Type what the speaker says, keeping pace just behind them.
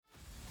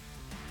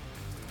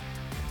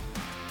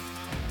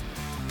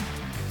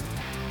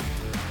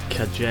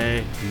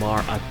Kajay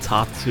Mar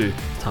Atatu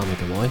Tama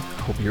Gamoy.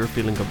 Hope you're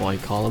feeling good boy,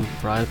 Colin,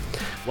 Brian.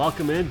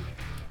 Welcome in.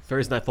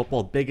 Thursday Night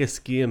Football,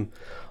 biggest game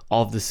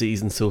of the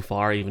season so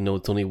far, even though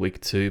it's only week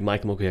 2.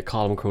 Michael Mulcahy,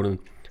 Colin Cronin,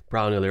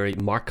 Brian O'Leary.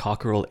 Mark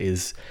Cockerell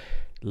is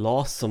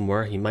lost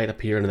somewhere. He might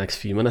appear in the next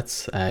few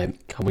minutes.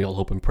 Can we all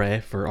hope and pray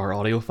for our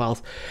audio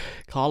files?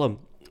 Colin,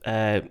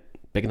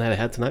 big night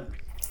ahead tonight.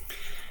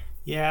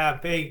 Yeah,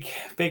 big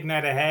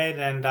night ahead,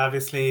 and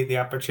obviously the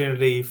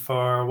opportunity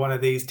for one of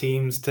these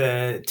teams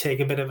to take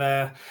a bit of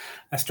a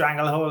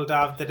stranglehold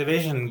of the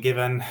division,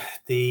 given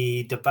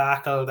the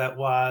debacle that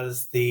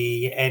was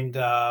the end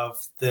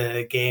of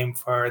the game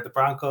for the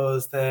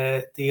Broncos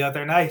the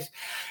other night.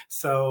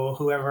 So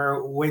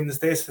whoever wins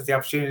this has the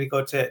opportunity to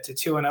go to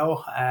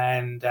 2-0,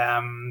 and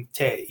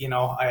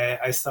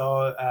I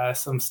saw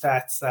some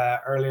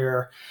stats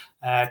earlier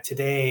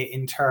today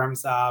in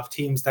terms of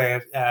teams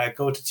that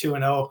go to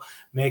 2-0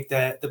 make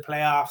the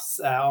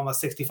playoffs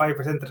almost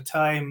 65% of the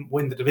time,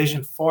 win the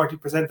division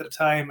 40% of the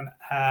time, and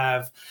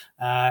have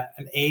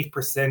an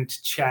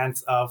 8%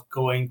 chance of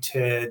going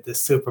to the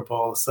Super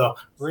Bowl. So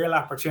real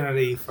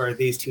opportunity for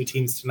these two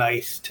teams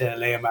tonight to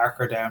lay a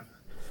marker down.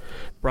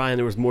 Brian,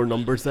 there was more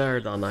numbers there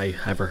than I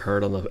ever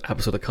heard on the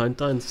episode of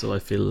Countdown, so I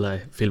feel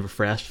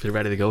refreshed, feel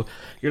ready to go.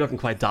 You're looking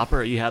quite dapper.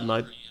 Are you heading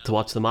out to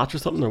watch the match or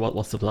something, or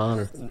what's the plan?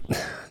 Or?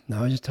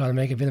 No, I just thought I'd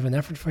make a bit of an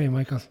effort for you,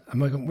 Michael.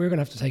 And Michael, we're going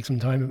to have to take some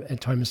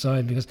time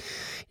aside, because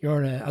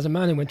you're as a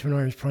man who went to an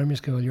Irish primary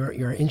school,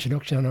 your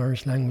introduction on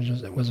Irish language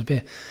was a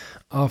bit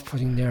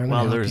off-putting there.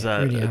 Well, there's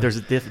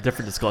a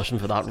different discussion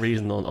for that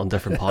reason on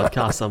different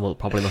podcasts, and we'll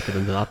probably not get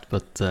into that.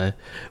 But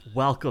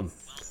welcome,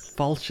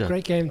 Falcha.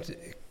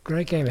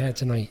 Great game ahead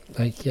tonight.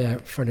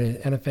 For the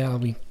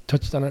NFL, we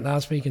touched on it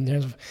last week in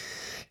terms of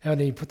how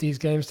they put these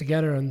games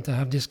together, and to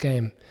have this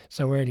game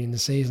so early in the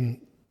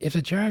season. If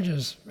the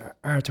Chargers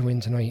are to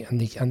win tonight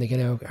and they get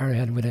out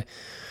Arrowhead with a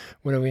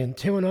win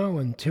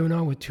 2-0 and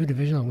 2-0 with 2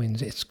 divisional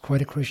wins, it's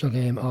quite a crucial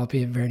game,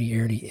 albeit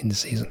very early in the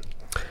season.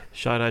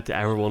 Shout out to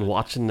everyone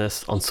watching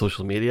this on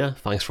social media.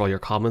 Thanks for all your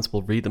comments.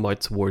 We'll read them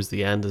out towards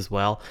the end as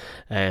well.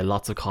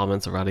 Lots of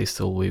comments already,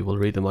 so we will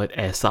read them out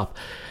ASAP.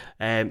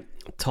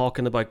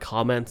 Talking about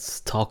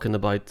comments, talking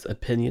about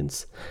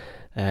opinions.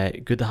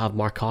 Good to have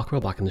Mark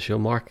Cockerell back in the show.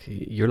 Mark,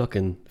 you're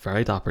looking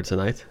very dapper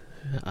tonight.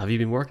 Have you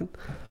been working?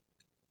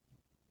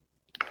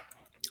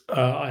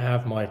 I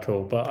have,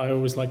 Michael, but I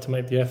always like to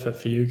make the effort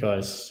for you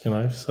guys,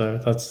 so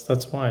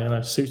that's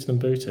why, suited and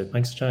booted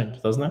makes a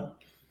change, doesn't it?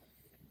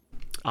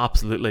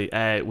 Absolutely.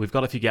 We've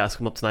got a few guests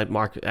coming up tonight,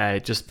 Mark.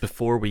 Just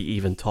before we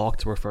even talk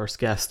to our first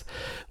guest,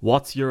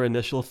 what's your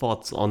initial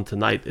thoughts on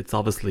tonight? It's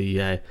obviously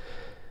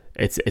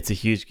it's a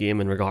huge game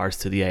in regards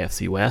to the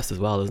AFC West as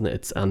well, isn't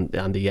it? And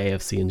the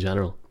AFC in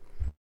general.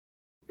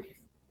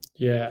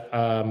 Yeah,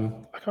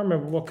 I can't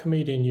remember what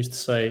comedian used to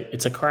say,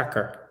 it's a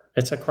cracker.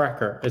 It's a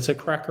cracker. It's a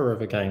cracker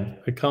of a game.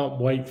 I can't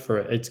wait for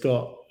it. It's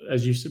got,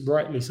 as you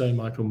rightly say,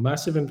 Michael,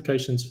 massive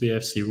implications for the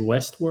AFC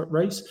West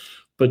race,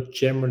 but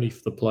generally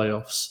for the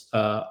playoffs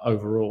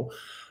overall.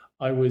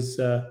 I was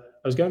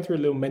going through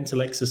a little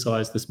mental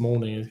exercise this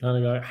morning and kind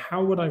of go,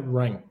 how would I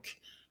rank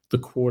the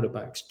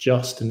quarterbacks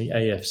just in the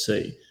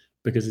AFC?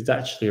 Because it's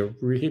actually a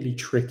really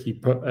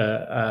tricky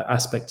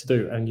aspect to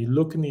do. And you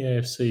look in the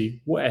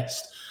AFC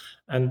West,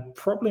 and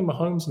probably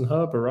Mahomes and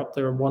Herbert are up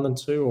there at 1 and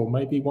 2, or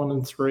maybe 1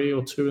 and 3,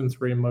 or 2 and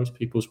 3 in most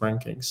people's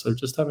rankings. So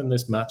just having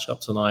this matchup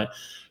tonight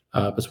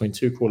between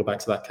 2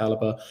 quarterbacks of that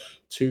caliber,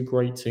 2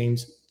 great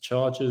teams.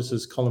 Chargers,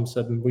 as Colin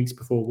said weeks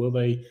before, will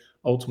they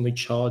ultimately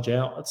charge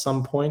out at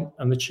some point?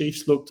 And the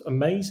Chiefs looked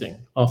amazing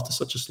after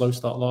such a slow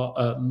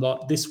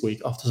start this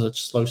week, after such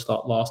a slow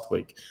start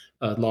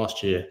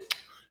last year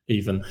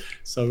even.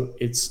 So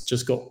it's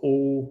just got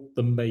all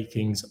the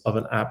makings of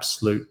an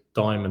absolute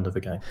diamond of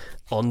a game.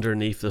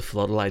 Underneath the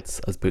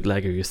floodlights, as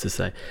Bootlegger used to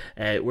say.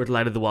 We're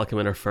delighted to welcome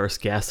in our first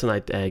guest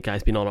tonight.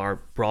 Guy's been on our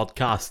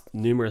broadcast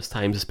numerous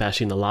times,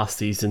 especially in the last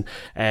season.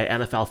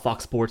 NFL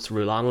Fox Sports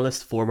rule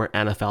analyst, former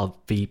NFL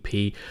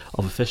VP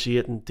of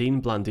officiating,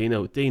 Dean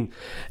Blandino. Dean,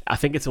 I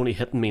think it's only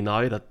hitting me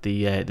now that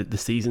the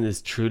season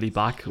is truly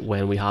back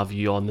when we have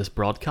you on this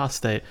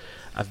broadcast. A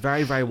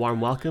very, very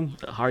warm welcome.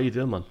 How are you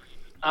doing, man?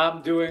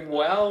 I'm doing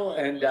well,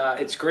 and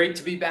it's great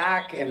to be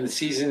back, and the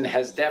season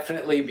has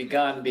definitely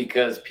begun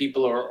because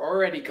people are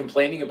already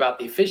complaining about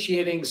the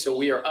officiating, so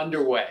we are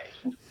underway.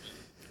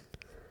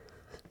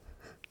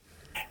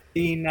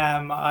 Dean,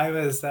 I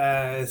was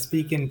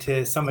speaking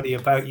to somebody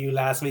about you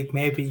last week.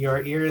 Maybe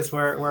your ears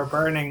were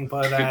burning,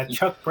 but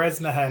Chuck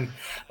Bresnahan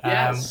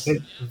Yes.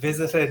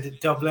 visited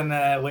Dublin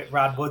with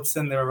Rod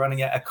Woodson. They were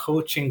running a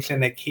coaching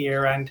clinic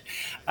here, and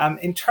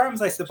in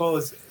terms, I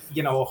suppose,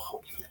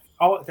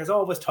 there's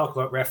always talk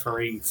about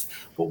referees,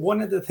 but one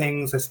of the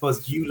things I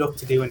suppose you look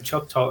to do, and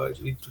Chuck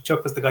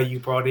was the guy you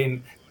brought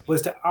in,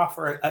 was to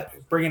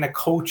bring in a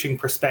coaching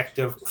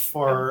perspective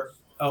for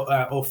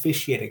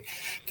officiating.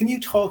 Can you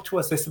talk to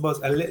us, I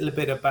suppose, a little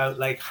bit about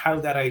how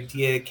that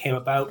idea came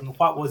about and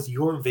what was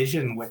your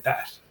vision with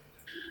that?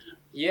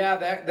 Yeah,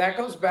 that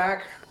goes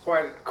back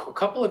quite a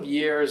couple of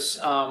years.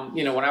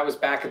 When I was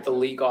back at the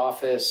league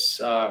office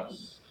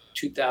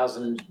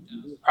 2000,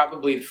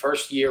 probably the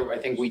first year I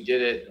think we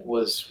did it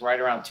was right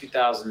around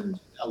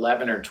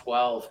 2011 or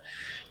 12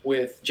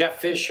 with Jeff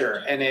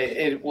Fisher. And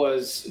it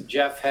was,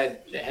 Jeff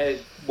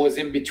was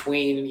in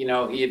between,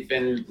 he had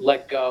been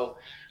let go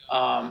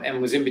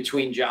and was in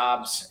between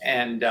jobs.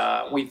 And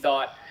we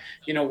thought,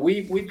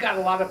 we've got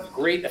a lot of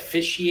great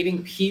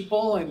officiating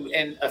people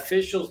and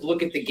officials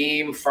look at the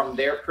game from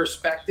their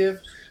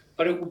perspective,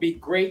 but it would be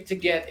great to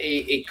get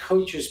a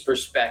coach's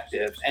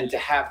perspective and to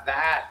have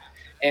that.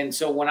 And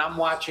so when I'm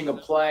watching a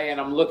play and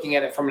I'm looking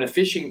at it from an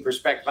officiating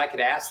perspective, I could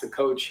ask the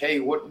coach, hey,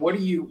 what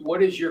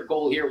is your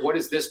goal here? What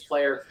is this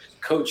player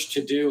coach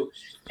to do?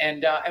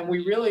 And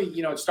we really,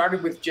 it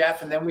started with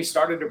Jeff, and then we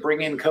started to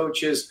bring in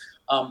coaches,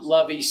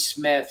 Lovie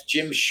Smith,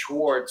 Jim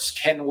Schwartz,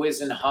 Ken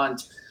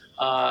Wisenhunt.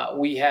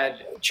 We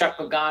had Chuck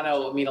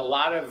Pagano. I mean, a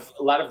lot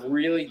of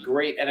really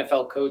great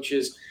NFL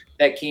coaches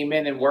that came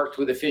in and worked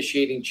with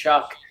officiating.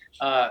 Chuck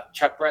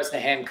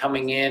Bresnahan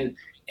coming in.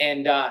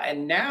 And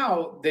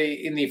now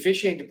in the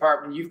officiating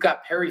department, you've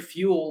got Perry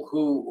Fuel,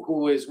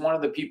 who is one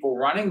of the people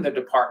running the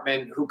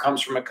department, who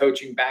comes from a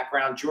coaching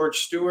background. George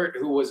Stewart,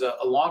 who was a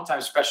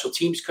longtime special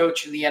teams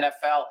coach in the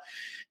NFL,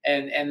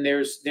 and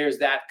there's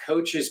that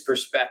coach's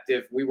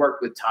perspective. We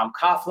worked with Tom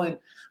Coughlin,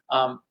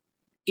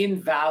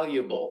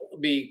 invaluable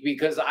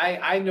because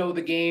I know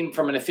the game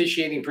from an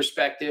officiating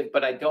perspective,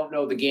 but I don't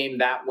know the game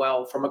that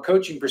well from a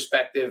coaching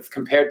perspective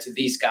compared to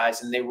these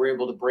guys, and they were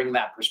able to bring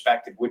that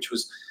perspective, which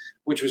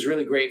was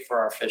really great for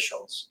our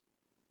officials.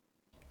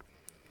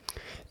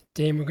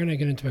 Dame, we're going to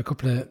get into a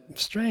couple of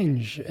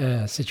strange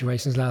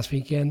situations last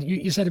weekend.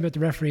 You said about the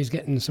referees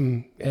getting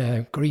some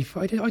grief.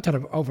 I thought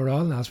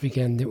overall last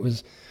weekend it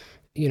was,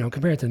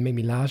 compared to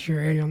maybe last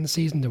year early on in the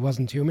season, there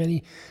wasn't too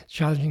many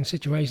challenging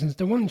situations.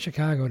 The one in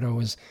Chicago, though,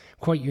 was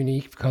quite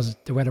unique because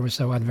the weather was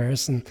so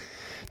adverse, and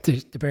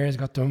the Bears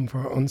got done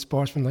for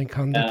unsportsmanlike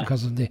conduct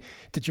because of the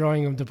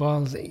drawing of the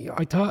balls.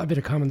 I thought a bit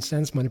of common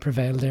sense might have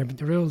prevailed there, but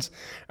the rules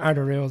are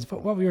the rules.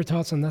 But what were your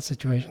thoughts on that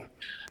situation?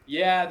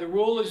 Yeah, the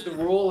rule is the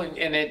rule,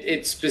 and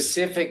it's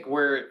specific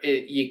where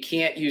you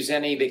can't use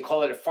any, they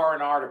call it a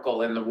foreign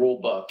article in the rule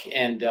book,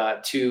 and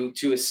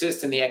to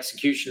assist in the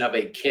execution of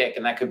a kick,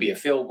 and that could be a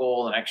field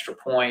goal, an extra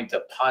point,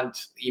 a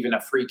punt, even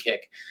a free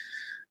kick.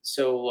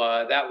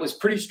 So that was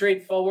pretty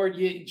straightforward.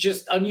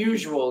 Just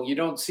unusual. You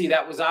don't see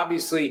that was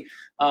obviously,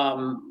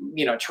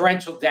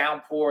 torrential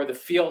downpour. The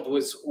field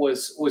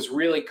was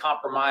really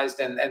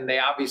compromised, and they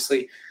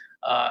obviously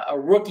a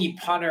rookie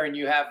punter,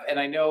 and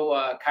I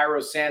know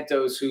Cairo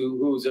Santos,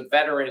 who's a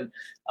veteran,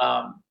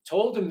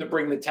 told him to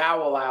bring the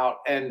towel out,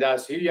 and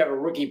so here you have a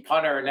rookie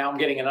punter, and now I'm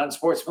getting an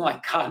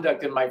unsportsmanlike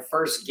conduct in my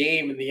first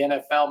game in the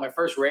NFL, my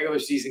first regular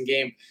season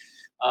game.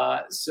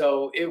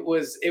 So it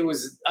was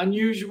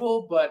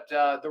unusual, but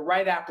the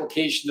right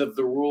application of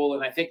the rule.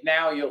 And I think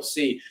now you'll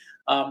see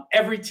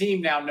every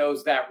team now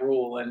knows that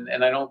rule.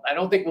 And I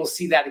don't think we'll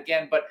see that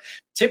again. But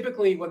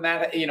typically when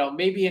that,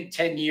 maybe in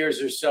 10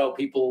 years or so,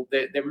 people,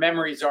 their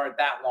memories aren't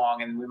that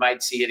long, and we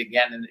might see it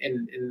again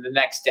in the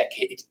next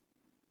decade.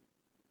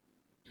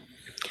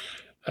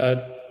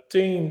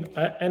 Dean,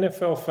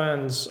 NFL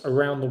fans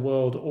around the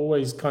world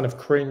always kind of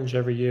cringe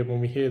every year when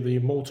we hear the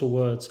immortal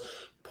words,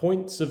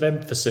 points of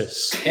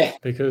emphasis,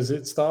 because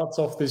it starts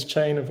off this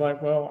chain of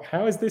like, well,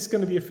 how is this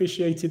going to be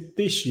officiated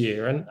this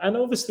year? And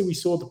obviously we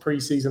saw the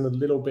preseason a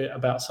little bit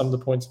about some of the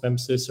points of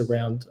emphasis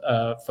around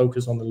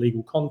focus on the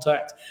legal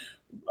contact.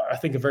 I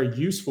think a very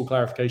useful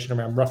clarification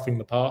around roughing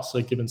the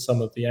passer, given some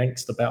of the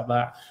angst about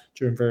that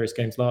during various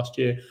games last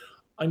year.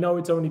 I know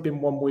it's only been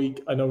 1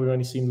 week. I know we've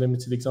only seen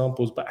limited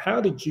examples, but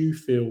how did you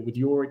feel with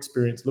your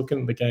experience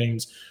looking at the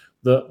games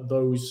that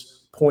those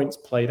points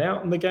played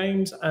out in the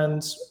games,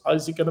 and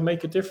is it going to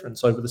make a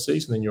difference over the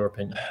season in your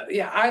opinion?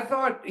 Yeah, I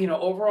thought,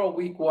 overall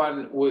week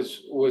one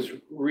was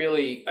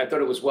really, I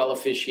thought it was well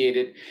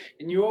officiated,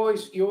 and you're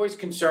always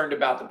concerned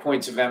about the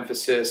points of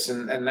emphasis,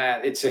 and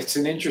that it's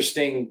an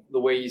interesting the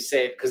way you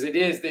say it, because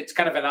it's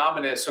kind of an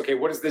ominous, okay,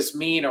 what does this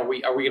mean? Are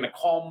we going to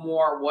call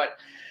more? What?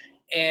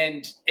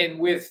 And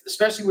with,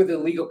 especially with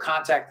illegal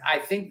contact, I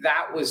think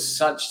that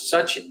was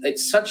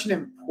it's such an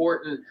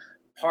important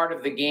part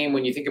of the game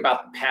when you think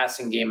about the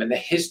passing game and the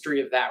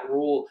history of that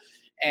rule.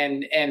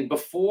 And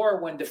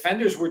before, when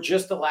defenders were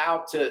just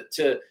allowed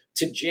to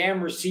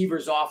jam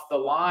receivers off the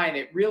line,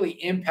 it really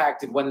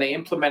impacted when they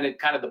implemented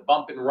kind of the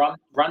bump and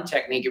run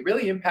technique. It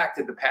really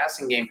impacted the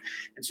passing game.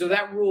 And so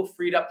that rule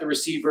freed up the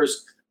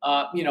receivers,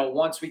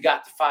 once we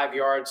got to 5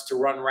 yards, to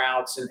run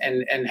routes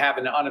and have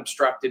an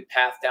unobstructed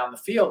path down the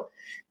field.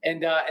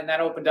 And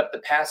that opened up the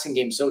passing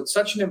game. So it's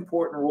such an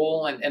important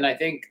rule. And I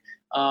think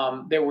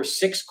there were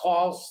 6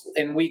 calls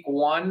in week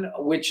one,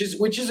 which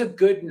is a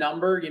good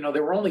number.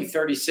 There were only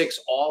 36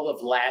 all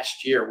of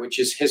last year, which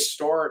is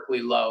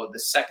historically low, the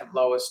second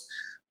lowest,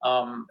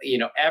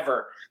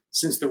 ever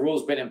since the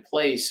rule's been in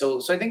place.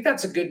 So I think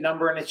that's a good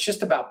number, and it's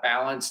just about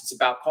balance. It's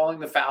about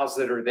calling the fouls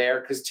that are there,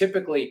 because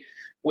typically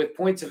with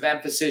points of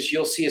emphasis,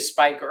 you'll see a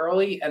spike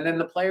early, and then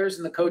the players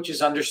and the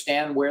coaches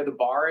understand where the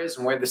bar is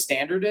and where the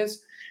standard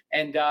is.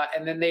 and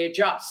then they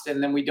adjust,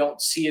 and then we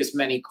don't see as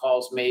many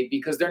calls made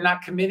because they're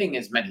not committing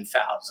as many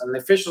fouls, and the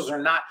officials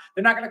they're not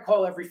going to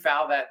call every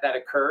foul that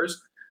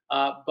occurs.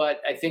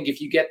 But I think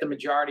if you get the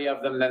majority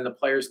of them, then the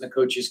players and the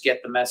coaches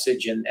get the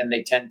message, and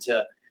they tend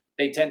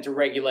to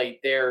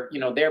regulate their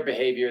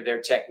behavior,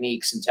 their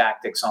techniques and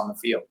tactics on the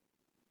field.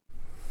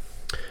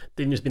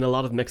 Then there's been a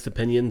lot of mixed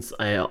opinions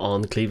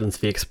on Cleveland's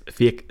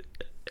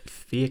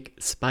fake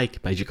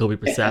spike by Jacoby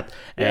Brissett.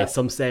 Yeah.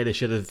 Some say they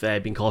should have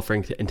been called for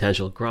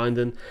intentional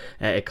grounding.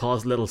 It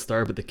caused a little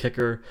stir with the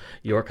kicker.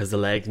 York has the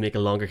legs to make a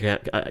longer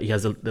kick. He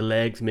has the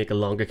legs to make a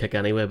longer kick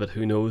anyway, but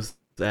who knows?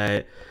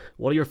 What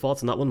are your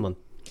thoughts on that one, man?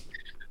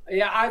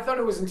 Yeah, I thought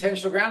it was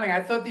intentional grounding.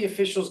 I thought the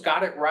officials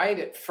got it right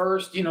at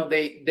first.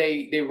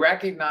 They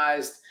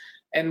recognized,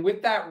 and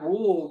with that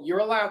rule, you're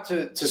allowed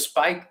to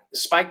spike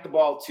the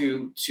ball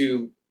to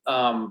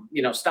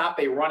stop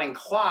a running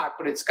clock,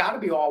 but it's got to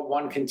be all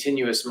one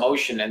continuous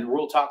motion. And the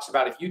rule talks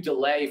about if you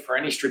delay for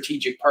any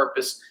strategic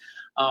purpose,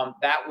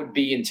 that would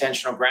be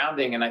intentional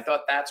grounding. And I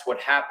thought that's what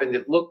happened.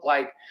 It looked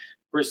like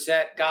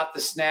Brissett got the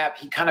snap.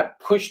 He kind of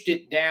pushed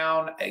it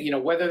down,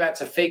 whether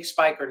that's a fake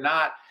spike or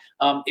not.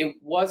 It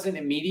wasn't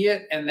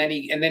immediate, and then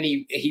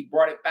he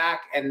brought it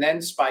back and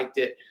then spiked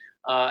it.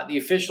 The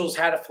officials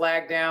had a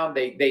flag down.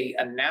 They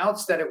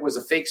announced that it was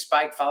a fake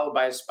spike followed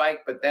by a spike,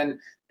 but then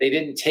they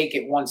didn't take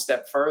it one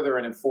step further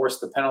and enforce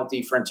the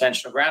penalty for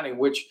intentional grounding,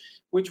 which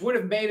would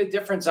have made a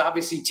difference.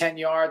 Obviously, 10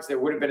 yards, there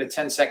would have been a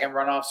 10-second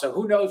runoff. So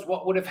who knows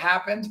what would have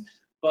happened?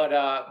 But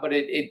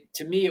it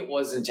to me, it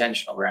was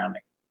intentional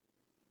grounding.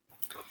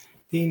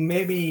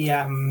 Maybe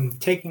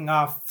taking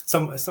off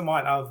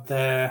somewhat of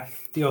the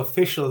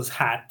officials'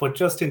 hat, but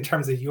just in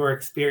terms of your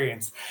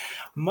experience,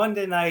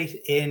 Monday night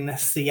in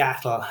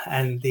Seattle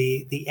and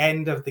the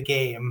end of the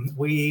game,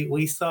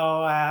 we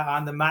saw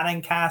on the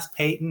Manning cast,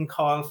 Peyton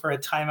call for a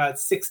timeout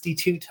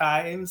 62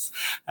 times,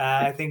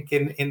 I think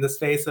in the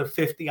space of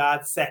 50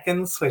 odd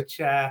seconds, which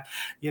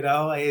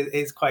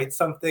is quite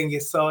something. You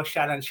saw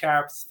Shannon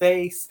Sharp's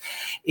face.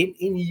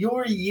 In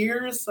your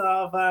years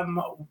of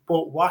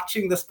both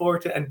watching the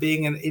sport and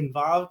being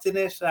involved in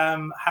it,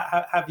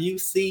 have you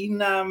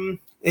seen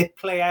it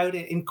play out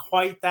in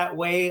quite that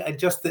way?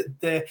 Just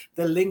the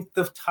length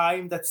of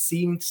time that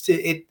seemed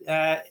to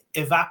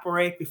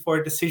evaporate before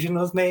a decision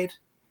was made?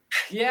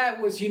 Yeah, it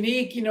was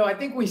unique. I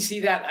think we see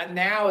that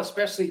now,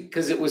 especially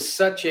because it was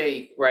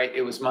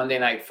it was Monday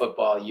Night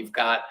Football. You've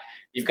got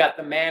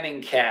the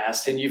Manning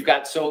cast, and you've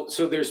got so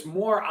there's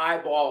more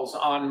eyeballs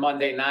on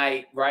Monday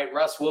night, right?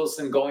 Russ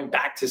Wilson going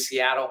back to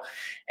Seattle,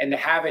 and to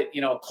have it,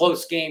 a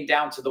close game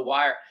down to the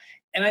wire.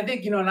 And I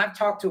think, and I've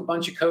talked to a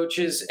bunch of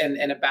coaches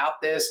and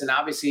about this, and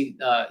obviously,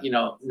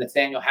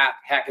 Nathaniel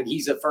Hackett,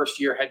 he's a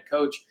first-year head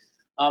coach.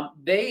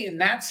 They, in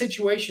that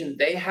situation,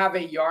 they have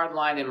a yard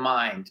line in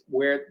mind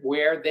where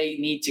they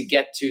need to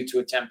get to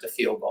attempt a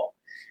field goal.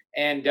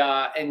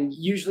 And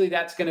usually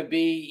that's going to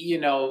be,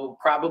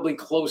 probably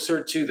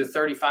closer to the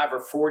 35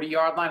 or 40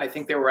 yard line. I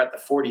think they were at the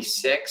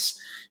 46,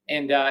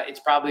 and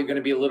it's probably going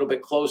to be a little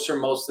bit closer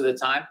most of the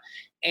time.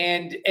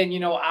 And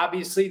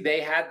obviously they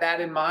had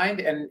that in mind,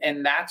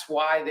 and that's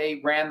why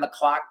they ran the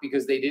clock,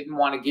 because they didn't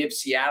want to give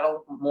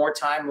Seattle more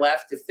time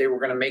left if they were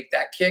going to make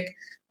that kick.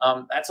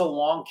 That's a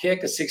long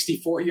kick, a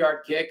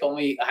 64-yard kick.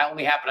 Only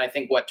happened, I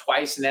think,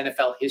 twice in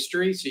NFL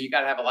history. So you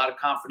got to have a lot of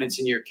confidence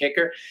in your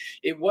kicker.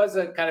 It was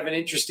a kind of an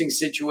interesting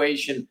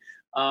situation.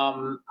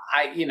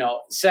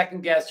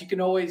 Second guess. You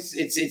can always.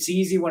 It's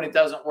easy when it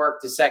doesn't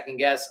work to second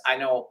guess.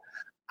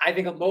 I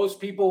think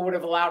most people would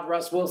have allowed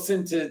Russ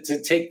Wilson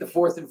to take the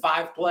 4th and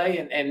 5 play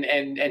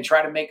and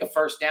try to make a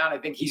first down. I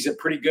think he's a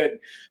pretty good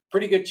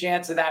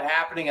chance of that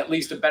happening, at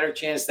least a better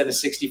chance than a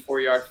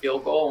 64-yard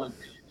field goal. And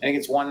I think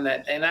it's one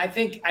that, and I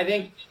think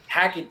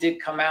Hackett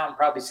did come out and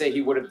probably say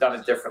he would have done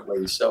it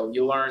differently. So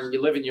you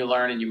live and you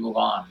learn and you move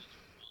on.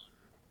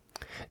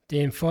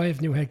 Dane,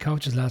 5 new head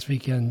coaches last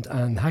weekend,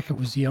 and Hackett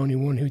was the only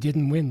one who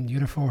didn't win. The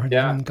other 4 had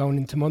won going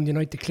into Monday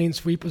night. The clean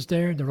sweep was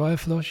there, the royal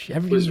flush,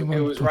 everything. It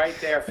was right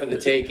there for the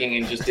taking,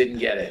 and just didn't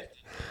get it.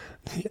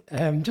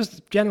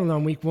 Just general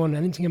on week 1,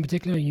 anything in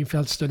particular you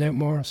felt stood out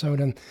more so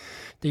than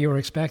that you were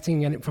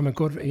expecting, and from a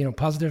good,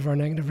 positive or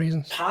negative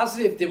reasons?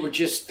 Positive, they were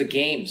just the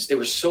games. They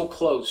were so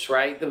close,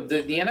 right?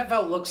 The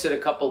NFL looks at a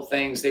couple of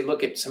things. They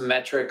look at some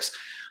metrics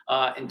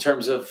in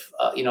terms of,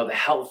 the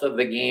health of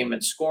the game,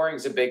 and scoring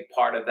is a big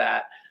part of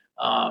that.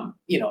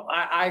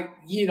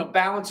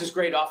 Balance is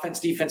great. Offense,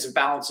 defensive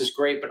balance is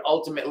great, but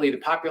ultimately the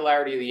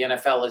popularity of the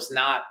NFL it's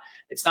not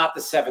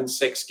the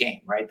 7-6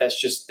 game, right? That's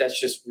just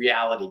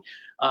reality.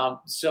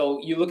 So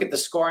you look at the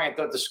scoring. I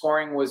thought the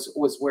scoring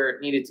was where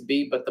it needed to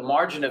be, but the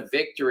margin of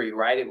victory,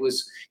 right? It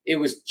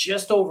was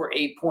just over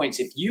 8 points.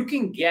 If you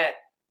can get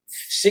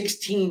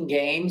 16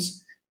 games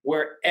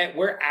where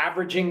we're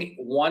averaging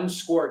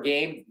 1-score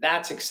game,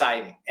 that's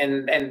exciting.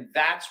 And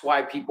that's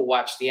why people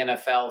watch the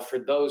NFL, for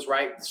those,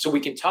 right? So we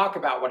can talk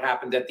about what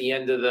happened at the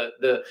end of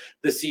the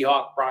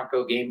Seahawks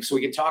Bronco game. So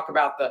we can talk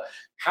about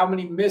how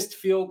many missed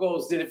field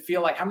goals did it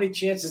feel like? How many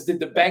chances did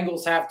the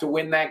Bengals have to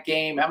win that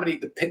game? How many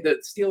the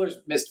Steelers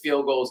missed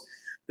field goals?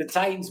 the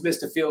Titans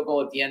missed a field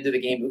goal at the end of the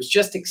game. It was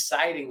just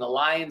exciting. The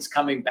Lions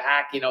coming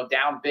back,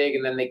 down big,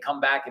 and then they come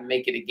back and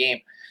make it a game.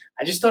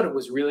 I just thought it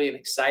was really an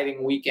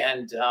exciting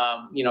weekend,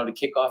 to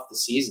kick off the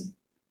season.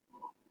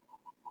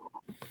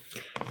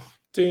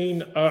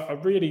 Dean, a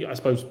really, I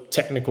suppose,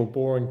 technical,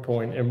 boring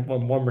point in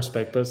one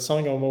respect, but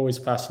something I'm always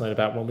fascinated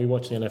about when we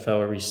watch the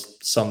NFL every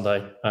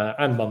Sunday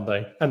and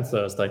Monday and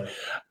Thursday.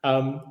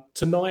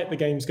 Tonight, the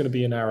game's going to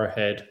be an hour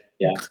ahead.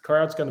 Yeah. The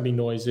crowd's going to be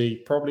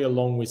noisy, probably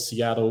along with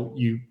Seattle.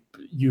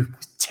 You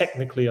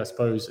technically, I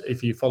suppose,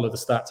 if you follow the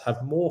stats,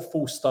 have more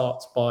full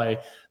starts by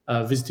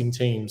visiting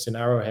teams in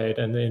Arrowhead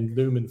and in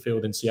Lumen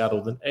Field in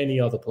Seattle than any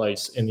other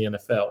place in the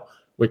NFL,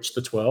 which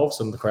the 12s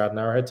and the crowd in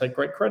Arrowhead take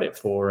great credit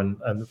for and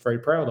very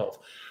proud of.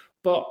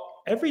 But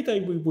every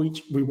day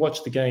we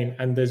watch the game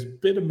and there's a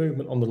bit of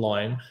movement on the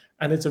line,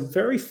 and it's a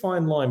very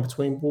fine line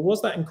between, well,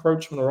 was that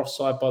encroachment or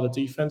offside by the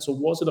defense, or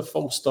was it a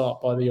false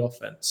start by the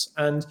offense?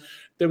 And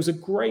there was a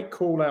great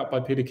call out by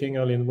Peter King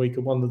early in the week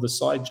of one of the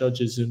side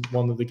judges in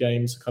one of the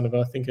games, kind of,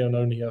 I think, on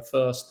only her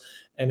first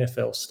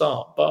NFL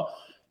start. But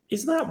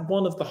is that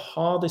one of the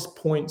hardest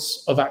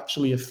points of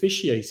actually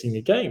officiating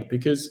a game?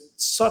 Because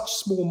such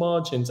small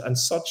margins and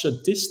such a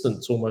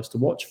distance almost to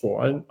watch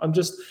for. I'm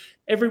just,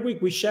 every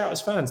week we shout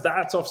as fans,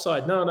 that's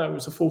offside. No, it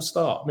was a full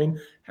start. I mean,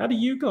 how do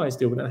you guys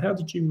deal with that? How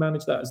did you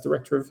manage that as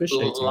director of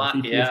officiating?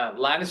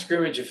 Line of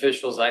scrimmage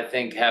officials, I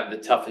think, have the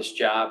toughest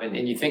job.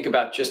 And you think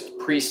about just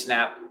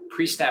pre-snap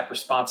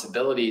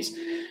responsibilities.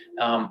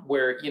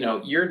 Where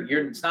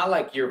you're it's not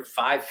like you're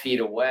 5 feet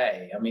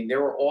away. I mean, they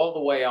were all the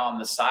way on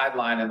the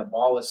sideline, and the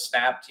ball is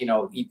snapped,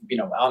 on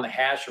the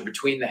hash or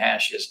between the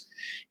hashes,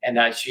 and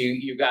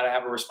you got to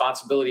have a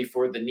responsibility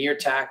for the near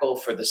tackle,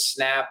 for the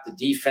snap, the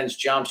defense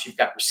jumps. You've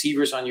got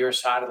receivers on your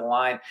side of the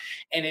line,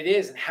 and it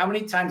is. And how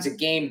many times a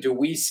game do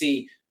we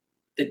see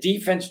the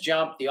defense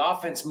jump, the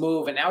offense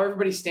move, and now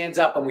everybody stands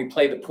up and we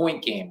play the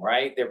point game,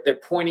 right? They're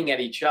pointing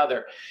at each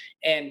other.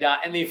 And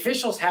the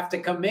officials have to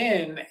come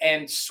in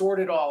and sort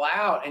it all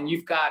out. And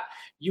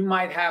you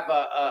might have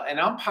an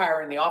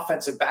umpire in the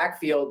offensive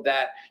backfield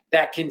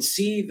that can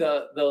see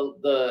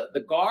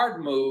the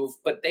guard move,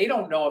 but they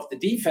don't know if the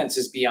defense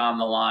is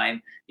beyond the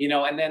line,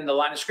 and then the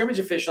line of scrimmage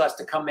official has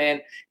to come in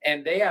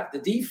and they have the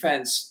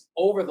defense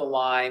over the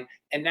line.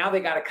 And now they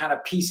got to kind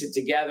of piece it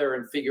together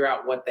and figure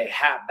out what they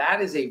have. That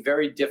is a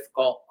very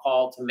difficult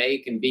call to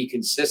make and be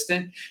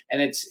consistent.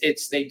 And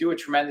they do a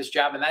tremendous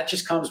job. And that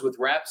just comes with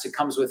reps. It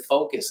comes with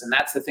focus. And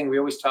that's the thing we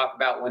always talk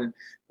about when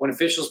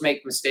officials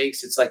make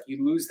mistakes. It's like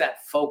you lose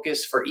that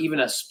focus for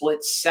even a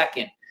split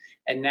second.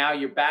 And now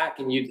you're back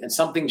and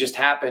something just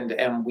happened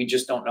and we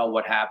just don't know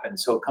what happened.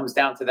 So it comes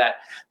down to that,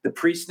 the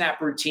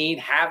pre-snap routine,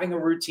 having a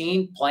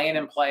routine, play in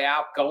and play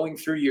out, going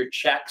through your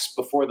checks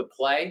before the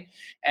play,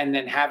 and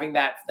then having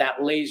that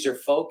laser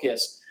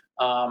focus,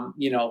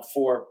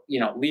 for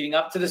leading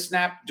up to the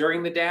snap,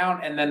 during the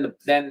down, and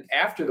then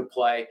after the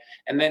play.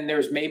 And then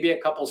there's maybe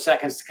a couple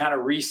seconds to kind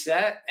of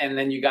reset, and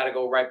then you got to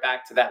go right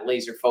back to that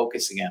laser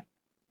focus again.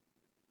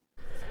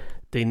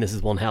 Dean, this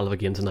is one hell of a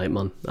game tonight,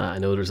 man. I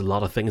know there's a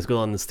lot of things going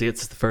on in the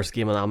States. It's the first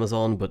game on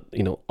Amazon, but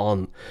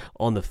on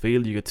the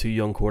field, you get two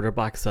young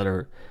quarterbacks that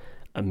are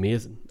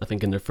amazing. I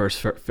think in their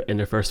first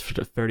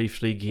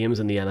 33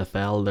 games in the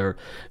NFL, they're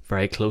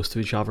very close to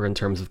each other in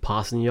terms of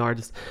passing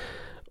yards.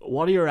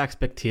 What are your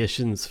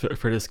expectations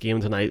for this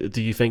game tonight?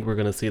 Do you think we're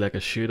going to see like a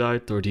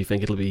shootout, or do you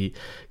think it'll be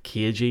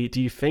cagey?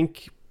 Do you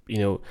think?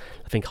 I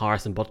think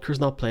Harrison Butker's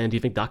not playing. Do you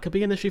think that could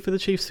be an issue for the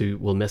Chiefs, who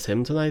will miss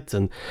him tonight?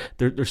 And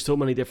there's so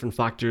many different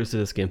factors to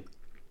this game.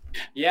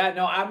 Yeah,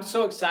 no, I'm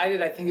so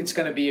excited. I think it's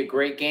going to be a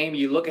great game.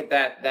 You look at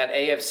that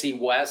AFC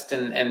West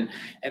and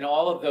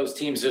all of those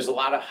teams. There's a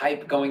lot of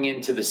hype going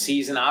into the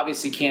season.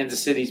 Obviously,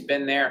 Kansas City's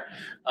been there.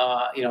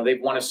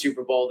 They've won a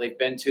Super Bowl. They've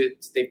been to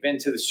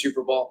the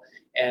Super Bowl,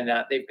 and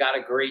they've got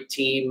a great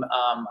team.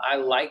 I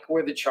like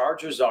where the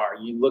Chargers are.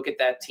 You look at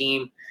that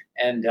team.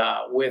 And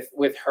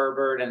with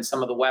Herbert and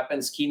some of the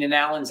weapons, Keenan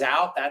Allen's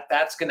out.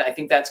 I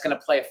think that's gonna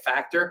play a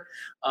factor.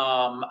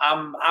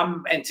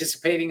 I'm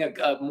anticipating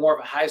a more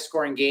of a high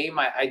scoring game.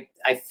 I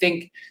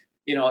think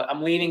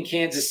I'm leaning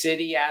Kansas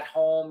City at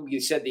home. You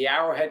said the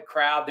Arrowhead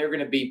crowd, they're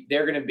gonna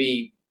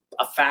be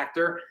a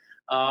factor.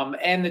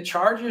 And the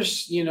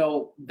Chargers,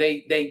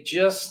 they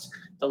just,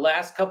 the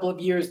last couple of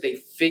years, they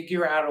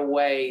figure out a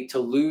way to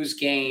lose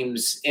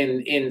games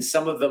in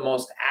some of the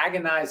most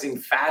agonizing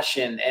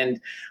fashion. And,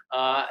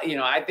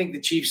 I think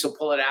the Chiefs will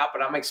pull it out,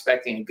 but I'm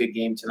expecting a good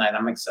game tonight.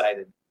 I'm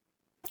excited.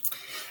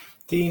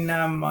 Dean,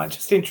 I'm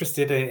just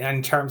interested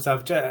in terms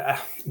of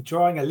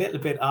drawing a little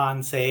bit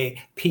on,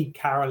 say, Pete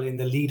Carroll in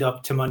the lead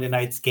up to Monday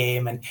night's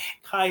game, and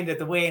kind of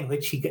the way in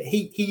which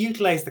he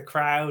utilized the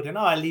crowd, and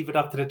I'll leave it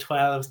up to the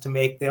 12s to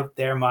make up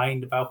their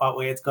mind about what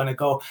way it's going to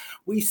go.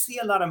 We see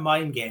a lot of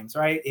mind games,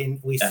 right?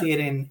 See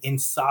it in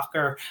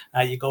soccer.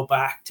 You go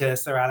back to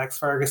Sir Alex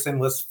Ferguson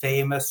was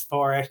famous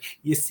for it.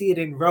 You see it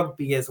in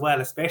rugby as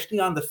well, especially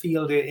on the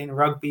field in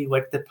rugby,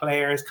 with the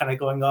players kind of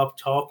going up,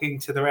 talking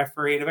to the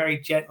referee in a very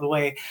gentle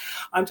way.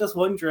 I'm just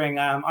wondering,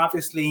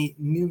 obviously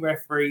new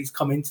referees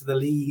come into the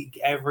league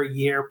every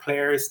year.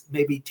 Players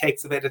maybe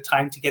takes a bit of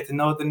time to get to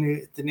know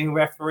the new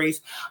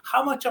referees.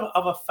 How much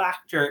of a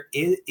factor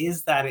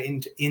is that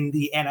in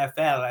the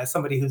NFL as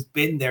somebody who's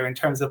been there, in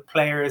terms of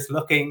players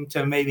looking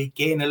to maybe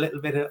gain a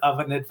little bit of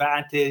an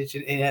advantage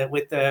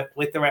with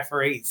the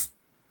referees?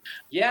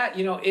 Yeah,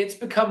 it's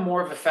become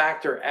more of a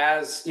factor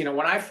as,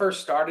 when I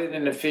first started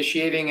in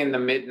officiating in the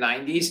mid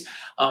 90s,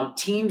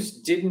 teams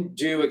didn't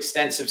do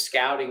extensive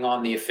scouting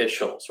on the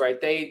officials, right?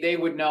 They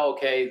would know,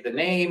 okay, the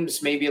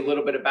names, maybe a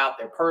little bit about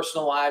their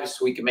personal lives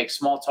so we can make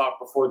small talk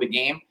before the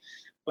game.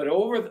 But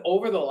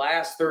over the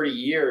last 30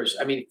 years,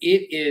 I mean,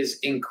 it is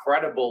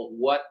incredible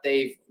what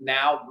they've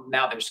now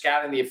they're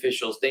scouting the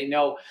officials. They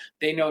know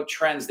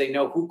trends. They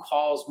know who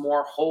calls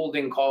more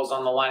holding calls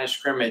on the line of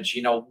scrimmage,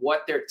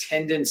 what their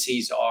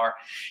tendencies are.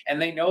 And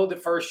they know the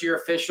first year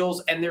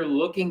officials, and they're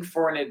looking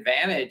for an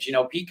advantage.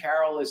 Pete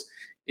Carroll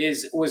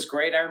was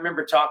great. I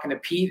remember talking to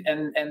Pete,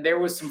 and there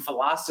was some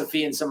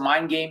philosophy and some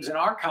mind games in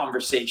our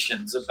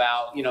conversations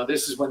about,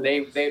 this is when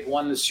they'd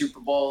won the Super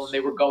Bowl and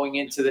they were going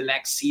into the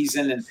next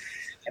season,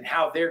 and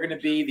how they're going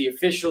to be. The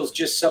officials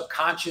just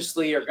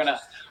subconsciously are going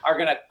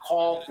to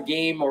call the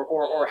game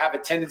or have a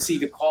tendency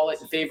to call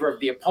it in favor of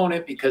the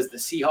opponent because the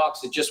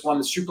Seahawks had just won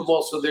the Super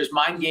Bowl. So there's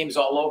mind games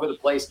all over the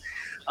place.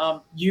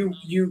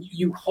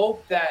 You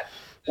hope that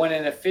when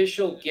an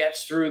official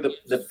gets through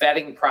the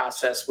vetting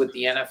process with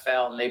the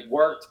NFL, and they've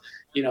worked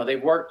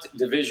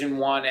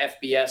Division I,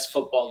 FBS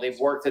football. They've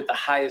worked at the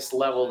highest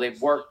level.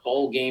 They've worked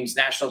bowl games,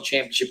 national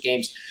championship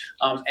games.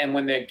 And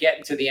when they're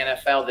getting to the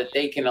NFL, that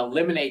they can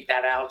eliminate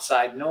that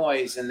outside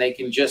noise, and they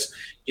can just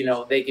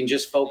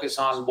focus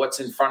on what's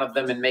in front of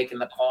them and making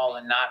the call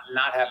and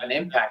not have an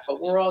impact. But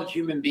we're all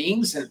human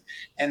beings,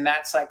 and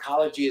that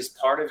psychology is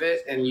part of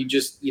it. And you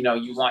just,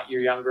 you want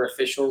your younger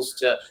officials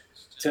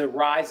to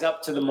rise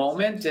up to the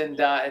moment.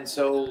 And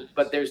so,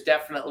 but there's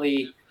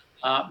definitely,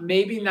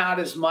 maybe not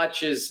as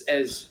much as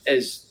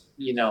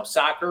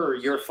soccer or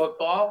your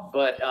football,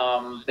 but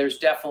there's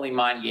definitely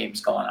mind games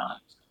going on.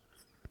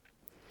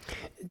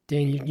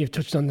 Dane, you've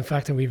touched on the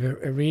fact that we've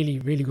a really,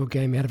 really good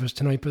game ahead of us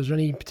tonight, but is there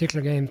any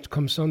particular game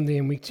come Sunday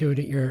in week 2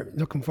 that you're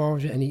looking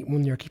forward to? Any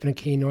one you're keeping a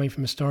keen eye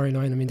from a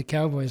storyline? I mean, the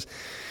Cowboys,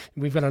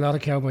 we've got a lot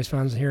of Cowboys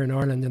fans here in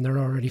Ireland, and they're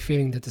already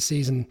feeling that the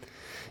season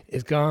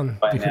is gone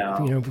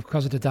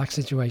because of the Dak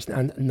situation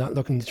and not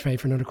looking to trade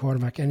for another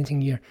quarterback.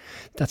 Anything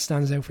that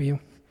stands out for you?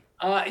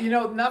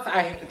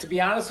 Nothing. To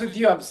be honest with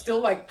you, I'm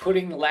still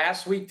putting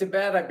last week to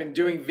bed. I've been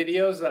doing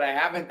videos that I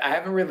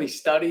haven't really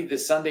studied the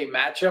Sunday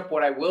matchup.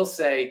 What I will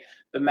say,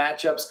 the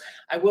matchups,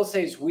 I will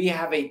say is we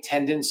have a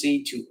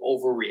tendency to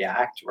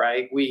overreact,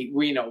 right? We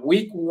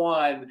week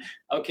 1,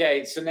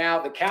 okay, so now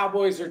the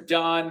Cowboys are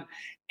done.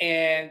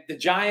 And the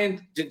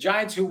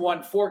Giants who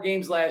won 4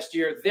 games last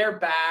year, they're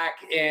back,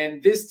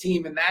 and this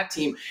team and that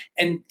team.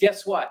 And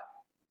guess what?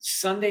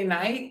 Sunday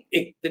night,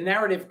 the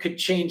narrative could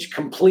change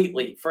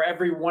completely for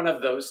every one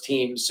of those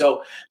teams.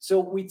 So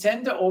we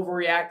tend to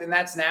overreact, and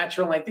that's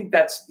natural. And I think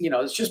that's,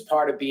 it's just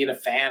part of being a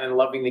fan and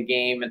loving the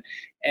game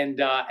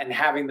and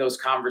having those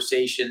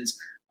conversations.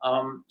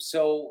 I'm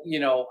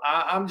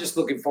just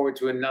looking forward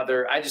to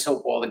another. I just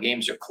hope all the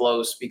games are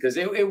close, because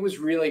it was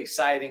really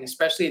exciting,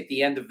 especially at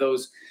the end of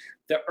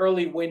the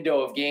early window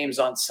of games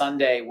on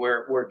Sunday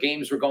where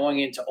games were going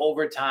into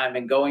overtime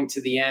and going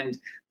to the end,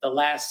 the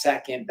last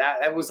second.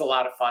 That was a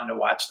lot of fun to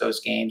watch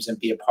those games and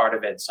be a part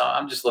of it. So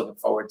I'm just looking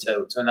forward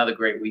to another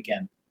great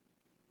weekend.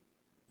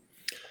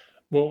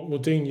 Well,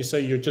 Dean, you say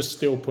you're just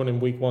still putting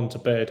week 1 to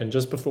bed. And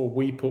just before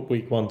we put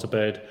week 1 to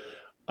bed,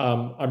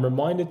 I'm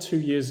reminded 2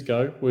 years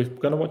ago, we're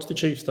going to watch the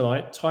Chiefs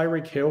tonight.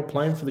 Tyreek Hill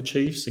playing for the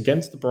Chiefs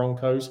against the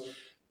Broncos,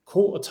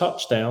 caught a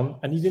touchdown,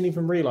 and he didn't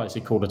even realize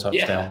he caught a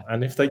touchdown. Yeah.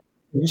 And if they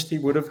he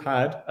would have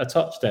had a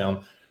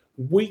touchdown.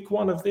 Week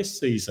 1 of this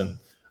season,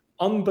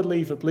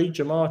 unbelievably,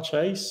 Jamar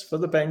Chase for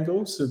the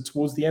Bengals,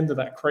 towards the end of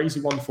that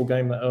crazy, wonderful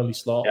game, that early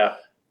slot,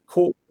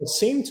 caught what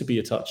seemed to be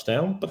a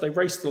touchdown, but they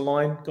raced the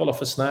line, got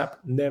off a snap,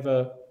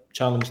 never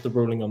challenged the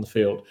ruling on the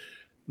field.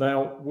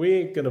 Now,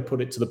 we're going to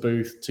put it to the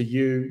booth, to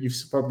you. You've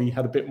probably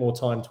had a bit more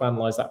time to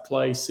analyze that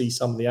play, see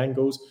some of the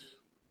angles.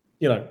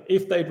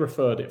 If they'd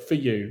referred it for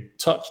you,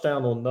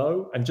 touchdown or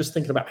no, and just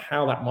thinking about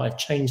how that might have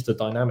changed the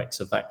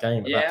dynamics of that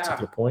game at that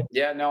particular point.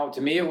 Yeah, no,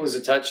 to me it was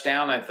a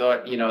touchdown. I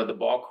thought, the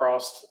ball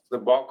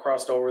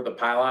crossed over the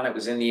pylon. It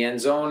was in the end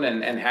zone,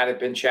 and had it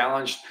been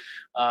challenged,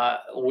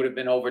 would have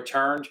been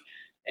overturned.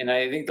 And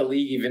I think the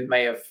league even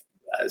may have.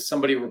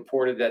 Somebody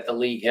reported that the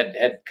league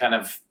had kind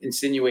of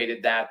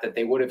insinuated that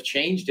they would have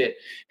changed it.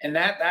 And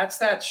that's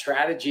that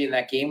strategy in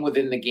that game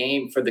within the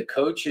game for the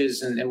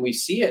coaches. And we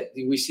see it.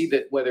 We see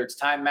that whether it's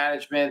time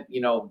management,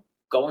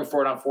 going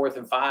for it on 4th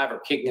and 5 or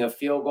kicking a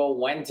field goal,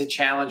 when to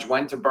challenge,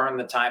 when to burn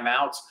the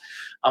timeouts.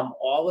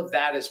 All of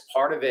that is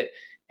part of it.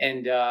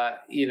 And,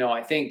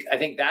 I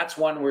think that's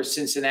one where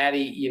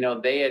Cincinnati,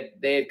 they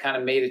had kind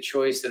of made a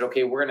choice that,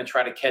 okay, we're going to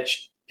try to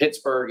catch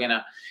Pittsburgh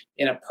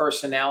in a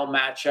personnel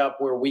matchup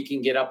where we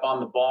can get up on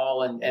the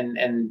ball and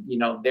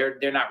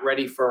they're not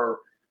ready for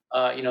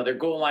their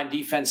goal line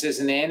defense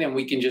isn't in and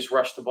we can just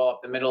rush the ball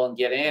up the middle and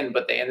get in,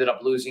 but they ended up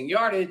losing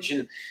yardage.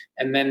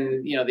 And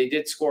then, they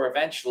did score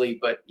eventually,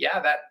 but yeah,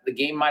 that the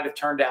game might've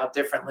turned out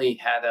differently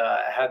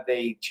had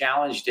they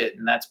challenged it.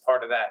 And that's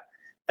part of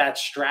that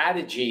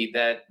strategy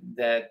that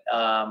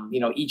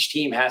each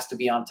team has to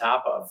be on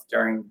top of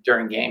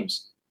during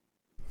games.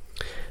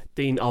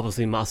 Dean,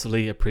 obviously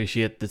massively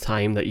appreciate the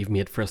time that you've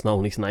made for us, not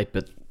only tonight,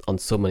 but on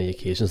so many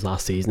occasions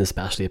last season,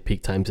 especially at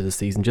peak times of the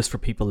season. Just for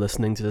people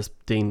listening to this,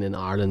 Dean, in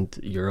Ireland,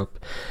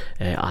 Europe,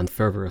 and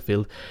further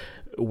afield,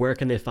 where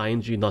can they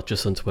find you, not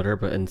just on Twitter,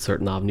 but in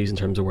certain avenues in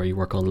terms of where you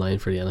work online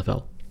for the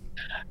NFL?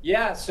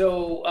 Yeah,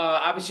 so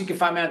obviously you can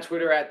find me on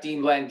Twitter at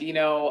Dean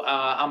Blandino.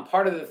 I'm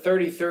part of the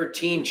 33rd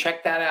team.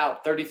 Check that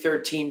out,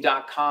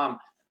 33rdteam.com.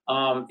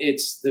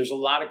 There's a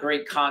lot of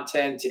great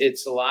content.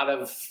 It's a lot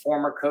of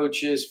former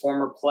coaches,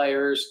 former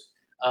players,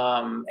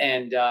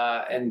 and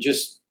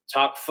just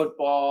talk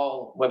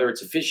football, whether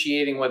it's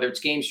officiating, whether it's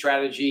game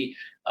strategy,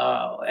 a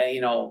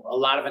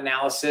lot of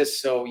analysis.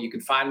 So you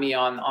can find me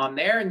on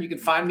there, and you can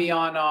find me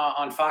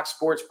on Fox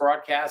Sports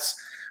broadcasts,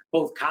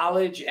 both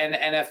college and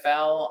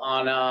NFL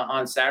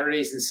on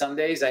Saturdays and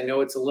Sundays. I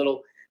know it's a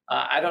little.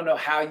 I don't know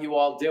how you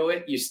all do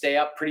it. You stay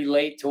up pretty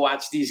late to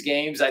watch these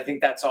games. I think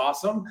that's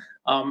awesome.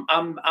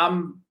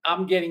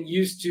 I'm getting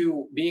used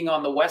to being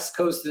on the West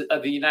Coast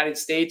of the United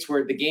States,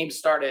 where the games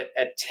start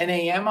at 10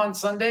 a.m. on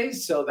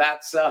Sundays. So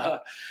that's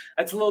a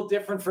little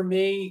different for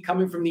me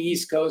coming from the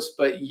East Coast.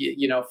 But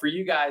for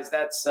you guys,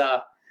 that's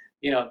 10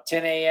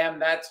 a.m.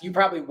 That's, you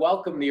probably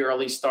welcome the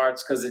early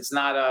starts because it's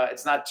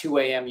not 2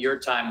 a.m. your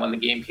time when the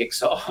game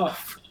kicks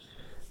off.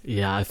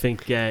 Yeah, I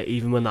think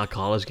even when that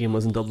college game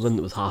was in Dublin,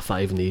 it was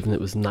 5:30 in the evening. It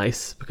was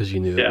nice because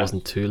you knew it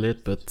wasn't too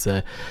late. But it's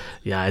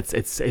going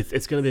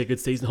to be a good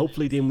season.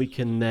 Hopefully, Dean, we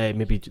can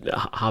maybe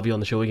have you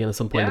on the show again at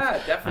some point. Yeah,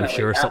 definitely. I'm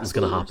sure something's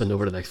going to happen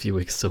over the next few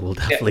weeks, so we'll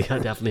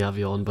definitely have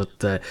you on. But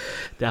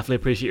definitely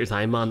appreciate your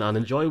time, man, and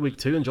enjoy week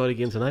 2. Enjoy the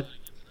game tonight.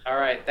 All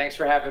right, thanks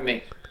for having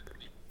me.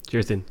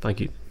 Cheers, Dean.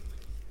 Thank you.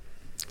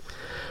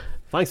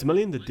 Thanks a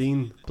million to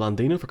Dean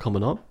Blandino for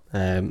coming on.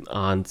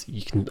 And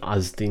you can,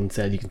 as Dean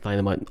said, you can find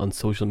him out on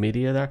social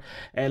media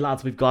there.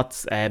 Lads, we've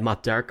got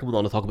Matt Derrick coming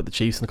on to talk about the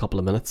Chiefs in a couple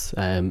of minutes.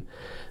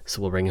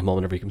 So we'll bring him on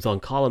whenever he comes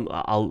on. Colin,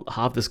 I'll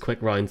have this quick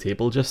round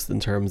table just in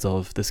terms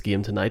of this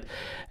game tonight.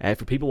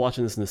 For people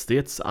watching this in the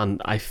States,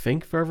 and I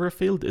think further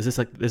afield, this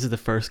is the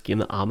first game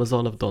that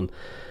Amazon have done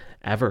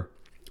ever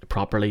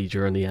properly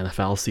during the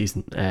NFL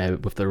season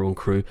with their own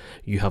crew.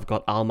 You have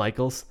got Al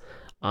Michaels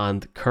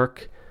and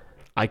Kirk,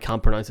 I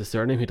can't pronounce his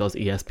surname, who does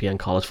ESPN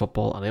college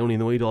football, and I only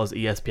know he does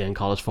ESPN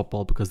college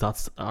football because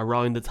that's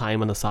around the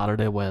time on a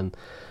Saturday when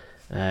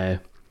I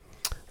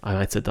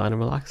might sit down and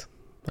relax.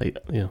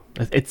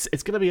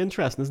 It's going to be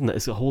interesting, isn't it?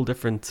 It's a whole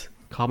different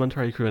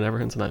commentary crew and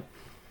everything tonight.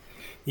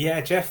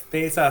 Yeah, Jeff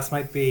Bezos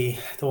might be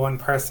the one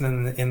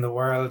person in the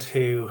world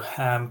who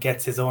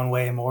gets his own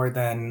way more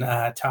than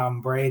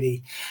Tom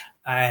Brady.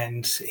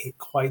 And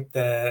quite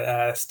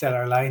the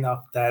stellar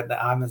lineup that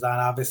Amazon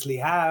obviously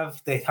have.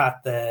 They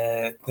got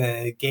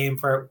the game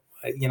for,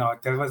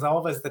 there was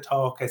always the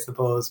talk, I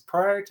suppose,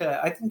 prior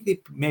to, I think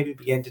they maybe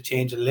began to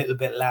change a little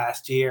bit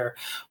last year,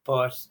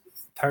 but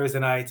Thursday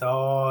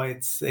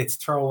nights, it's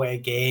throwaway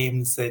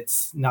games,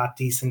 it's not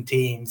decent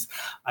teams.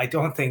 I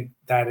don't think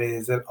that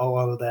is at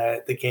all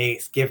the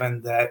case,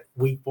 given that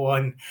week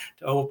 1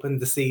 to open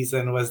the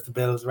season was the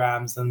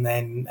Bills-Rams, and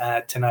then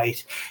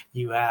tonight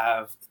you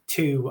have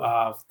 2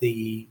 of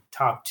the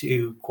top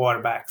 2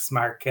 quarterbacks.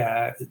 Mark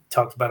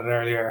talked about it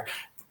earlier.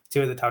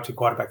 2 of the top 2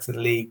 quarterbacks in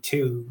the league,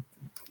 2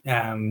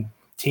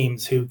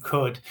 teams who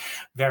could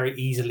very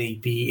easily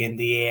be in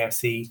the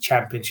AFC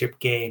Championship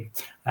game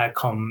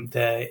come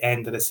the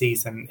end of the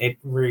season. It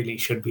really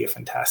should be a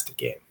fantastic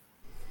game.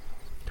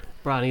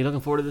 Brian, are you looking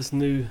forward to this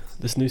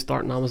new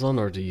start in Amazon,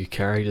 or do you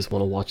care? You just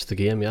want to watch the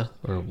game, yeah?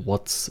 Or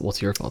what's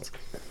your thoughts?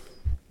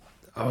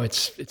 Oh,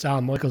 it's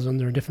Al Michaels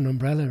under a different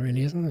umbrella,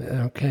 really, isn't it?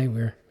 Okay,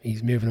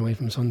 he's moving away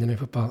from Sunday Night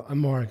Football. I'm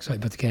more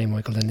excited about the game,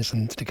 Michael, than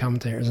listening to the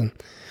commentators, and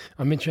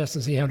I'm interested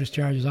to see how this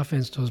Chargers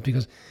offense does,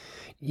 because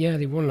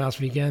they won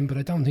last weekend, but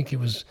I don't think it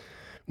was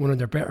one of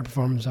their better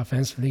performances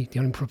offensively. They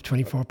only put up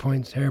 24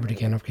 points. Herbert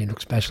again, okay,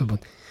 looked special,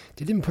 but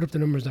they didn't put up the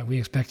numbers that we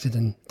expected,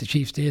 and the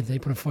Chiefs did. They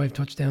put up 5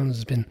 touchdowns.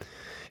 There's been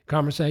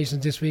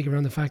conversations this week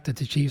around the fact that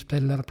the Chiefs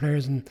played a lot of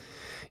players in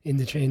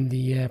the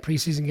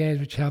preseason games,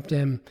 which helped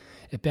them.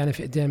 It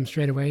benefited them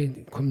straight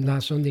away. Come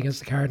last Sunday against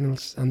the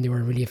Cardinals, and they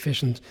were really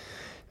efficient.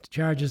 The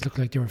Chargers looked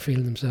like they were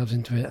feeling themselves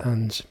into it,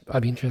 and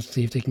I'd be interested to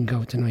see if they can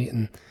go tonight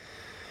and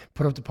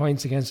put up the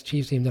points against the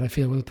Chiefs team that I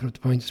feel will put up the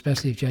points,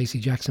 especially if J.C.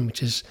 Jackson,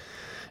 which is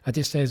at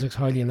this stage looks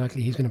highly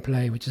unlikely he's going to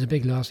play, which is a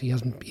big loss. He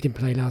didn't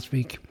play last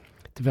week.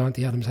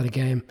 Devontae Adams had a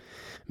game.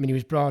 I mean, he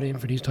was brought in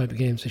for these type of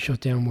games to shut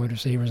down wide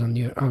receivers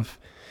of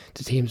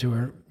the teams who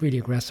are really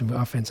aggressive with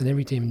offense, and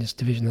every team in this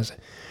division has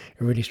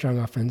a really strong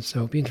offense, so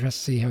it'll be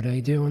interesting to see how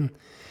they do. And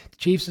the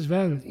Chiefs as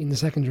well in the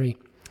secondary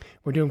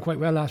were doing quite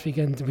well last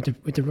weekend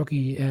with the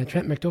rookie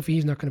Trent McDuffie.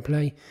 He's not going to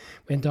play,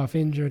 went off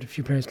injured. A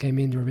few players came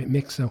in, they were a bit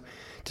mixed, so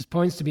there's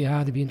points to be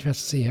had. It'll be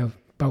interesting to see how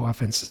both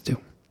offenses do.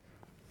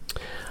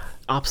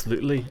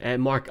 Absolutely.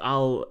 Mark,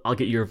 I'll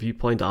get your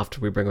viewpoint after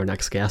we bring our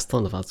next guest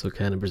on, if that's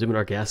okay. And I'm presuming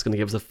our guest is going to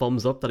give us a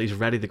thumbs up that he's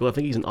ready to go. I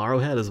think he's in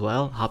Arrowhead as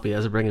well. Happy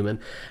as to bring him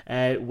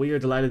in. We are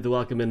delighted to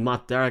welcome in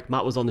Matt Derrick.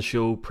 Matt was on the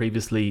show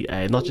previously,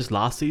 not just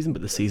last season,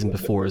 but the season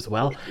before as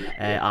well.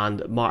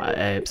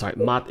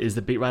 Matt is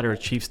the beat writer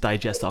at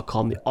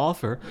ChiefsDigest.com, the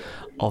author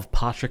of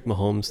Patrick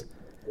Mahomes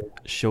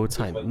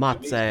Showtime.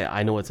 Matt,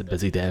 I know it's a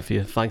busy day for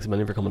you. Thanks a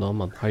million for coming on,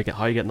 man. How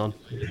are you getting on?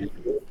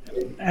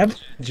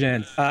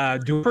 Jen,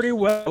 doing pretty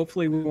well.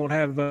 Hopefully we won't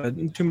have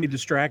too many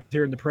distractions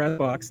here in the press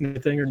box,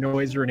 anything or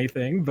noise or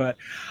anything, but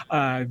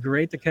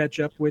great to catch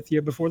up with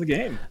you before the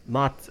game.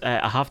 Matt,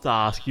 I have to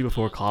ask you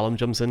before Colin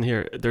jumps in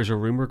here, there's a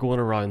rumour going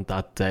around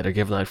that they're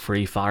giving out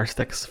free Fire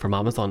Sticks from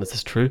Amazon. Is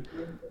this true?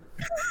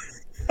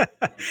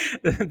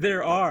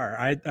 There are.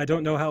 I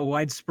don't know how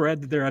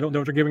widespread they're. I don't know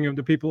if they're giving them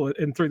to people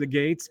in through the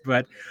gates,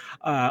 but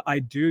I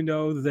do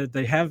know that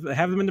they have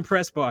them in the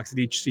press box at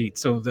each seat.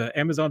 So the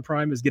Amazon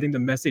Prime is getting the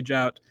message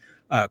out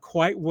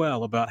quite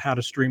well about how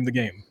to stream the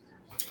game.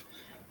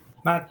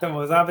 Matt, there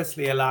was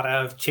obviously a lot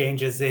of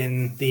changes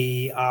in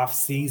the off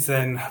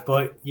season,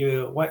 but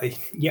you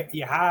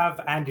have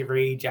Andy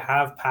Reid, you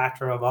have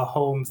Patrick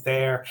Mahomes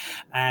there,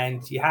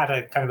 and you had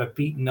a kind of a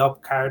beaten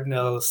up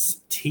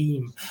Cardinals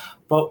team.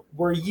 But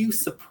were you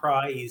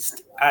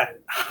surprised at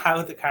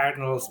how the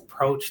Cardinals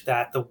approached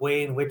that, the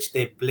way in which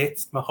they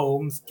blitzed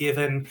Mahomes,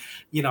 given,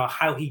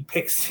 how he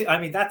picks, I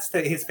mean, that's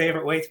his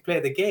favorite way to play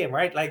the game,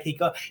 right? Like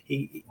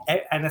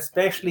and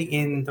especially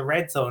in the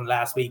red zone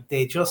last week,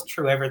 they just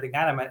threw everything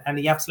at him and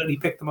he absolutely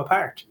picked them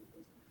apart.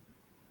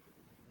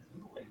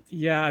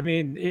 Yeah, I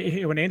mean,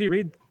 when Andy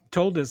Reid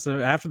told us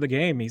after the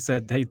game, he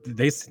said, they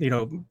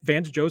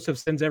Vance Joseph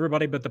sends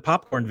everybody but the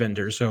popcorn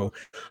vendor. So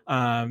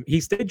he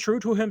stayed true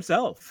to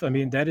himself. I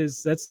mean,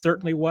 that's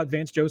certainly what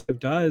Vance Joseph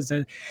does.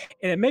 And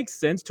it makes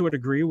sense to a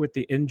degree with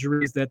the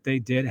injuries that they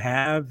did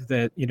have,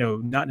 that,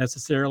 not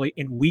necessarily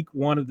in week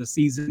one of the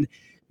season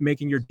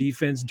making your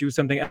defense do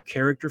something out of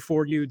character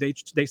for you.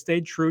 They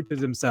stayed true to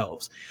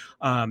themselves.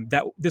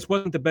 That this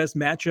wasn't the best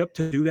matchup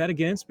to do that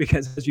against,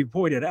 because as you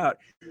pointed out,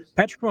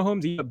 Patrick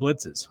Mahomes eats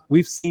blitzes.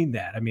 We've seen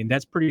that. I mean,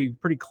 that's pretty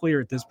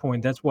clear at this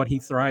point. That's what he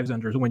thrives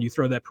under, when you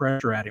throw that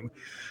pressure at him.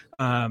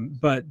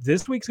 But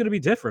this week's going to be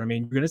different. I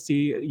mean, you're going to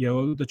see,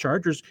 the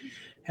Chargers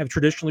have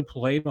traditionally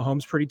played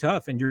Mahomes pretty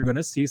tough, and you're going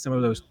to see some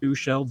of those two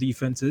shell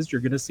defenses.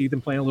 You're going to see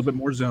them playing a little bit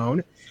more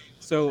zone.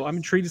 So I'm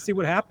intrigued to see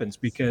what happens,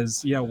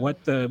 because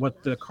what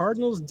the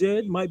Cardinals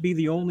did might be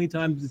the only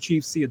time the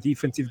Chiefs see a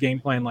defensive game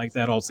plan like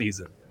that all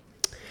season.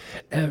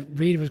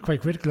 Reid was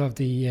quite critical of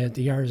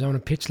the Arizona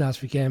pitch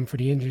last weekend for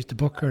the injuries to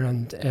Booker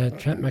and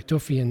Trent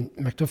McDuffie, and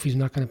McDuffie's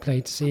not going to play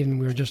this evening.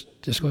 We were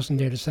just discussing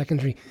there the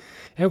secondary.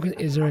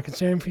 Is there a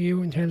concern for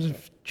you in terms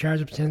of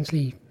Chargers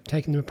potentially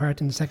taking them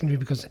apart in the secondary,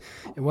 because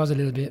it was a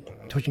little bit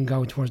touch and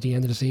go towards the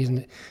end of the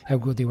season, how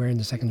good they were in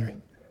the secondary?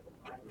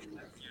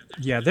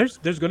 Yeah, there's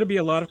going to be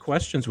a lot of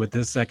questions with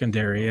this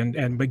secondary, and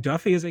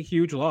McDuffie is a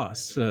huge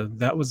loss.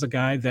 That was a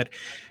guy that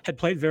had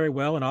played very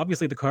well, and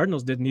obviously the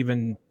Cardinals didn't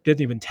even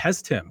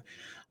test him.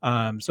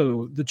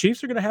 So the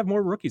Chiefs are going to have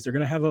more rookies. They're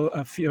going to have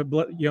a few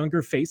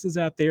younger faces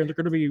out there, and they're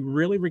going to be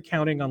really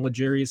recounting on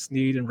L'Jarius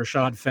Sneed and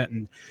Rashad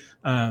Fenton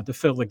to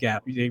fill the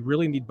gap. They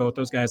really need both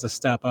those guys to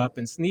step up,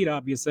 and Sneed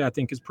obviously I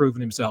think has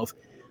proven himself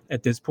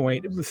at this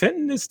point.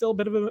 Fenton is still a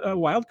bit of a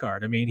wild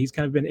card. I mean, he's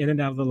kind of been in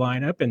and out of the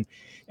lineup and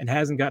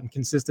hasn't gotten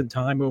consistent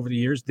time over the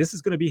years. This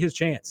is going to be his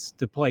chance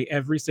to play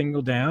every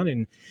single down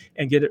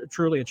and get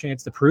truly a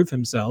chance to prove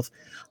himself.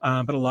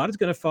 But a lot is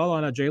going to fall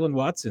on Jalen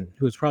Watson,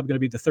 who is probably going to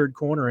be the third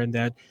corner in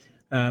that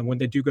when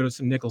they do go to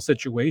some nickel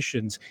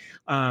situations.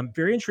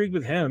 Very intrigued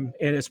with him,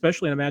 and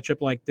especially in a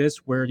matchup like this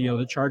where,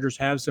 the Chargers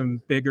have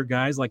some bigger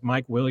guys like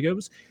Mike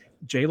Williams.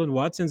 Jalen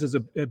Watson's is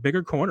a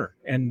bigger corner,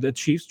 and the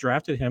Chiefs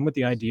drafted him with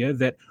the idea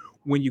that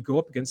when you go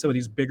up against some of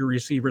these bigger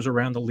receivers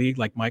around the league,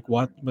 like Mike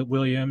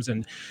Williams,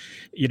 and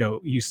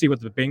you see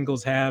what the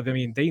Bengals have. I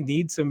mean, they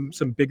need some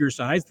bigger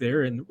size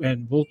there,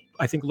 and we'll,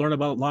 I think, learn a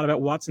lot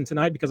about Watson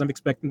tonight, because I'm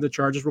expecting the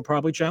Chargers will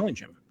probably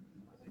challenge him.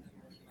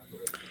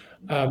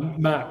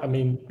 Matt, I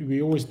mean,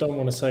 we always don't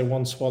want to say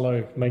one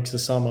swallow makes a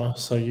summer,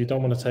 so you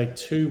don't want to take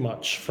too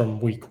much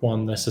from week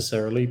one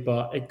necessarily,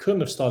 but it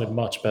couldn't have started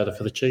much better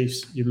for the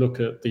Chiefs. You look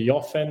at the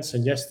offense,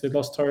 and yes, they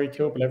lost Tyreek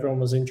Hill, but everyone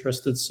was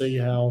interested to see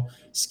how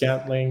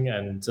Scantling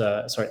and,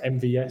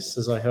 MVS,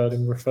 as I heard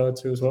him referred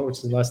to as well, which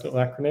is a nice little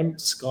acronym,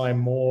 Sky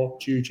Moore,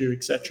 Juju,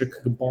 etc.,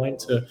 could combine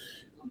to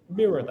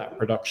mirror that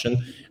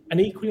production.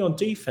 And equally on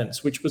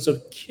defense, which was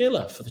a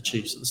killer for the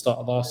Chiefs at the start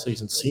of last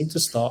season, seemed to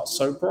start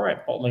so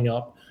bright, bottling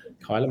up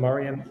Kyler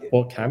Murray and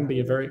what can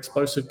be a very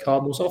explosive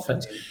Cardinals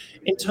offense.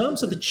 In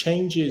terms of the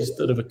changes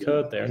that have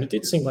occurred there, and it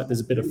did seem like there's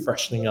a bit of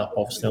freshening up,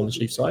 obviously, on the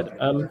Chiefs side,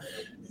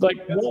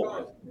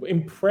 what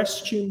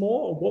impressed you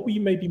more, or what were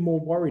you maybe more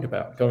worried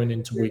about going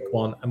into week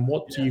one, and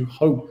what do you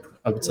hope,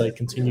 I would say,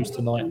 continues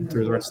tonight and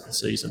through the rest of the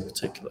season in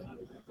particular?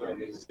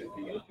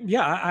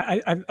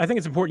 Yeah, I think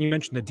it's important you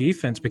mentioned the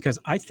defense because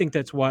I think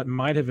that's what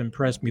might have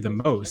impressed me the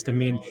most. I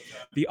mean,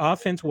 the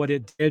offense, what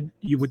it did,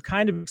 you would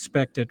kind of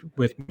expect it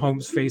with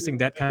Mahomes facing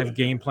that kind of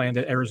game plan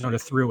that Arizona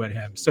threw at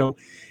him. So,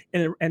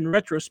 in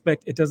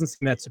retrospect, it doesn't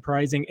seem that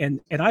surprising.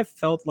 And I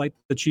felt like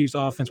the Chiefs'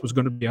 offense was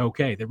going to be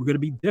okay. They were going to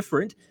be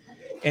different,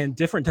 and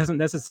different doesn't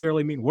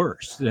necessarily mean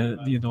worse.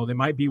 They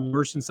might be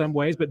worse in some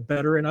ways, but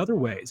better in other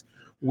ways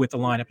with the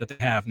lineup that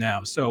they have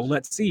now. So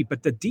let's see.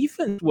 But the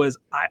defense was,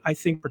 I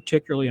think,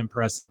 particularly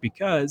impressive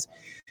because,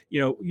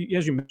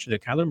 as you mentioned,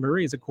 Kyler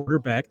Murray is a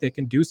quarterback that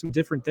can do some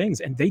different things,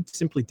 and they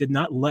simply did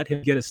not let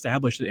him get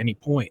established at any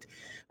point.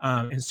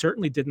 And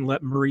certainly didn't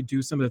let Murray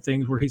do some of the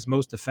things where he's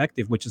most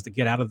effective, which is to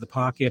get out of the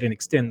pocket and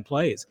extend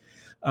plays.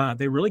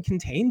 They really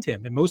contained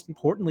him. And most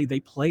importantly, they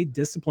played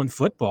disciplined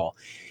football.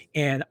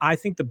 And I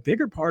think the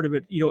bigger part of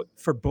it,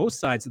 for both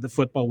sides of the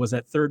football was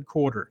that third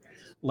quarter.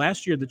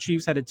 Last year, the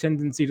Chiefs had a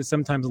tendency to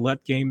sometimes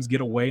let games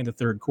get away in the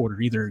third quarter,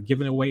 either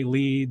giving away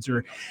leads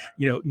or,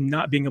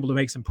 not being able to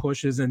make some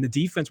pushes. And the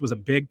defense was a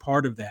big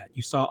part of that.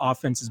 You saw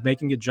offenses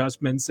making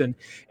adjustments and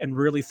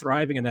really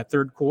thriving in that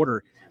third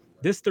quarter.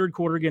 This third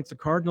quarter against the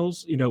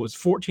Cardinals, it was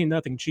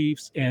 14-0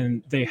 Chiefs,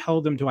 and they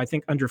held them to, I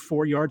think, under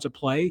 4 yards of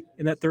play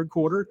in that third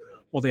quarter.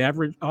 Well,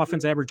 the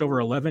offense averaged over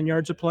 11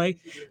 yards of play.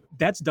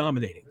 That's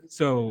dominating.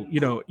 So,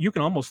 you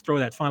can almost throw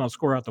that final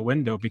score out the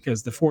window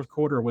because the fourth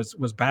quarter was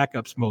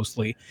backups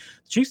mostly.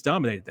 The Chiefs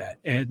dominated that.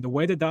 And the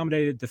way they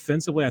dominated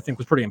defensively, I think,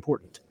 was pretty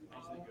important.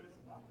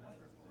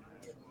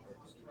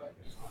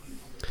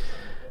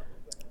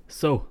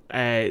 So,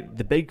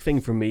 the big thing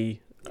for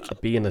me,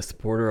 being a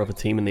supporter of a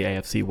team in the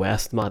AFC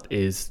West, Matt,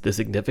 is the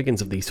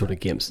significance of these sort of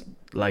games.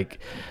 Like,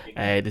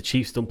 the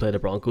Chiefs don't play the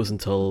Broncos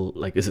until,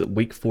 is it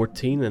week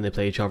 14, and they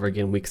play each other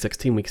again week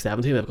 16, week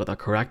 17, I've got that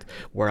correct,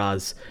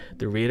 whereas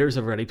the Raiders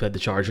have already played the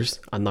Chargers,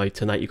 and now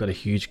tonight you've got a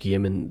huge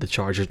game in the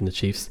Chargers and the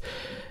Chiefs.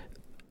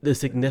 The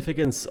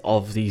significance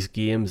of these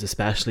games,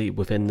 especially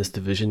within this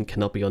division,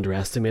 cannot be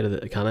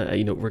underestimated,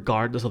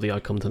 regardless of the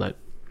outcome tonight.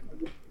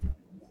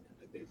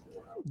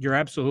 You're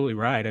absolutely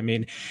right. I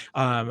mean,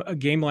 a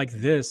game like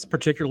this,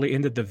 particularly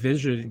in the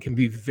division, can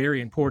be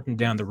very important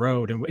down the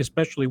road, and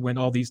especially when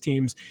all these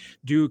teams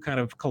do kind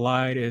of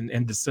collide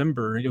in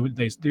December.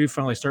 They do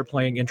finally start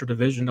playing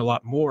interdivision a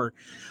lot more.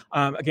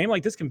 A game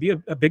like this can be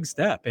a big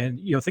step. And,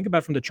 think about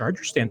it from the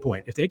Chargers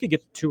standpoint. If they could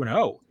get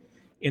 2-0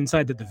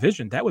 inside the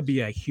division, that would be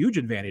a huge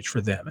advantage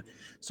for them.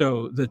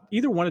 So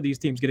either one of these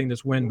teams getting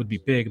this win would be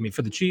big. I mean,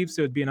 for the Chiefs,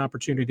 it would be an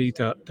opportunity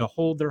to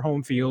hold their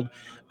home field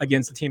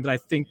against a team that I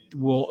think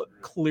will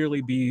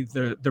clearly be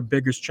their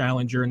biggest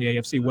challenger in the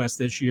AFC West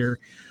this year.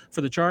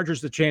 For the Chargers,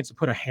 the chance to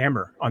put a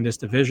hammer on this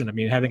division. I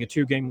mean, having a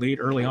 2-game lead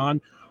early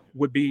on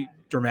would be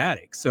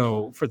dramatic.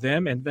 So for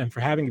them and for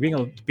being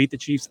able to beat the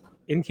Chiefs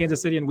in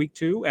Kansas City in week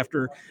 2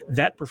 after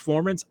that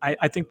performance,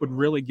 I think would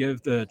really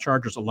give the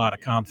Chargers a lot of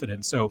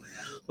confidence. So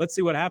let's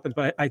see what happens.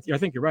 But I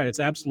think you're right. It's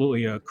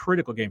absolutely a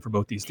critical game for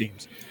both these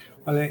teams.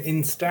 Well,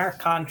 in stark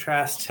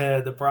contrast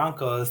to the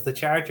Broncos, the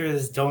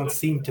Chargers don't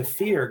seem to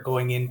fear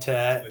going into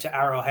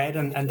Arrowhead,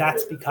 and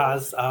that's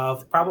because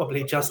of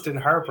probably Justin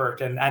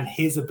Herbert and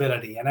his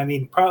ability. And I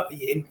mean,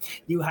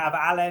 you have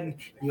Allen,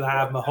 you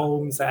have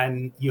Mahomes,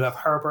 and you have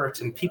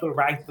Herbert, and people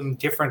rank them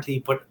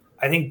differently, but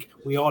I think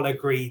we all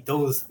agree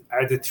those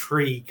are the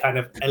three kind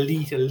of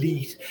elite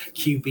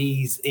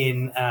QBs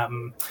in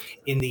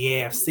the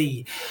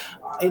AFC.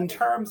 In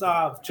terms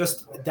of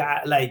just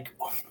that,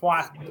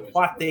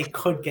 what they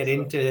could get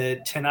into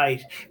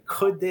tonight,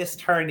 could this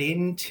turn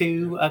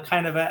into a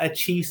kind of a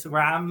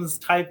Chiefs-Rams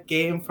type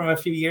game from a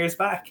few years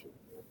back?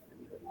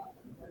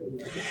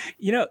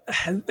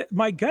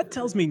 My gut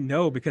tells me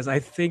no, because I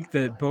think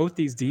that both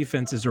these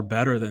defenses are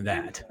better than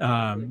that.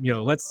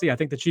 Let's see. I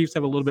think the Chiefs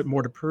have a little bit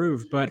more to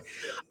prove, but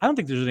I don't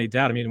think there's any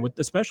doubt. I mean,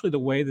 especially the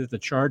way that the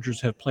Chargers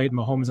have played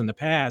Mahomes in the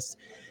past,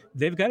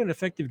 they've got an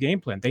effective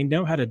game plan. They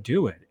know how to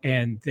do it.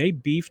 And they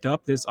beefed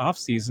up this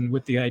offseason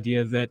with the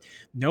idea that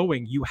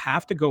knowing you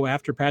have to go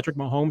after Patrick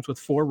Mahomes with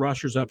 4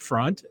 rushers up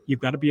front, you've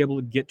got to be able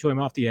to get to him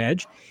off the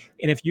edge.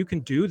 And if you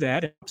can do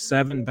that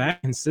 7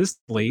 back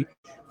consistently,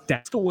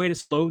 that's the way to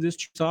slow this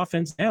Chiefs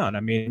offense down. I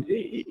mean,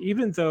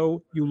 even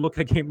though you look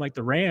at a game like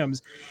the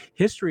Rams,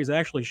 history has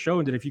actually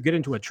shown that if you get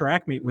into a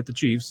track meet with the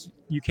Chiefs,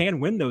 you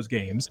can win those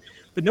games,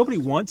 but nobody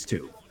wants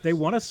to. They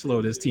want to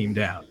slow this team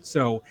down.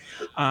 So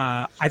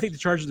I think the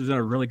Chargers have done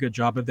a really good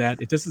job of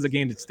that. If this is a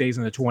game that stays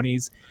in the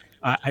 20s,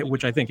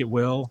 which I think it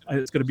will,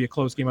 it's going to be a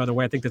close game either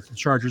way. I think that's the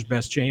Chargers'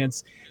 best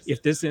chance.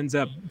 If this ends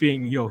up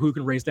being, who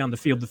can race down the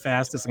field the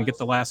fastest and get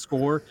the last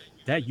score,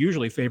 that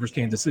usually favors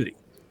Kansas City.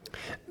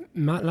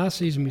 Matt, last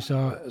season we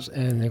saw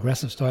an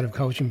aggressive style of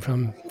coaching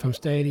from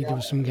Staley. There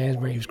was some games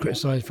where he was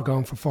criticised for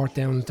going for 4th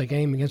downs. The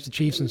game against the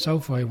Chiefs in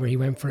SoFi, where he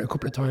went for it a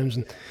couple of times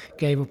and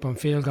gave up on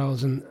field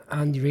goals. And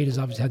Andy Reid has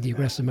obviously had the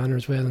aggressive manner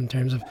as well in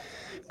terms of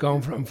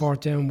going for it on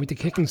 4th down, with the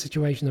kicking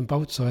situation on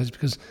both sides,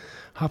 because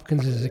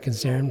Hopkins is a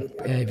concern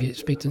if you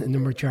speak to a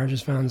number of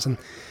Chargers fans. And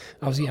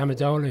Obviously,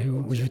 Amendola,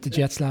 who was with the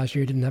Jets last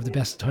year, didn't have the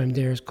best time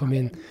there, has come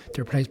in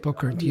to replace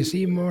Booker. Do you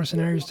see more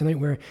scenarios tonight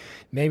where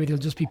maybe they'll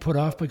just be put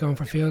off by going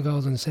for field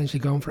goals and essentially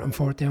going for it on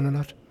fourth down a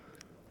lot?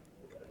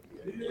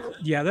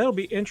 Yeah, that'll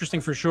be interesting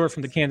for sure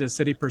from the Kansas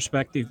City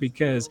perspective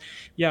because,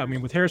 yeah, I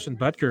mean, with Harrison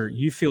Butker,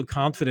 you feel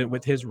confident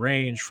with his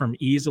range from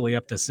easily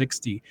up to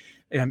 60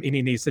 in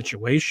any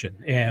situation.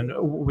 And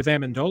with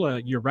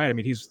Amendola, you're right. I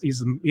mean,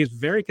 he's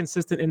very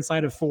consistent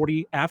inside of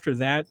 40. After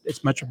that,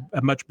 it's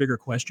a much bigger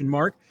question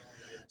mark.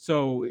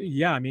 So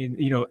yeah, I mean,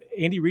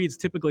 Andy Reid's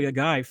typically a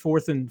guy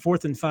fourth and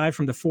 5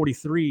 from the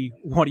 43.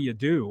 What do you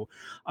do?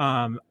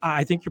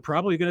 I think you're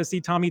probably going to see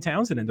Tommy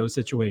Townsend in those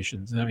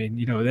situations. I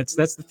mean, that's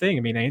the thing.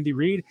 I mean, Andy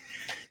Reid,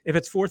 if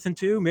it's 4th and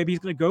 2, maybe he's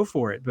going to go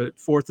for it. But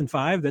 4th and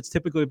 5, that's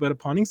typically about a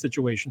punting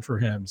situation for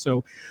him.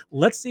 So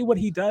let's see what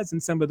he does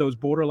in some of those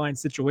borderline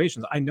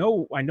situations. I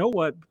know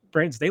what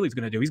Brandon Staley's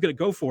going to do. He's going to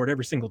go for it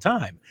every single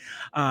time.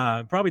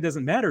 Probably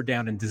doesn't matter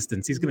down in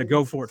distance. He's going to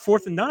go for it.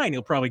 4th and 9,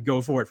 he'll probably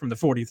go for it from the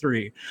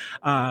 43.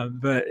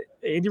 But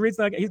Andy Reid's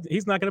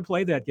he's not going to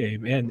play that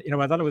game. And,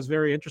 I thought it was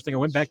very interesting. I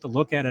went back to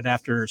look at it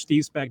after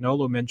Steve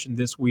Spagnuolo mentioned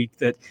this week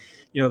that,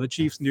 the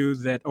Chiefs knew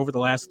that over the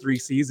last 3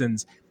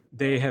 seasons,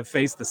 they have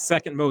faced the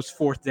second most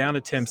fourth down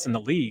attempts in the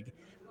league.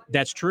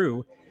 That's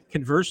true.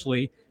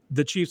 Conversely,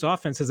 the Chiefs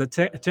offense has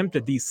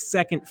attempted the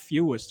second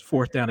fewest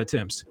fourth down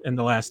attempts in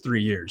the last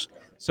 3 years.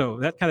 So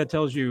that kind of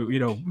tells you,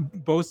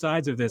 both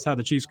sides of this, how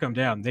the Chiefs come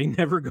down. They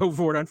never go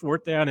for it on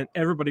fourth down, and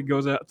everybody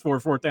goes out for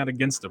fourth down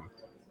against them.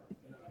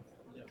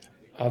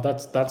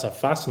 That's a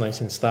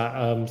fascinating stat,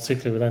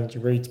 particularly with Andy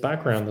Reid's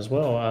background as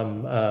well,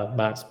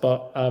 Matt.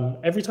 But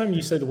every time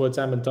you say the words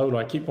Amendola,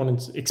 I keep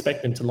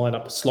expecting to line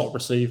up a slot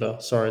receiver.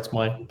 Sorry, it's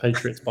my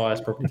Patriots bias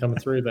probably coming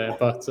through there.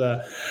 But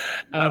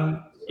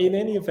in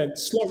any event,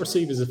 slot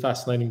receiver is a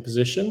fascinating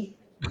position.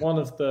 One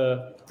of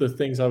the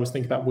things I was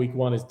thinking about week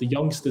 1 is the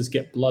youngsters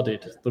get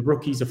blooded. The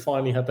rookies have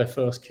finally had their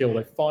first kill.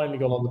 They've finally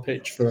gone on the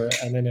pitch for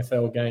an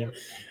NFL game.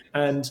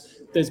 And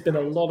there's been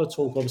a lot of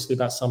talk, obviously,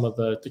 about some of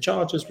the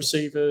Chargers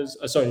receivers.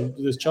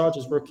 There's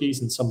Chargers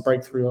rookies and some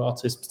breakthrough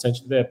artists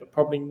potentially there, but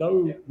probably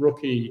no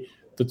rookie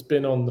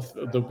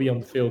that'll be on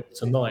the field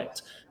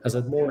tonight has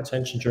had more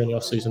attention during the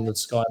offseason than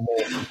Sky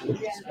Moore.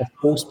 Of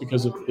course,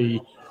 because of the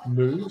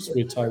moves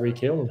with Tyreek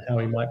Hill and how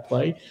he might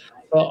play.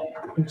 But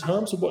in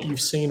terms of what you've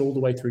seen all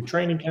the way through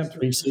training camp,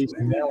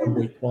 preseason, now in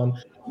week 1,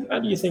 how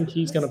do you think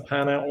he's going to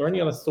pan out? Or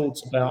any other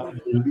thoughts about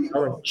the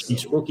current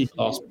Chiefs rookie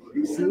class?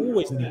 You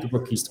always need the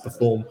rookies to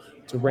perform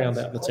to round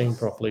out the team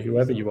properly,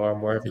 whoever you are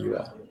and wherever you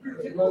are.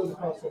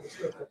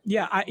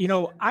 Yeah,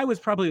 I was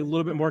probably a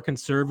little bit more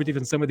conservative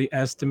in some of the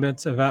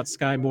estimates about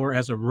Sky Moore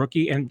as a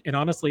rookie, and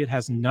honestly, it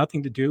has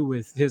nothing to do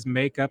with his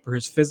makeup or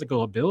his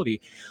physical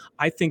ability.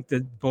 I think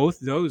that both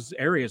those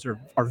areas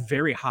are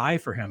very high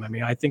for him. I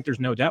mean, I think there's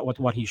no doubt with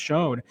what he's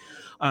shown.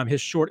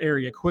 His short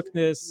area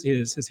quickness,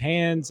 his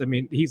hands. I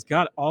mean, he's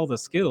got all the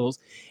skills,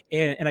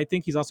 and I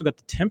think he's also got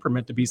the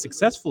temperament to be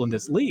successful in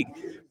this league.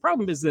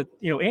 Problem is that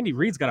Andy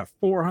Reid's got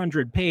a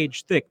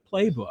 400-page thick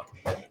playbook,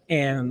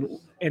 and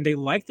they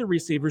like the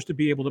receivers to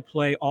be able to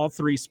play all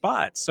 3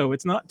 spots. So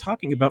it's not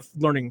talking about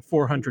learning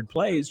 400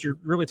 plays. You're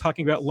really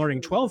talking about learning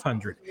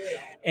 1,200.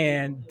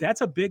 And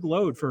that's a big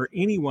load for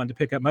anyone to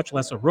pick up, much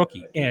less a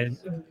rookie. And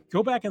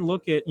go back and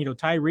look at,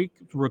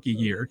 Tyreek's rookie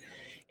year.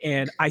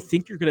 And I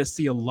think you're going to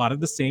see a lot of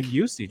the same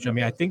usage. I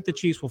mean, I think the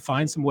Chiefs will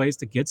find some ways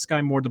to get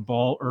Sky Moore the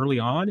ball early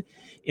on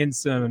in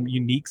some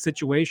unique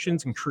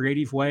situations and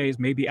creative ways,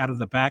 maybe out of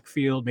the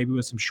backfield, maybe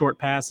with some short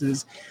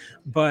passes.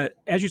 But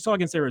as you saw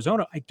against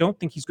Arizona, I don't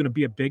think he's going to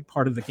be a big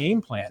part of the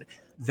game plan.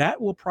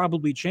 That will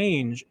probably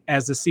change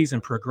as the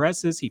season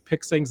progresses. He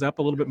picks things up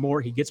a little bit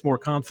more. He gets more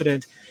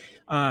confident.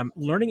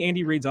 Learning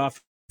Andy Reid's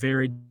off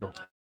very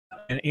difficult.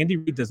 And Andy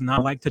Reid does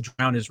not like to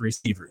drown his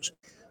receivers.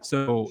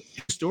 So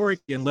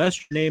historically, unless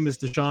your name is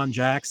Deshaun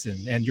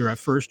Jackson and you're a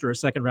first or a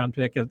second round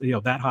pick,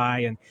 that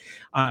high,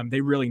 and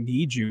they really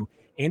need you,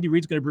 Andy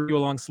Reid's going to bring you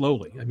along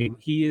slowly. I mean,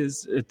 he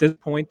is at this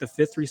point the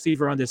 5th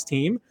receiver on this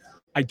team.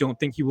 I don't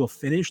think he will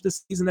finish the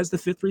season as the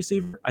 5th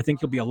receiver. I think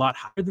he'll be a lot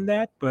higher than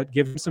that, but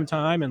give him some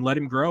time and let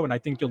him grow, and I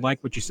think you'll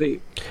like what you see.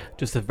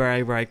 Just a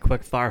very, very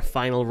quick fire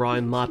final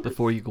round, Matt,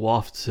 before you go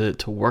off to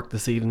work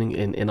this evening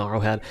in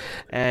Arrowhead.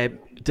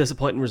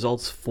 Disappointing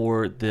results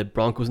for the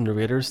Broncos and the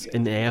Raiders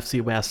in the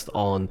AFC West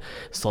on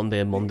Sunday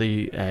and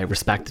Monday,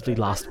 respectively,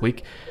 last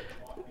week.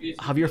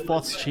 Have your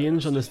thoughts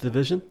changed on this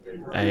division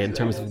in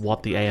terms of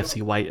what the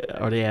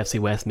AFC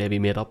West may be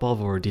made up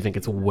of, or do you think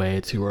it's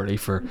way too early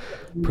for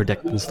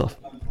predicting stuff?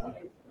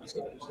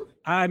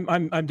 I'm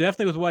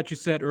definitely with what you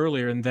said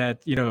earlier, in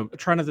that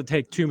trying not to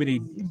take too many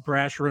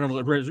brash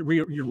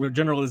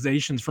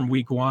generalizations from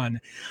week 1.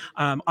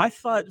 I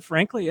thought,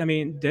 frankly,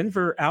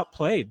 Denver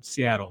outplayed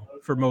Seattle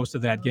for most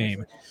of that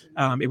game.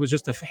 It was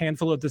just a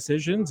handful of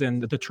decisions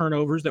and the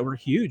turnovers that were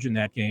huge in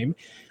that game.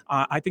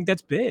 I think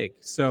that's big.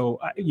 So,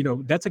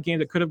 that's a game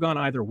that could have gone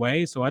either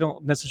way. So I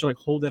don't necessarily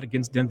hold that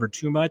against Denver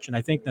too much. And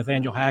I think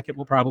Nathaniel Hackett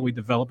will probably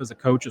develop as a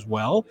coach as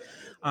well.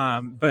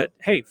 But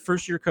hey,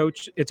 first-year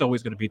coach, it's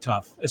always going to be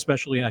tough,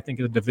 especially I think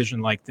in a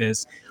division like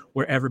this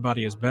where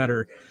everybody is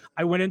better.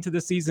 I went into the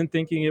season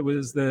thinking it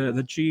was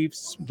the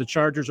Chiefs, the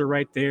Chargers are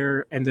right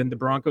there, and then the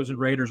Broncos and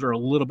Raiders are a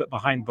little bit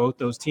behind both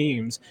those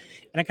teams.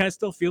 And I kind of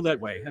still feel that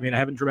way. I mean, I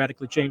haven't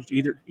dramatically changed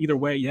either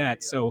way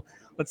yet. So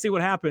let's see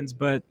what happens.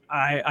 But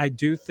I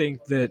do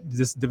think that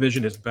this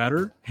division is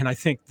better. And I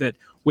think that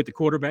with the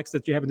quarterbacks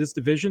that you have in this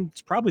division,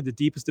 it's probably the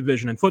deepest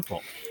division in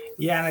football.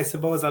 Yeah, and I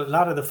suppose a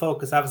lot of the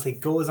focus obviously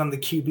goes on the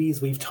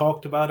QBs. We've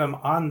talked about them,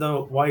 on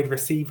the wide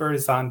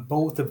receivers on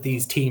both of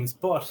these teams.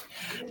 But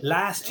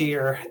last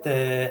year,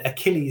 the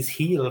Achilles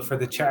heel for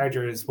the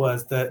Chargers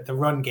was the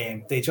run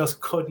game. They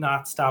just could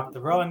not stop the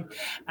run.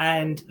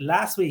 And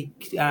last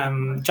week,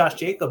 Josh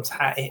Jacobs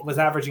was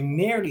averaging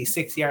nearly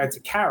 6 yards a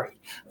carry.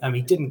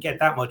 He didn't get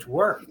that much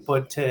work,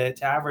 but to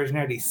average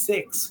nearly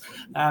 6.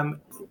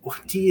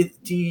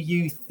 Do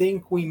you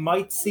think we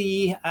might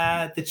see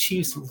the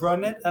Chiefs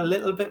run it a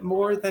little bit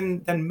more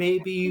than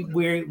maybe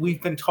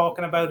we've been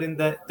talking about in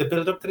the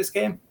build up to this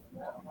game?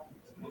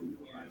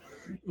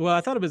 Well,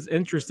 I thought it was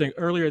interesting.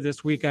 Earlier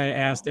this week, I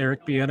asked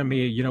Eric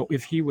Bieniemy,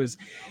 if he was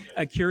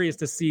curious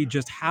to see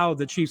just how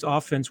the Chiefs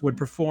offense would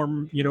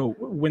perform,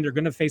 when they're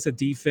going to face a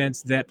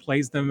defense that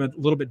plays them a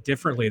little bit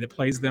differently, that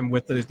plays them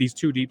with these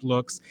two deep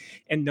looks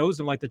and knows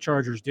them like the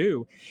Chargers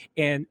do.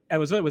 And it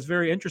was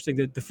very interesting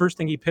that the first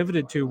thing he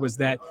pivoted to was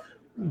that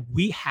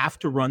we have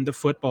to run the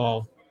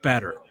football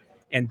better.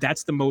 And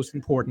that's the most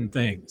important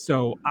thing.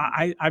 So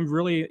I'm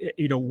really,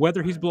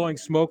 whether he's blowing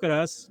smoke at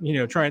us,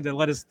 trying to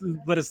let us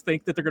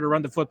think that they're going to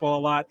run the football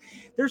a lot,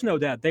 there's no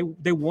doubt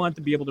they want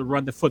to be able to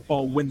run the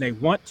football when they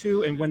want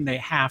to and when they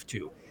have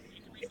to.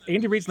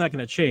 Andy Reid's not going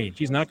to change.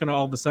 He's not going to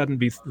all of a sudden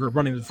be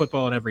running the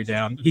football at every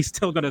down. He's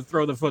still going to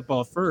throw the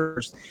football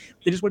first.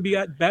 They just want to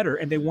be better,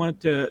 and they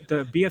want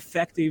to be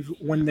effective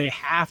when they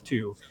have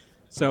to.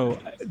 So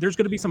there's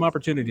going to be some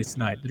opportunities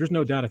tonight. There's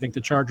no doubt. I think the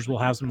Chargers will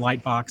have some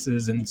light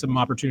boxes and some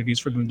opportunities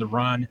for them to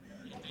run.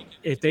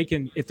 If they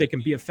can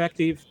be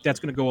effective, that's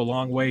going to go a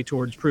long way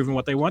towards proving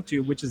what they want to,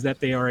 which is that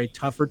they are a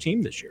tougher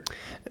team this year.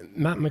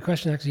 Matt, my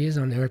question actually is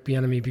on Eric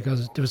Bieniemy,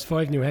 because there was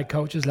 5 new head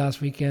coaches last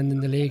weekend in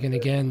the league, and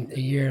again, a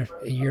year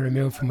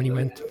removed from when he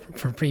went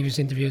for previous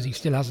interviews, he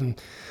still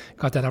hasn't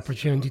got that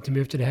opportunity to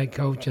move to the head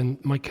coach.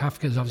 And Mike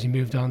Kafka has obviously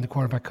moved on, the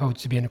quarterback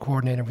coach, to being a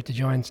coordinator with the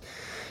Giants.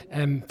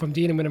 From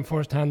dealing with him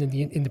firsthand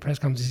in the press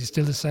conference, is he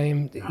still the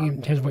same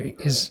in terms of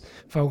his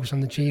focus on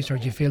the Chiefs, or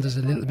do you feel there's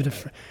a little bit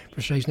of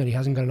frustration that he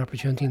hasn't got an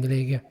opportunity in the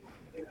league yet?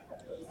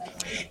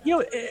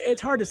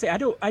 It's hard to say. I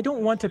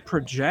don't want to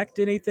project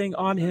anything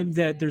on him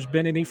that there's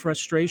been any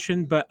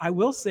frustration, but I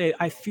will say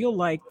I feel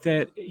like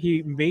that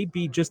he may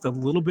be just a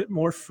little bit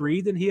more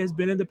free than he has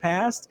been in the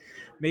past,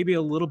 maybe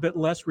a little bit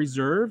less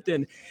reserved,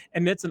 and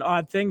that's an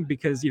odd thing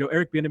because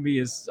Eric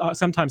Bieniemy is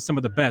sometimes some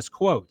of the best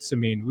quotes. I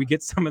mean, we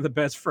get some of the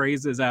best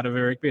phrases out of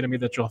Eric Bieniemy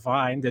that you'll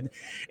find,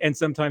 and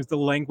sometimes the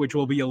language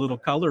will be a little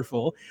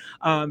colorful.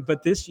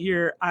 But this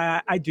year,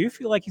 I do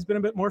feel like he's been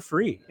a bit more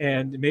free,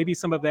 and maybe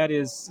some of that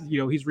is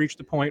he's reached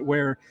the point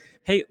where,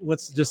 hey,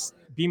 let's just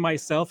be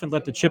myself and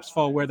let the chips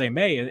fall where they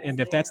may. And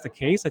if that's the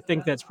case, I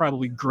think that's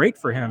probably great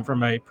for him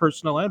from a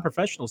personal and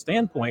professional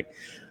standpoint.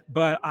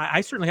 But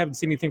I certainly haven't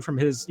seen anything from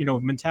his,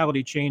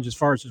 mentality change as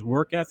far as his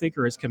work ethic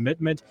or his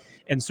commitment,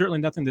 and certainly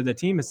nothing that the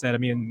team has said. I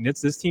mean,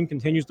 this team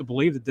continues to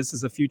believe that this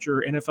is a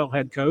future NFL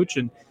head coach,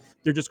 and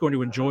they're just going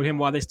to enjoy him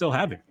while they still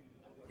have him.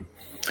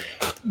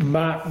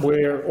 Matt,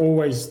 we're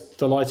always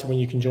delighted when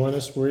you can join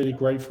us. We're really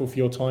grateful for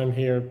your time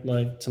here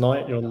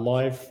tonight. You're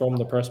live from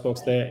the press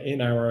box there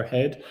in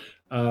Arrowhead.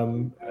 I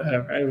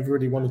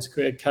really wanted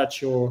to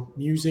catch your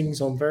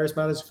musings on various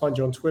matters. Find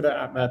you on Twitter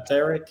at Matt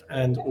Derrick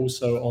and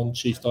also on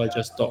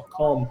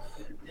ChiefsDigest.com.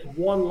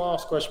 One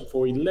last question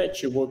before we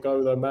let you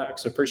go though,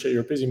 Max. I appreciate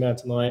you're a busy man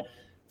tonight.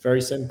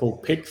 Very simple.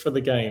 Pick for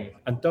the game.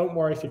 And don't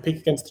worry, if you pick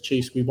against the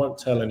Chiefs, we won't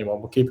tell anyone.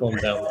 We'll keep it on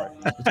the down low.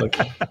 It's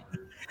okay.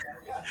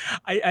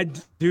 I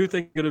do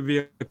think it's going to be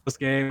a close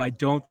game. I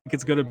don't think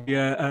it's going to be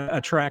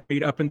a track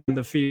meet up in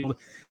the field.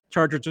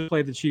 Chargers just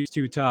played the Chiefs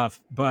too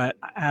tough. But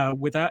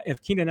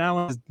if Keenan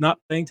Allen is not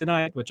playing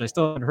tonight, which I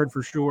still haven't heard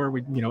for sure,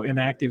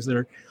 inactives that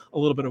are a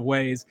little bit of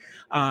ways,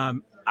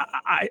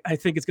 I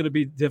think it's going to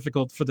be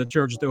difficult for the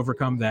Chargers to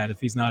overcome that if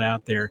he's not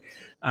out there.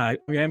 I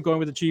am going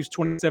with the Chiefs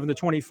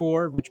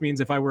 27-24, which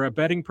means if I were a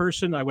betting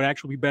person, I would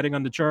actually be betting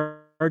on the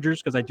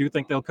Chargers because I do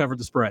think they'll cover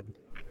the spread.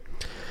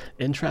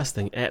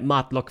 Interesting.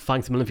 Matt, look,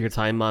 thanks a million for your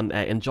time, man.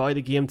 Enjoy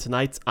the game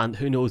tonight, and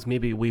who knows,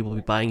 maybe we will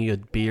be buying you a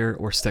beer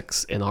or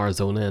sticks in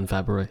Arizona in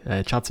February.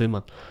 Chat soon,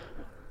 man.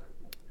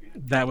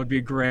 That would be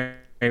great.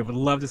 I would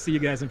love to see you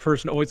guys in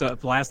person. Always a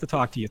blast to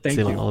talk to you. Thank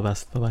you. All the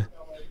best. Bye-bye.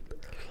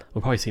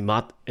 We'll probably see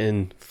Matt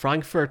in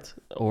Frankfurt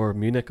or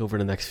Munich over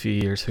the next few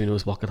years. Who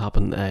knows what could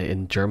happen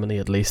in Germany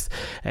at least.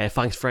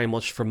 Thanks very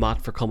much for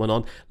Matt for coming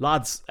on.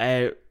 Lads,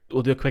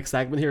 we'll do a quick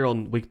segment here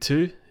on week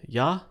 2.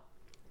 Yeah?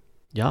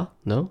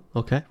 No?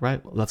 Okay,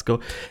 right. Well, let's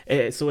go.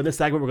 So in this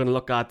segment, we're going to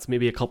look at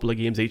maybe a couple of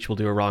games each. We'll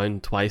do a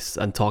round twice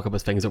and talk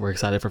about things that we're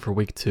excited for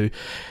week 2.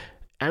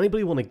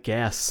 Anybody want to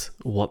guess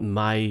what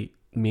my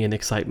main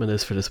excitement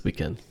is for this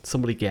weekend?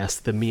 Somebody guess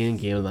the main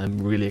game that I'm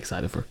really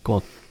excited for. Go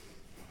on.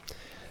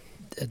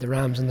 The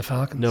Rams and the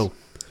Falcons. No.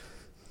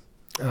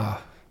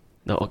 Oh.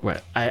 No,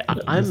 right. I'm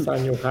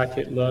Nathaniel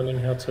Hackett learning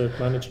how to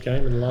manage a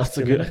game in the last. That's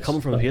a good coming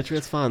from a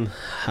Patriots fan.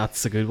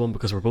 That's a good one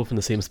because we're both in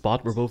the same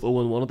spot. We're both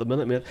 0-1 at the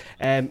minute,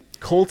 mate.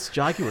 Colts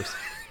Jaguars.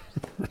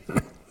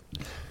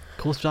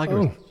 Colts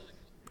Jaguars.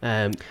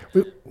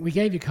 We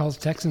gave you Colts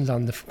Texans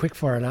on the quick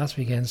fire last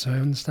weekend, so I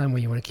understand why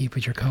you want to keep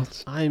with your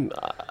Colts.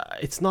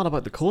 It's not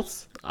about the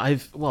Colts.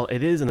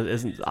 It is and it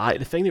isn't.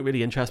 The thing that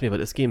really interests me about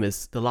this game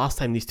is the last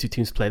time these two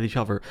teams played each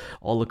other,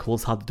 all the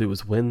Colts had to do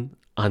was win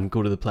and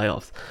go to the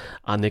playoffs,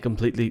 and they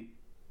completely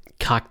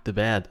cacked the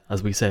bed,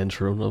 as we say in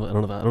Toronto. I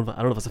don't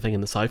know if it's a thing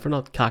in the South or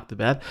not. Cacked the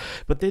bed,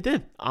 but they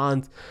did.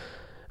 And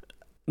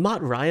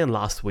Matt Ryan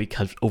last week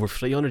had over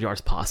 300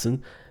 yards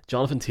passing.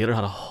 Jonathan Taylor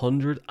had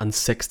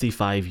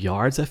 165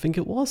 yards, I think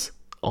it was,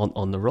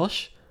 on the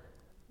rush,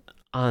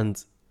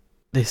 and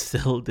they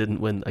still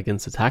didn't win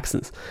against the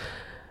Texans.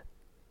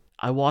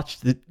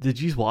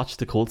 Did you watch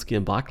the Colts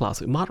game back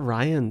last week? Matt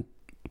Ryan,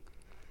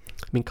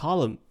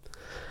 Colin,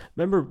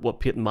 remember what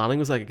Peyton Manning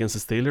was like against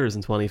the Steelers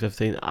in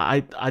 2015?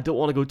 I don't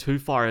want to go too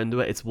far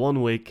into it. It's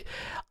 1 week.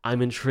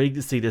 I'm intrigued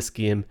to see this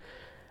game.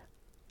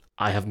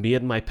 I have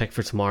made my pick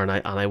for tomorrow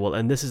night, and I will.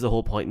 And this is the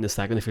whole point in this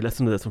segment. If you're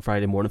listening to this on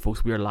Friday morning,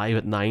 folks, we are live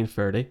at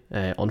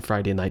 9:30 on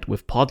Friday night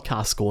with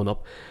podcasts going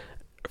up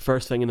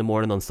first thing in the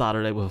morning on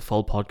Saturday with a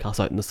full podcast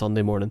out on the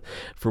Sunday morning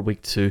for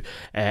week 2.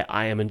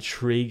 I am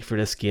intrigued for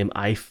this game.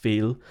 I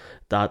feel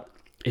that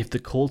if the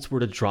Colts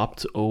were to drop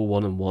to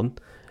 0-1-1,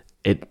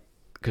 it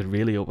could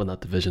really open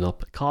that division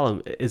up.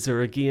 Colin, is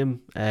there a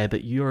game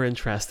that you're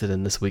interested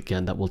in this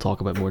weekend that we'll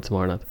talk about more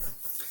tomorrow night?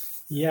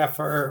 Yeah,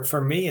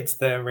 for me, it's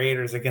the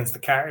Raiders against the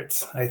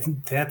Cards. I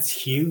think that's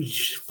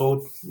huge.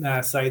 Both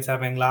sides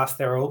having lost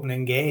their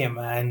opening game,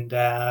 and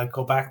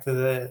go back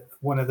to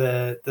one of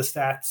the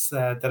stats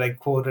that I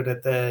quoted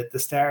at the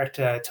start.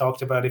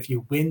 Talked about if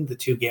you win the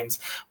 2 games.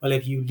 Well,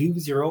 if you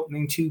lose your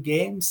opening 2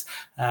 games,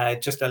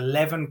 just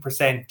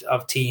 11%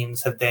 of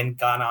teams have then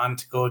gone on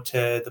to go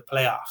to the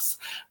playoffs.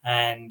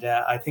 And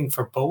I think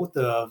for both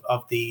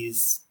of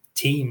these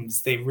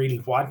teams, they really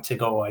want to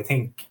go. I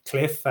think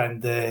Cliff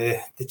and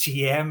the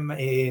GM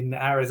in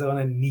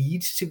Arizona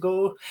need to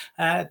go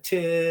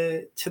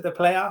to the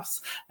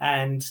playoffs,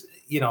 and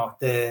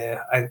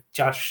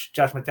Josh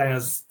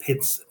McDaniels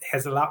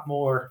has a lot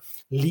more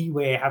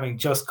leeway having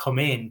just come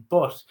in,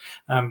 but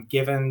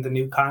given the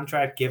new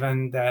contract,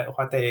 given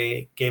what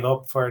they gave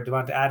up for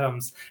Devonta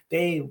Adams,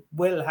 they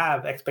will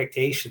have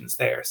expectations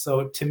there.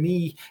 So to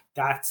me,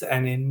 that's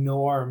an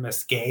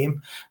enormous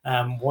game.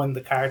 One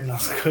the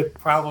Cardinals could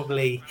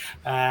probably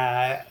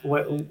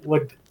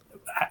would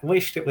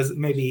wished it was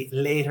maybe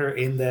later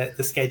in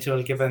the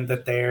schedule, given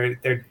that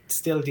they're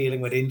still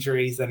dealing with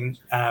injuries and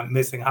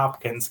missing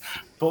Hopkins.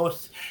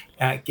 But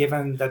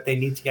given that they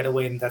need to get a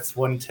win, that's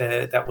one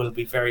that will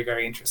be very,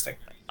 very interesting.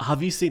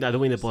 Have you seen, I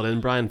don't mean to butt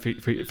in, Brian, for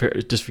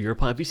just for your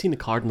point, have you seen the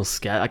Cardinals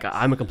schedule? Like,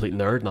 I'm a complete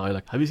nerd now.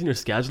 Like, have you seen their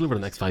schedule over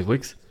the next 5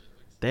 weeks?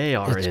 They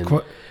are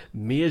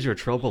major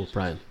trouble,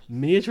 Brian.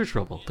 Major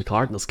trouble. The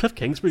Cardinals. Cliff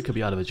Kingsbury could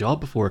be out of a job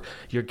before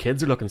your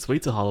kids are looking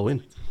sweet at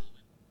Halloween.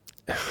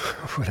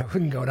 Well, I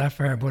wouldn't go that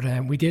far, but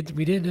we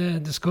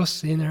did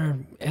discuss in our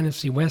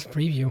NFC West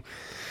preview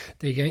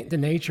the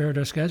nature of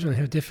their schedule and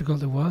how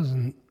difficult it was,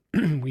 and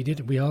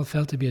we all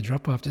felt it'd be a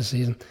drop off this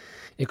season.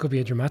 It could be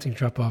a dramatic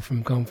drop off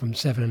from going from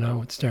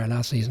 7-0 at the start of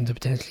last season to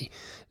potentially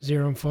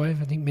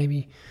 0-5. I think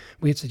maybe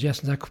we had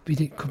suggestions that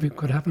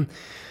could happen.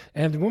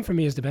 And the one for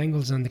me is the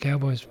Bengals and the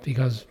Cowboys,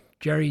 because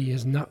Jerry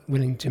is not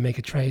willing to make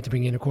a trade to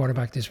bring in a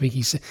quarterback this week.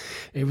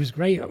 It was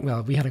great.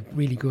 Well, we had a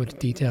really good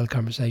detailed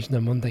conversation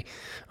on Monday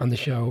on the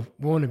show.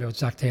 One about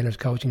Zach Taylor's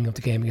coaching of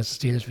the game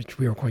against the Steelers, which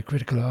we were quite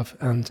critical of,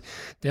 and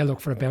they'll look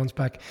for a bounce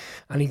back.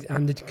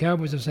 And the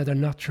Cowboys have said they're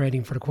not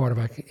trading for the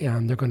quarterback,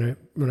 and they're going to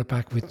run it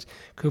back with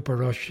Cooper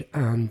Rush,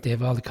 and they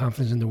have all the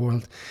confidence in the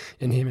world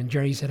in him. And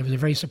Jerry said it was a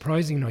very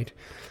surprising night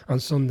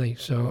on Sunday.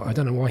 So I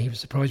don't know why he was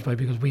surprised by it,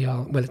 because we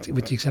all, well,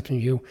 with the exception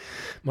of you,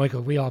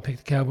 Michael, we all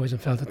picked the Cowboys and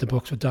felt that the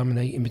Bucs would dominate,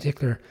 in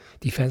particular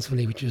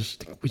defensively, which is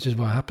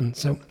what happened.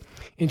 So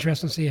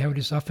interesting to see how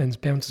this offense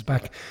bounces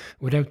back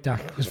without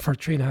Dak, because for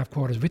 3.5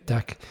 quarters with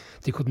Dak,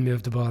 they couldn't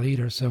move the ball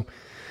either. So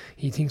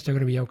he thinks they're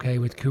going to be okay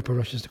with Cooper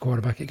Rush as the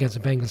quarterback against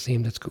a Bengals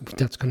team that's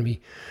going to be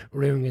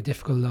ruining a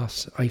difficult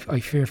loss. I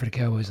fear for the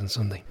Cowboys on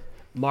Sunday.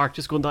 Mark,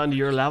 just going down to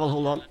your level,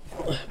 hold on.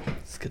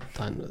 Let's get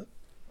down with it.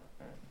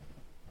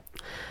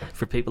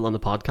 For people on the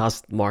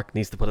podcast, Mark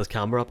needs to put his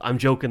camera up. I'm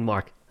joking,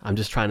 Mark. I'm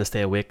just trying to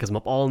stay awake because I'm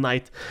up all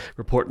night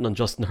reporting on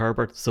Justin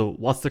Herbert. So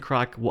what's the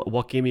crack?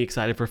 What game are you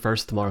excited for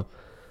first tomorrow?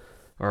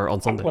 Or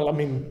on Sunday? Well, I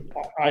mean,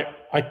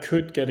 I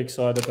could get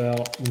excited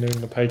about New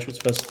England Patriots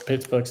versus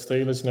Pittsburgh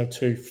Steelers.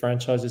 2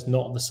 franchises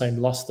not on the same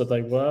luster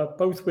they were,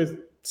 both with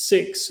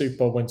 6 Super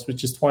Bowl wins,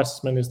 which is twice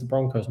as many as the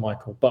Broncos,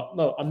 Michael. But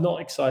no, I'm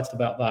not excited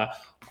about that.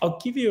 I'll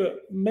give you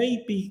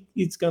maybe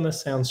it's going to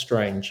sound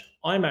strange.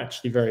 I'm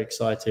actually very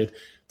excited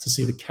to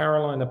see the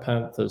Carolina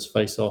Panthers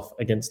face off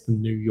against the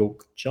New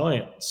York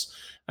Giants.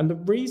 And the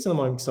reason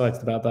I'm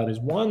excited about that is,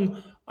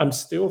 one, I'm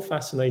still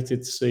fascinated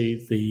to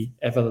see the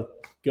ever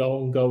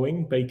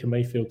ongoing Baker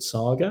Mayfield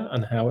saga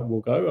and how it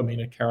will go. I mean,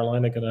 are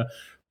Carolina going to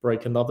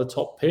break another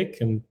top pick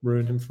and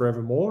ruin him forever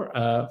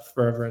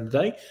and a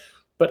day?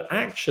 But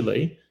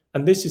actually,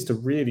 and this is to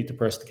really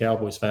depress the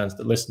Cowboys fans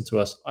that listen to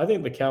us, I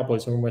think the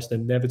Cowboys are almost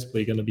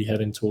inevitably going to be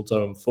heading towards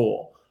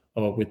 0-4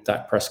 with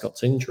Dak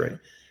Prescott's injury.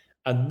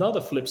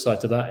 Another flip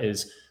side to that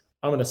is,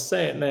 I'm going to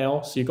say it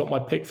now, so you've got my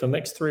pick for the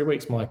next 3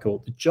 weeks,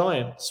 Michael. The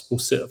Giants will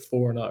sit at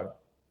 4-0.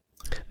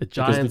 The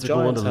Giants are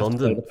going to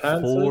London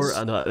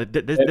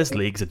 4-0. This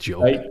league's a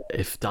joke.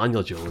 If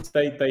Daniel Jones,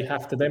 they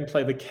have to then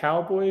play the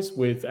Cowboys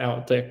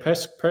without Dak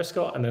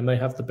Prescott, and then they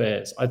have the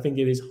Bears. I think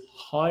it is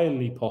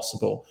highly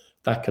possible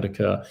that could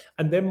occur.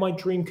 And then my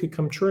dream could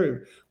come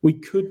true. We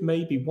could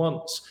maybe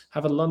once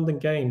have a London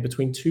game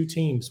between two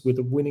teams with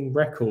a winning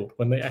record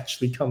when they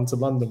actually come to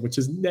London, which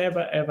has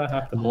never, ever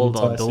happened. Hold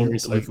on,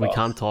 we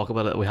can't talk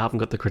about it. We haven't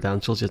got the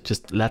credentials yet.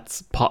 Just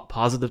let's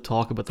positive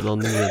talk about the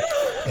London game.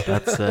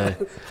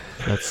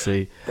 Let's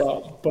see.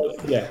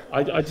 But yeah,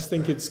 I just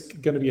think it's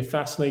going to be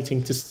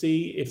fascinating to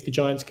see if the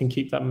Giants can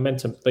keep that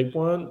momentum. They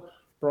weren't,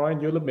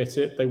 Brian, you'll admit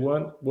it, they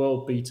weren't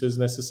world beaters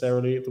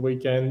necessarily at the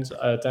weekend.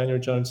 Daniel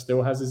Jones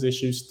still has his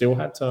issues, still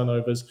had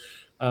turnovers,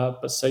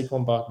 but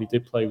Saquon Barkley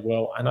did play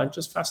well. And I'm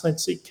just fascinated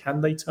to see,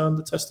 can they turn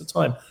the test of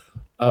time?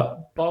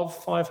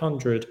 Above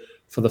 500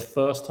 for the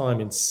first time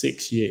in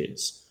 6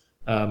 years.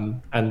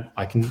 And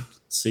I can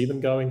see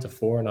them going to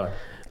 4-0.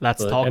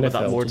 Let's talk about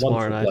that more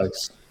tomorrow night.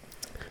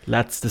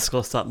 Let's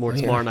discuss that more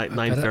tomorrow night,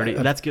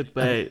 9:30. Let's get.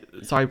 Brian.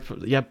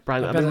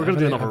 We're going to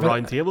do another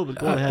round table, but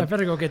go ahead. I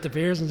better go get the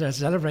beers and start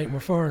celebrating. We're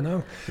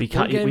 4-0. We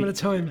can't. One game at a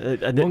time.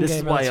 And this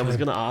is why I was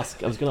going to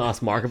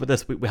ask Mark about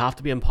this. We have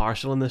to be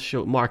impartial in this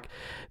show. Mark,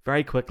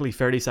 very quickly,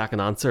 30-second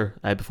answer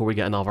before we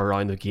get another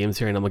round of games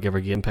here, and then we'll give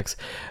our game picks.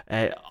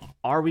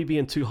 Are we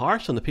being too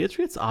harsh on the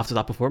Patriots after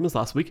that performance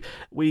last week?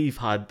 We've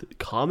had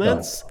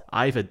comments. No.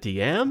 I've had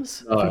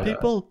DMs from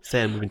people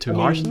saying we've been too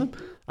harsh on them.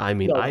 I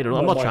mean, I don't know.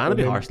 I'm not trying to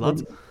be harsh,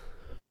 lads.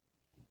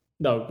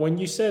 No, when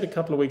you said a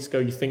couple of weeks ago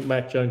you think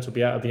Mac Jones will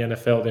be out of the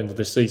NFL at the end of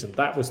this season,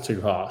 that was too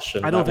harsh.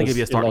 I don't think he'll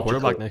be a starting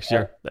quarterback next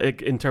year.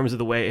 In terms of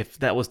the way, if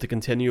that was to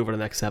continue over the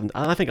next 7,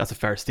 and I think that's a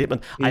fair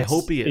statement. I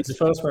hope he is. He's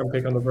the first round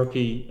pick on a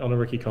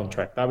rookie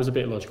contract. That was a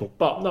bit illogical.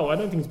 But no, I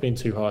don't think it's been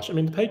too harsh. I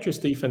mean, the Patriots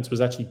defense was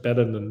actually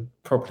better than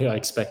probably I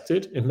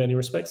expected in many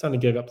respects. I only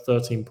gave up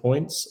 13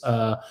 points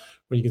when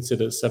you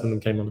consider 7 of them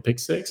came on the pick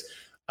 6.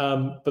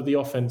 But the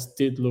offense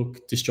did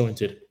look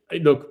disjointed.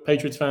 Look,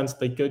 Patriots fans,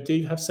 they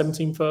did have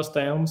 17 first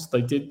downs.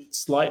 They did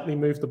slightly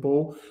move the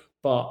ball,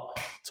 but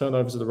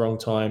turnovers at the wrong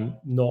time,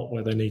 not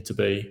where they need to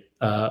be.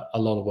 A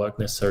lot of work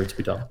necessary to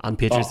be done. And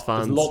Patriots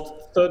fans,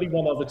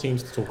 31 other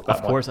teams to talk about.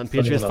 Of course, and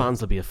Patriots fans,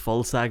 there'll be a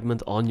full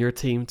segment on your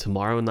team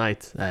tomorrow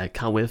night.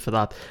 Can't wait for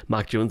that.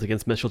 Mac Jones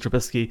against Mitchell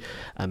Trubisky,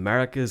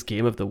 America's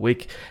game of the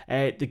week.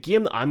 The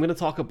game that I'm going to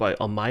talk about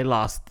on my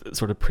last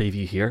sort of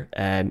preview here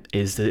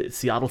is the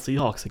Seattle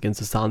Seahawks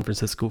against the San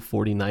Francisco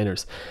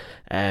 49ers.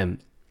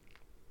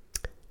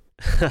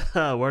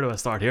 Where do I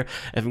start here?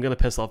 If I'm going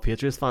to piss off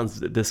Patriots fans,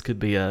 this could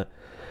be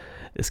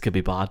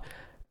bad.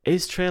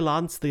 Is Trey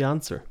Lance the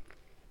answer?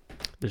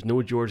 There's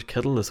no George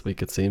Kittle this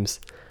week, it seems.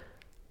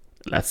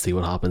 Let's see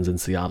what happens in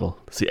Seattle.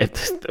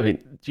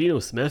 Geno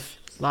Smith,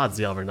 lads,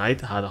 the other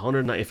night had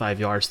 195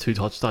 yards, 2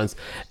 touchdowns.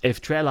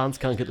 If Trey Lance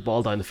can't get the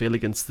ball down the field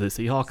against the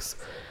Seahawks,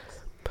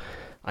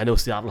 I know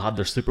Seattle had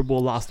their Super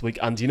Bowl last week,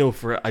 and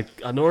for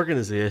an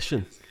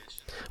organisation,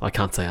 I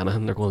can't say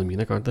anything. They're going to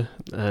Munich, aren't they?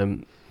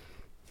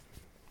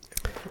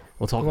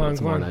 We'll talk about it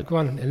tomorrow night. Go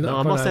on. No,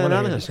 I'm not saying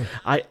anything.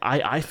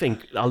 I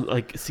think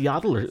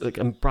Seattle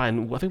are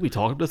Brian. I think we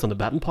talked about this on the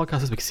betting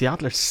podcast this week.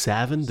 Seattle are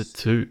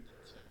 7-2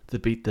 to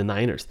beat the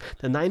Niners.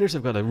 The Niners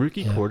have got a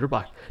rookie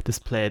quarterback that's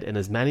played in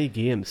as many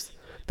games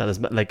that is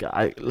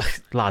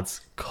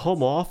lads,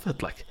 come off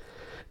it.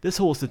 This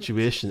whole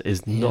situation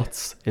is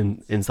nuts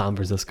in San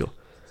Francisco,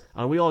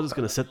 and we all just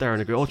going to sit there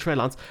and agree. Oh, Trey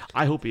Lance,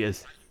 I hope he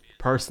is.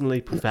 Personally,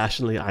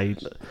 professionally, I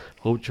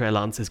hope Trey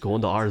Lance is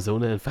going to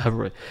Arizona in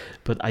February,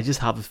 but I just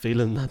have a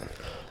feeling that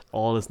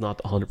all is not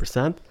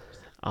 100%,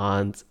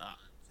 and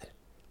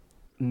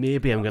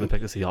maybe I'm going to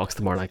pick the Seahawks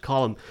tomorrow night.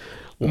 Colin,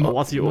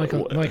 what's your...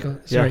 Michael,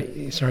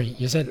 sorry,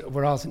 you said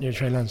we're all sitting near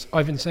Trey Lance.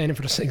 I've been saying it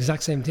for the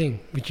exact same thing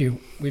with you.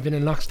 We've been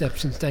in lockstep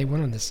since day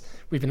one on this.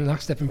 We've been in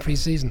lockstep in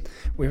pre-season.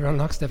 We were on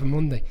lockstep on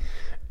Monday.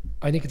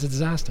 I think it's a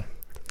disaster.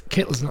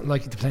 Kittle's not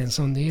likely to play on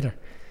Sunday either.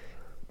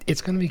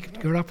 It's going to be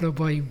Garoppolo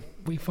by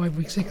week 5,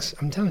 week 6.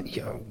 I'm telling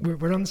you,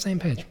 we're on the same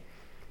page.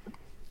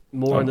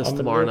 More on this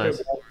tomorrow night.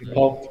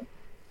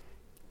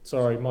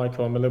 Sorry,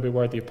 Michael, I'm a little bit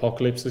worried the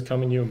apocalypse is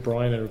coming. You and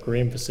Brian are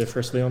agreeing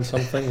vociferously on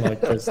something.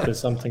 Like there's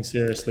something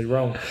seriously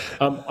wrong.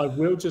 I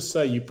will just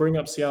say, you bring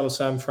up Seattle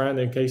San Fran,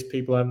 in case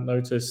people haven't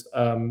noticed,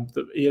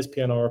 the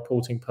ESPN are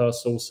reporting per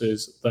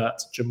sources that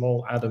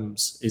Jamal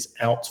Adams is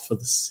out for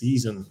the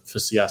season for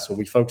Seattle.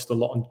 We focused a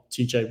lot on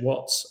TJ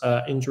Watt's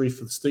injury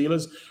for the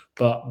Steelers,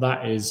 but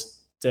that is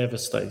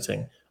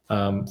devastating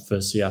for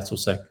Seattle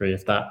secondary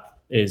if that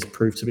is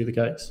proved to be the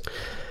case.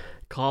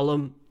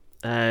 Colin,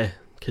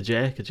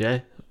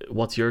 Kajay,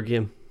 what's your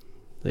game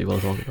that you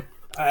want to talk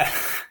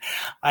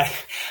about?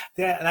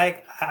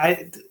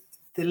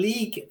 The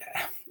league,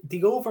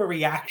 the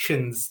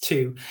overreactions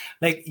to,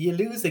 like, you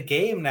lose a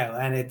game now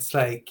and it's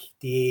like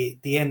the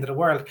end of the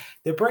world.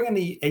 They're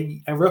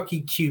bringing a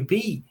rookie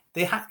QB.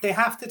 They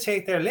have to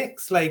take their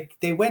licks. Like,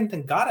 they went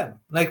and got him.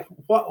 Like,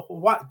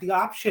 what the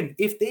option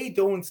if they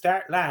don't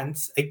start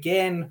Lance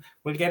again?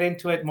 We'll get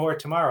into it more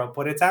tomorrow,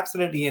 but it's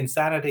absolutely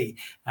insanity.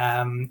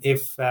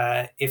 If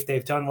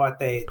they've done what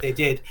they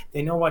did,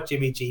 they know what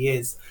Jimmy G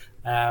is.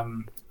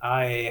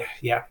 I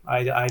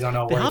don't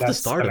know. They have to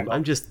start him.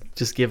 I'm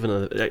just giving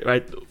a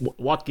right.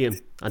 What game?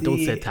 And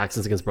don't say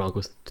Texans against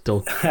Broncos.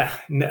 Don't.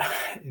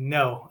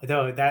 No.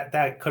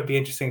 That could be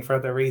interesting for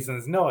other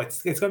reasons. No,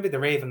 it's going to be the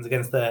Ravens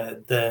against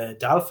the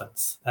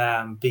Dolphins,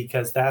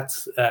 because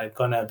that's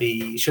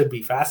should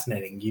be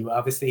fascinating. You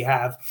obviously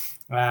have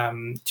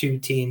two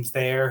teams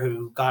there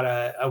who got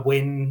a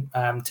win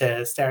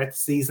to start the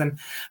season,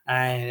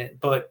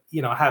 but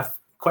have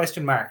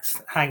question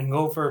marks hanging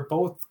over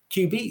both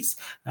QBs.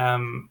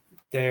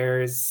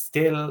 There's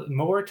still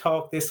more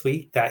talk this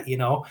week that,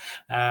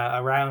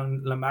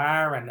 around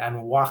Lamar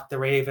and what the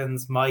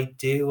Ravens might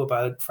do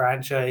about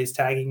franchise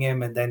tagging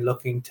him and then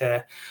looking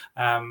to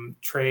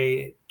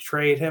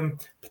trade him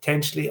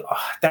potentially.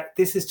 That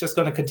this is just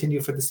going to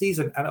continue for the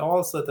season. And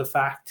also the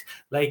fact,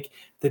 like,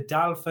 the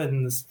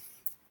Dolphins,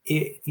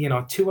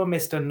 Tua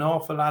missed an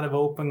awful lot of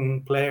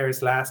open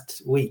players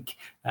last week.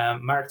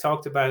 Mark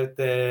talked about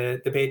the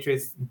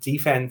Patriots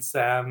defense.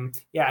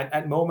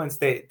 At moments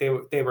they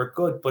were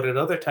good, but at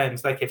other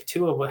times, like if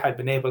Tua had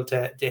been able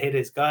to hit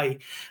his guy,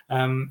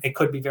 it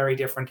could be very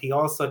different. He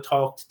also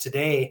talked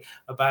today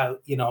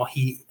about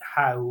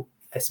how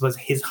I suppose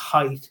his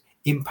height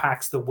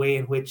impacts the way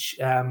in which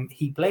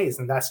he plays,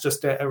 and that's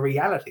just a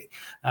reality.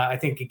 I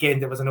think, again,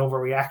 there was an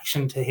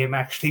overreaction to him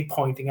actually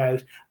pointing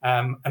out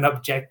an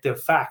objective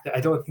fact.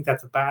 I don't think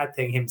that's a bad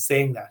thing, him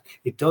saying that.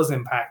 It does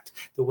impact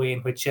the way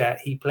in which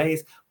he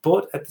plays,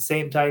 but at the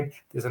same time,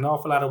 there's an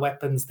awful lot of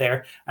weapons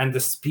there, and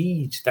the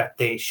speed that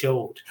they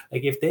showed.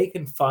 Like, if they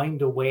can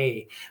find a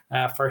way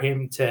for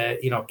him to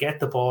get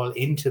the ball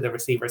into the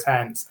receiver's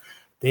hands,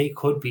 they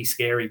could be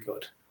scary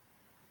good.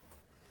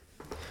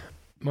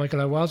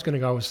 Michael, I was going to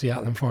go with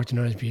Seattle and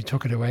 49ers, but you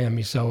took it away on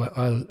me, so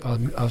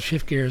I'll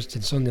shift gears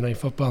to Sunday Night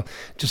Football.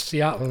 Just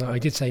Seattle, I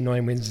did say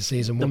 9 wins this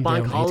season. The one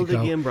bank down,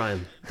 holiday game,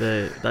 Brian.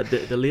 The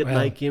late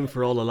night game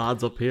for all the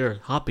lads up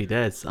here. Happy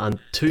days. And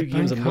 2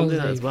 games on Monday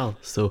night as well.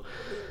 So,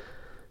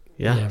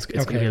 it's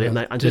going to be a late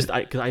night. And because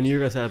I knew you were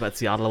going to say about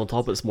Seattle, I'll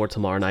talk about this more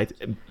tomorrow night.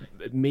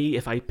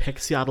 If I pick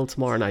Seattle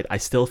tomorrow night, I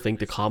still think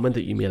the comment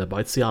that you made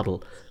about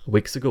Seattle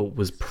weeks ago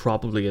was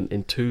probably in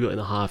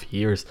 2.5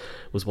 years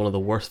was one of the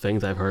worst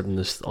things I've heard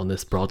on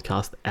this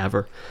broadcast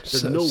ever.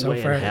 There's no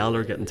way in hell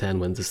they're getting 10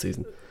 wins this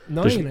season.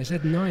 9, I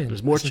said 9.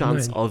 There's more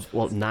chance of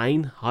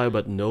 9. How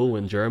about no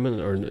in German,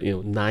 or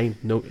 9?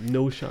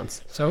 No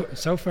chance.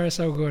 So far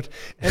so good.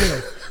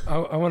 Anyway,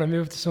 I want to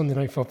move to Sunday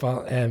Night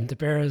Football. The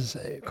Bears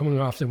coming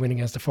off the win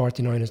against the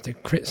 49ers, the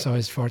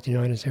criticised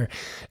 49ers here,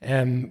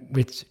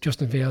 with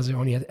Justin Fields, who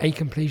only had 8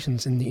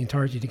 completions in the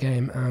entirety of the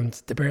game, and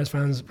the Bears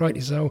fans,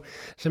 rightly so,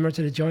 similar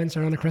to the Giants,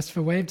 are on a crest of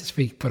a wave this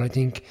week. But I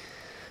think,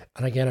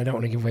 and again, I don't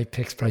want to give away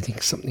picks, but I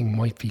think something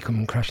might be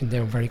coming crashing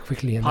down very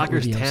quickly. And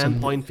Packers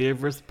 10-point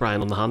favourites,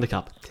 Brian, on the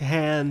handicap.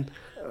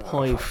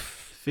 10-point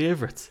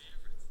favourites.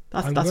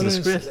 That's a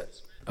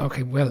disgrace.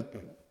 Okay, well,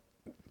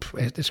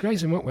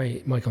 disgrace in what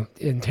way, Michael?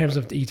 In terms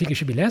of, do you think it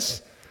should be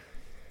less?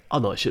 Oh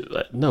no, it should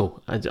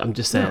no. I'm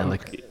just saying,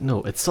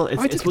 it's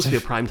supposed to be a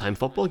primetime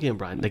football game,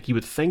 Brian. Like, you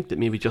would think that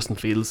maybe Justin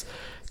Fields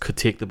could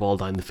take the ball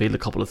down the field a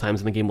couple of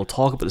times in the game. We'll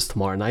talk about this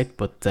tomorrow night,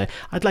 but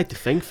I'd like to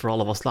think for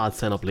all of us lads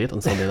staying up late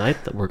on Sunday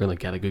night that we're going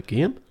to get a good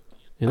game.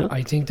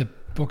 I think the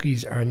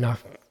bookies are not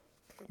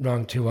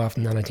wrong too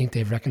often, and I think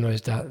they've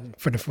recognised that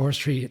for the first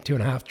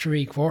 2.5,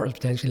 3 quarters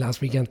potentially last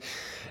weekend,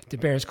 the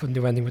Bears couldn't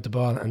do anything with the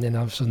ball, and then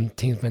all of a sudden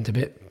things went a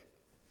bit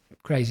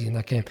crazy in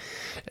that game.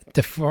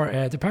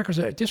 The Packers,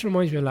 this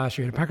reminds me of last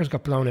year. The Packers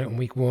got blown out in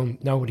week 1.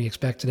 Nobody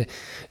expected it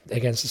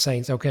against the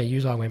Saints. Okay,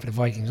 you all went for the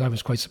Vikings. I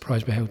was quite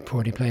surprised by how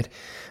poor they played.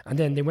 And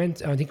then they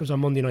went, I think it was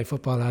on Monday Night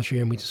Football last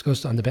year, and we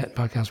discussed on the betting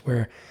podcast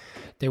where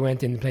they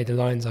went in and played the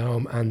Lions at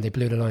home, and they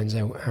blew the Lions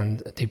out, and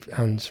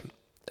the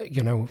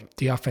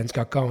offense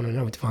got going. I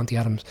know Devontae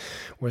Adams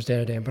was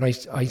there, but I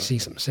see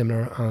something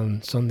similar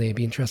on Sunday. It'd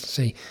be interesting to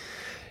see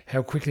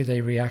how quickly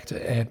they react.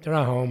 They're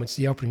at home. It's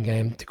the opening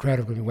game. The crowd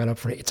are going to be well up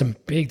for it. It's a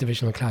big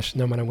divisional clash,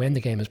 no matter when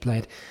the game is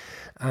played.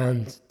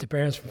 And the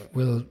Bears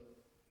will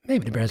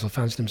maybe the Bears will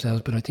fancy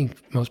themselves, but I think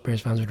most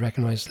Bears fans would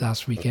recognise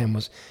last weekend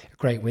was a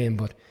great win.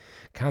 But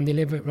can they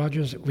live with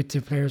Rodgers, with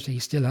the players that he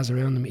still has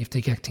around them if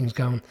they get things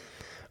going?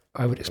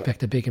 I would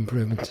expect a big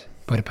improvement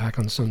by the Pack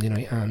on Sunday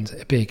night and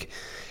a big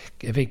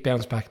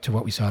bounce back to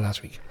what we saw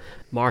last week.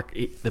 Mark,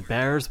 the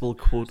Bears will,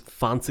 quote,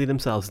 fancy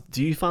themselves.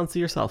 Do you fancy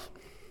yourself?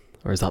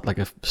 Or is that like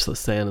a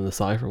saying in the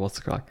cipher? What's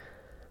the crack?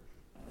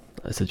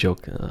 It's a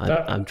joke.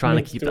 I'm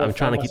trying to keep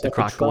the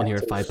crack going here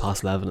at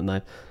 11:05 at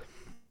night.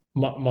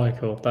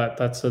 Michael,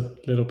 that's a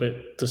little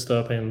bit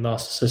disturbing and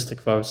narcissistic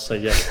if I was to say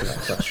yes to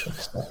that question.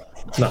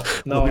 So,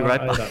 no, we'll be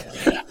right back.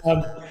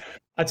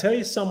 I tell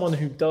you someone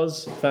who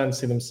does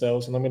fancy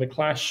themselves, and I'm going to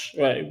clash.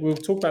 We'll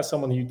talk about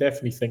someone who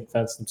definitely think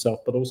fancy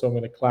themselves, but also I'm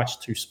going to clash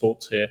two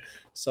sports here.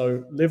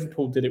 So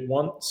Liverpool did it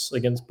once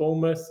against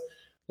Bournemouth.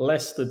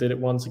 Leicester did it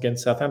once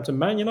against Southampton.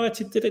 Man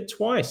United did it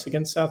twice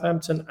against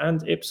Southampton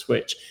and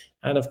Ipswich.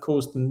 And of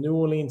course, the New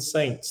Orleans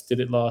Saints did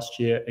it last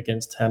year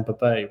against Tampa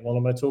Bay. What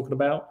am I talking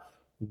about?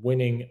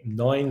 Winning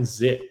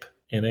 9-0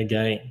 in a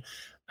game.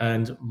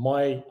 And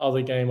my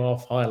other game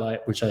off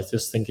highlight, which I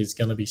just think is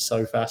going to be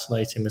so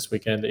fascinating this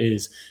weekend,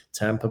 is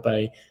Tampa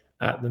Bay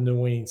at the New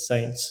Orleans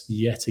Saints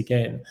yet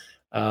again.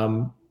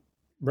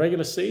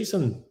 Regular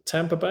season,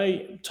 Tampa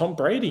Bay, Tom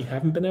Brady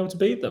haven't been able to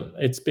beat them.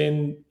 It's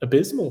been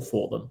abysmal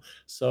for them.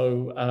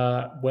 So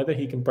whether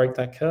he can break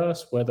that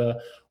curse, whether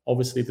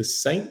obviously the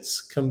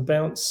Saints can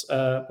bounce,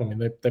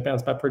 they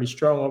bounce back pretty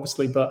strong,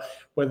 obviously, but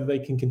whether they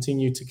can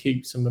continue to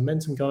keep some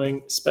momentum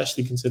going,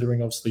 especially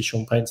considering obviously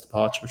Sean Payton's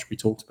departure, which we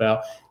talked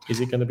about.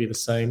 Is it going to be the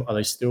same? Are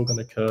they still going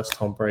to curse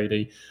Tom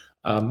Brady?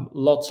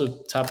 Lots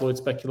of tabloid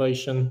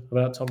speculation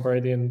about Tom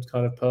Brady and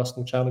kind of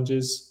personal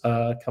challenges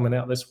coming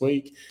out this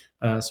week.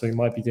 So he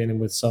might be dealing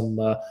with some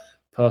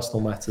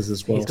personal matters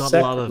as well. He's got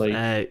a lot of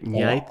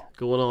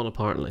going on,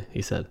 apparently,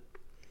 he said.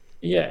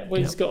 Yeah, well,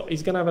 he's going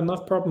to have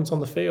enough problems on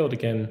the field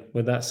again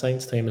with that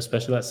Saints team,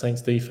 especially that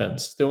Saints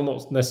defense. Still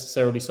not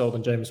necessarily sold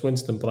on Jameis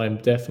Winston, but I'm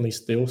definitely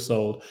still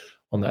sold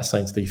on that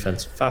Saints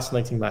defense.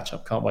 Fascinating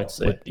matchup. Can't wait to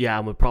see it. Yeah,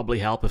 and would probably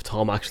help if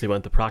Tom actually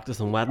went to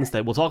practice on Wednesday.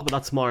 We'll talk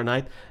about that tomorrow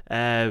night.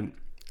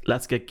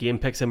 Let's get game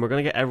picks in. We're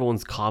going to get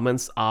everyone's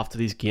comments after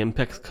these game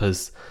picks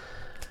because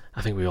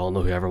I think we all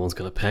know who everyone's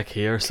going to pick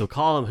here. So,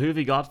 Colin, who have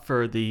you got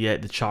for the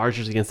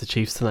Chargers against the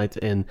Chiefs tonight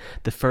in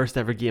the first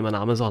ever game on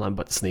Amazon? I'm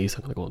about to sneeze.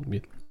 I'm going to go on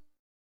mute.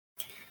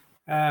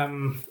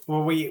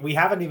 Well, we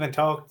haven't even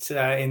talked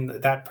in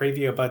that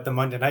preview about the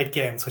Monday night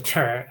games, which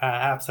are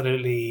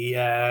absolutely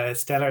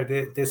stellar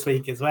this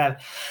week as well.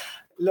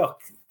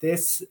 Look,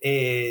 this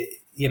is,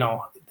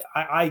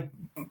 I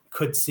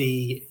could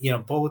see,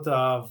 both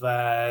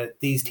of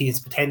these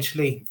teams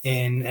potentially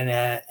in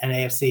an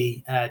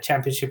AFC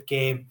championship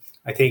game.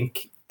 I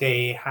think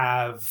they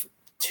have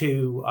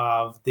two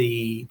of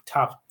the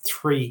top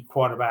three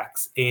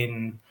quarterbacks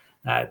in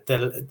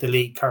the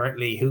league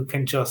currently who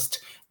can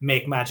just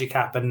make magic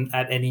happen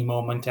at any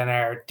moment and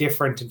are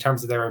different in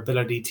terms of their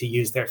ability to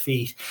use their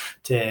feet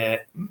to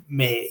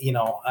make,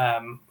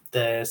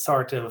 the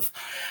sort of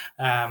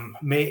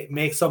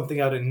make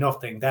something out of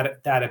nothing,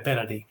 that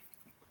ability.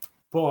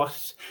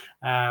 But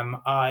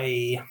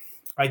I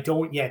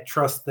don't yet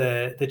trust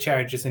the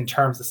Chargers in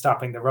terms of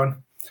stopping the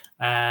run.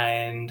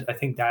 And I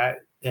think that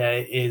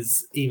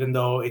is, even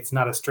though it's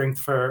not a strength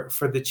for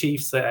the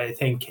Chiefs, I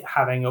think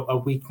having a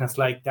weakness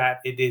like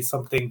that, it is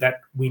something that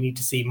we need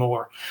to see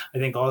more. I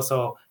think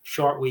also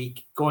short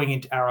week going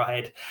into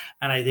Arrowhead.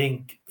 And I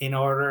think in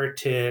order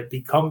to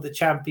become the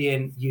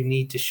champion, you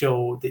need to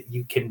show that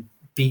you can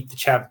beat the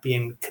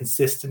champion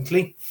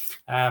consistently.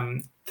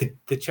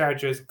 The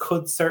Chargers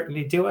could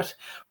certainly do it,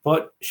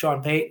 but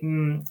Sean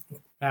Payton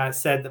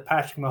said that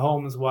Patrick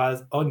Mahomes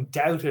was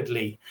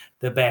undoubtedly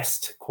the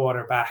best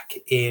quarterback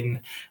in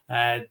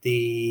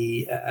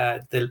the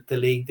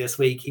league this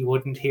week. He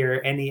wouldn't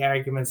hear any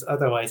arguments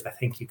otherwise. I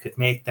think you could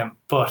make them,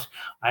 but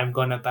I'm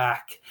going to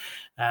back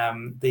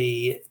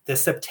the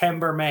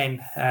September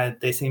men.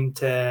 They seem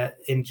to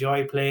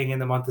enjoy playing in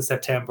the month of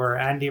September.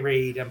 Andy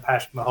Reid and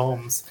Patrick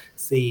Mahomes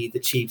see the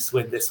Chiefs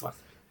win this one.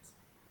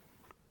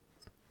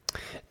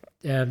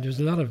 There's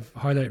a lot of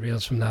highlight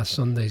reels from last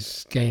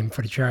Sunday's game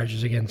for the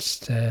Chargers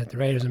against the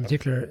Raiders, in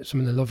particular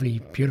some of the lovely,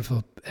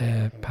 beautiful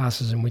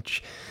passes in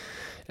which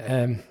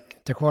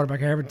the quarterback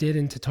Herbert did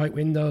into tight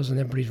windows, and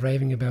everybody's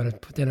raving about it.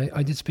 But then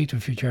I did speak to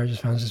a few Chargers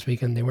fans this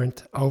week, and they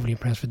weren't overly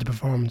impressed with the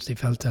performance. They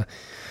felt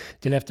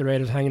they left the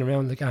Raiders hanging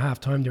around. Like at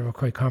half-time, they were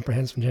quite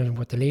comprehensive in terms of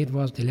what the lead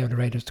was. They allowed the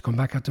Raiders to come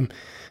back at them,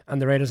 and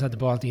the Raiders had the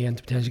ball at the end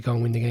to potentially go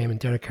and win the game, and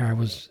Derek Carr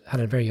had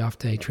a very off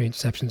day, 3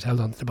 interceptions,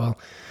 held onto the ball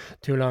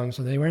too long,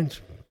 so they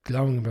weren't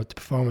glowing about the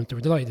performance. They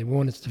were delighted they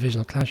won its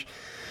divisional clash,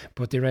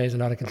 but they raised a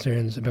lot of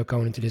concerns about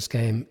going into this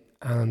game.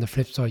 And on the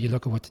flip side, you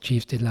look at what the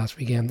Chiefs did last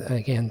weekend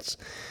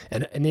against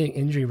an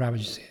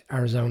injury-ravaged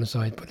Arizona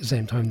side, but at the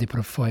same time they put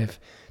up 5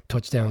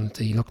 touchdowns.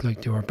 They looked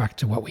like they were back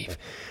to what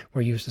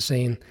we're used to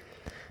seeing.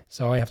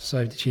 So I have to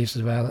side with the Chiefs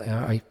as well.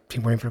 I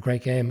think we're in for a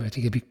great game. I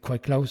think it'll be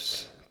quite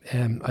close.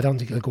 I don't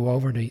think it'll go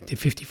over the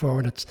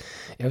 54 that's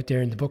out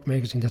there in the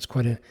bookmakers. I think that's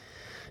quite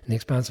an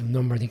expansive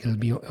number. I think it'll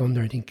be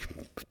under. I think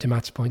to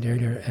Matt's point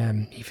earlier,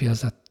 he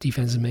feels that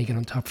defense is making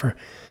on top for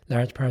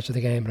large parts of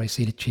the game, but I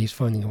see the Chiefs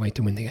finding a way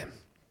to win the game.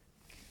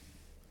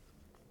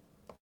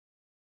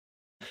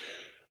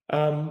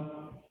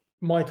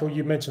 Michael,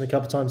 you mentioned a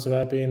couple of times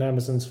about being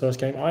Amazon's first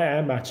game. I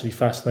am actually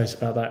fascinated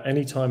about that.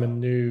 Anytime a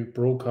new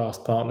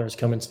broadcast partner has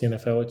come into the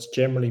NFL, it's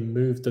generally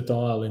moved the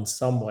dial in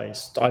some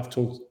ways. I've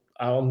talked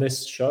on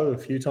this show a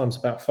few times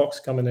about Fox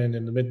coming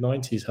in the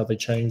mid-90s, how they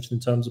changed in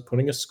terms of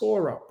putting a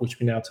score up, which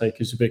we now take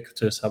as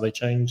ubiquitous, how they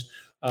changed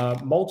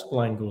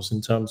multiple angles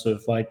in terms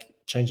of like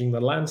changing the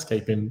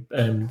landscape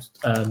and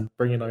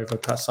bringing over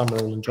Pat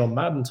Summerall and John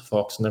Madden to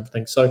Fox and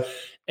everything. So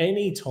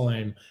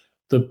anytime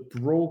the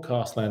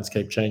broadcast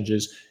landscape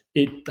changes,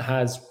 it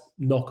has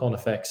knock-on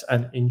effects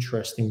and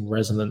interesting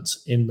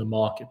resonance in the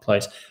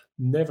marketplace.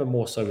 Never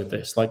more so with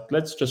this. Like,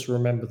 let's just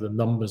remember the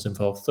numbers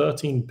involved.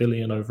 $13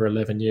 billion over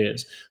 11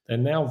 years. They're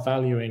now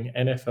valuing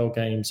NFL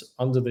games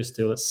under this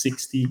deal at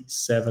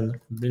 $67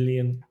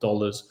 million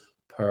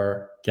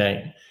per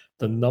game.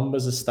 The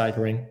numbers are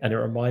staggering, and it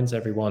reminds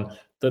everyone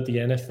that the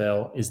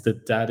NFL is the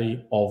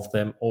daddy of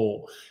them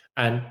all.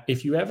 And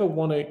if you ever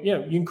want to,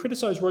 you can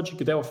criticize Roger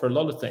Goodell for a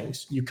lot of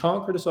things. You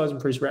can't criticize him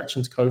for his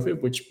reaction to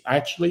COVID, which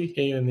actually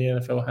he and the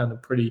NFL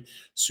handled pretty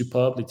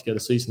superbly to get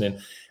a season in.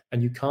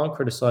 And you can't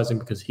criticize him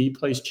because he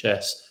plays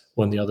chess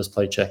when the others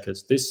play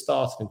checkers. This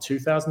started in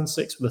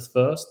 2006 with the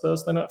first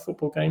Thursday Night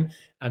Football game,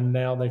 and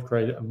now they've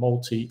created over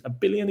 $1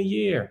 billion a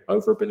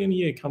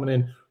year coming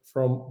in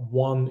from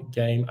one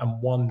game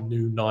and one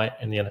new night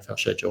in the NFL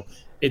schedule.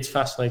 It's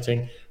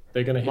fascinating.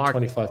 They're going to hit Mark,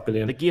 $25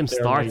 billion. The game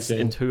starts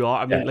in 2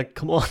 hours. I mean,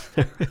 come on.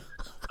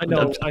 I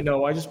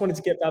know. I just wanted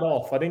to get that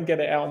off. I didn't get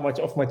it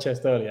off my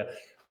chest earlier.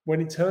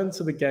 When it turned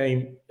to the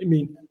game, I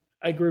mean,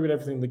 I agree with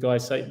everything the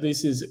guys say.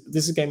 This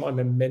is a game I'm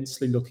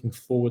immensely looking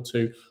forward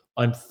to.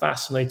 I'm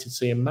fascinated to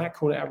see, and Matt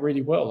called it out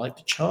really well. Like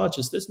the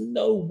Chargers, there's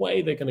no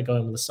way they're going to go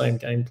in with the same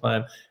game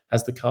plan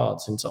as the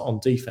Cards on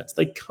defense.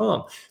 They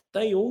can't.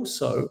 They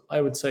also,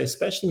 I would say,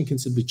 especially when you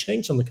consider the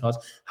change on the Cards,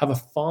 have a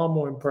far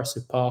more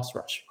impressive pass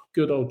rush.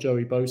 Good old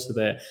Joey Bosa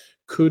there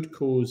could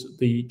cause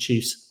the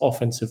Chiefs'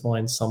 offensive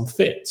line some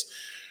fits.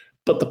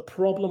 But the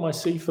problem I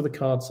see for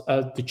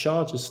the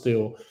Chargers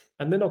still,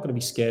 and they're not going to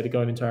be scared of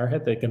going into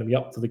Arrowhead. They're going to be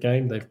up for the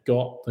game. They've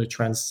got the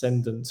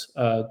transcendent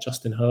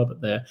Justin Herbert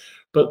there.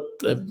 But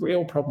the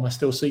real problem I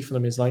still see for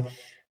them is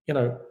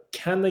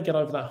can they get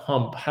over that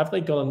hump? Have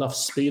they got enough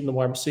speed in the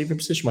wide receiver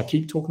position? I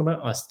keep talking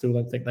about, I still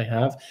don't think they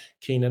have.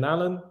 Keenan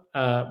Allen,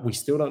 we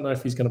still don't know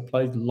if he's going to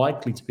play,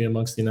 likely to be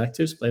amongst the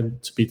inactives,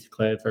 but to be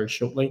declared very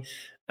shortly.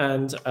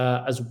 And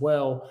as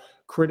well,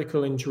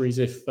 critical injuries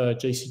if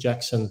JC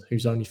Jackson,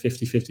 who's only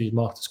 50-50, is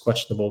marked as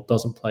questionable,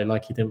 doesn't play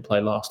like he didn't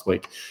play last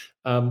week.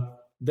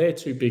 They're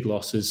two big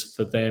losses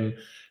for them.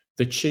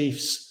 The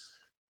Chiefs,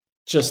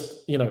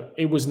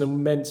 it was an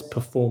immense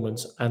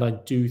performance, and I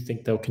do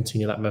think they'll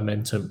continue that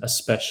momentum,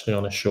 especially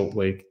on a short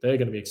week. They're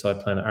going to be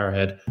excited playing at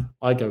Arrowhead.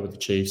 I go with the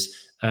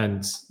Chiefs.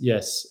 And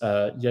yes,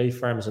 yay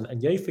for Amazon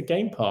and yay for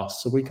Game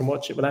Pass, so we can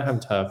watch it without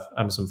having to have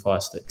Amazon Fire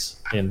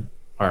Sticks in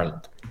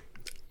Ireland.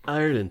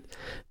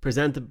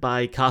 Presented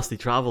by Costly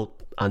Travel,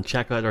 and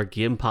check out our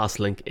Game Pass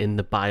link in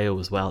the bio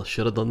as well.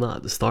 Should have done that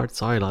at the start,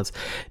 sorry lads.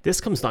 This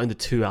comes down to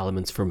two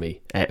elements for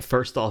me.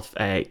 First off,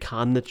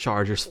 can the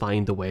Chargers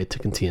find a way to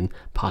contain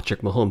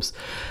Patrick Mahomes?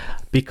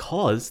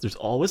 Because there's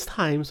always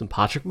times when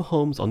Patrick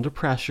Mahomes, under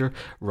pressure,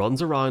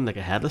 runs around like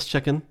a headless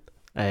chicken,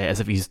 as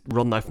if he's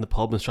running out from the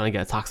pub and is trying to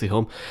get a taxi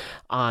home,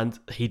 and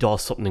he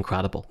does something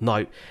incredible.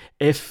 Now,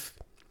 if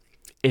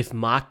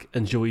Mac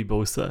and Joey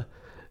Bosa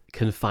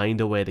can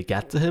find a way to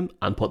get to him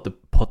and put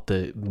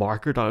the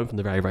marker down from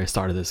the very, very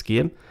start of this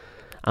game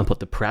and put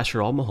the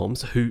pressure on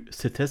Mahomes, who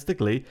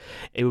statistically,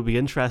 it would be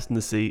interesting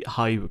to see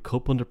how he would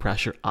cope under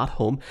pressure at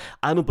home.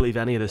 I don't believe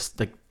any of this,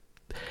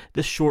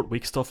 this short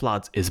week stuff,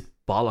 lads, is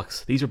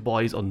bollocks. These are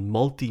boys on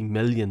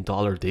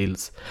multi-million-dollar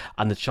deals,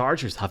 and the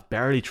Chargers have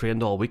barely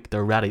trained all week.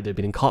 They're ready. They've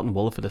been in cotton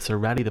wool for this. They're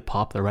ready to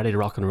pop. They're ready to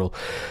rock and roll.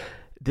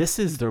 This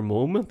is their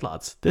moment,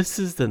 lads. This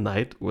is the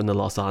night when the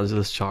Los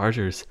Angeles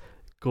Chargers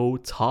go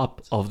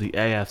top of the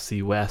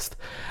AFC West,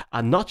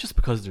 and not just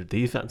because of their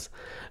defense.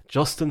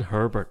 Justin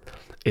Herbert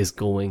is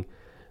going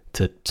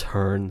to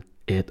turn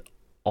it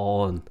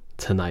on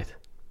tonight.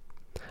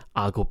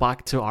 I'll go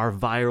back to our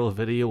viral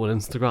video on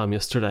Instagram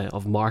yesterday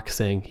of Mark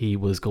saying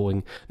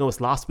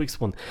it's last week's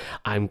one,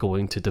 I'm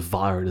going to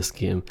devour this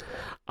game.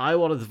 I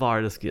want to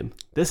devour this game.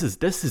 This is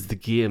the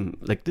game.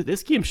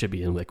 This game should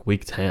be in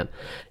week 10.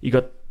 You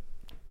got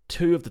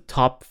two of the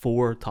top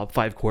 5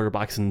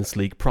 quarterbacks in this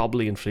league,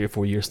 probably in 3 or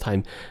 4 years'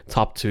 time,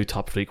 top 2,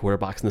 top 3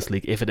 quarterbacks in this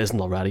league, if it isn't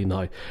already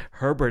now.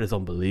 Herbert is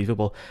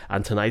unbelievable,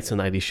 and tonight's the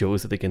night he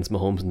shows it against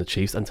Mahomes and the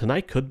Chiefs, and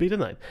tonight could be the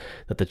night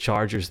that the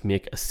Chargers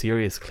make a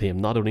serious claim,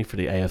 not only for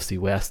the AFC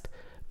West,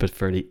 but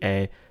for the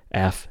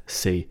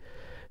AFC.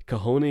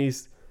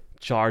 Cojones,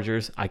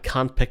 Chargers, I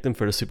can't pick them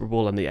for the Super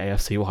Bowl and the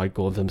AFC without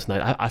going with them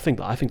tonight. I think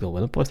they'll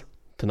win it, boys.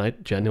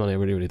 Tonight, genuinely, I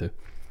really, really do.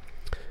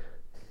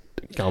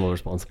 Gamble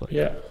responsibly.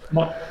 Yeah,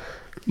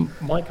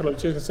 Michael, I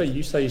was just going to say,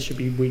 you say it should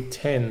be week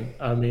 10.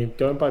 I mean,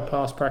 going by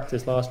past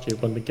practice last year,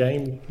 when the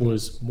game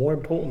was more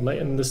important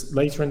later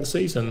in the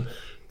season,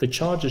 the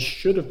Chargers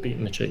should have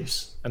beaten the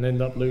Chiefs and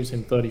ended up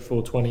losing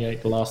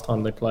 34-28 the last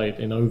time they played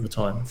in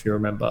overtime, if you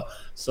remember.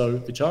 So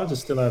the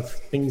Chargers still have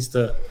things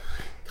to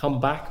come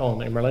back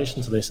on in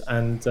relation to this,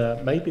 and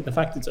maybe the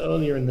fact it's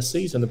earlier in the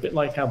season, a bit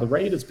like how the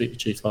Raiders beat the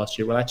Chiefs last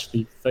year, will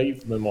actually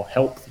favour them or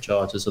help the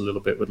Chargers a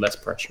little bit with less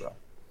pressure on.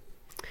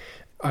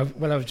 I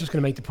was just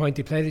going to make the point.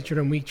 They played each other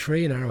in week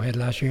 3 in Arrowhead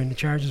last year, and the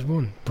Chargers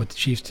won, but the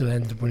Chiefs still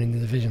ended up winning the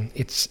division.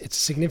 It's a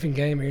significant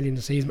game early in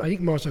the season. I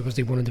think more so because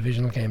they won a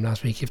divisional game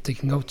last week. If they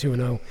can go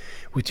 2-0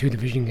 with 2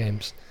 division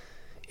games,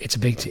 it's a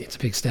big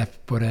step.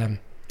 But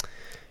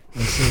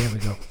we'll see how we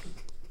go.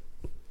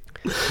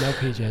 No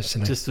PJs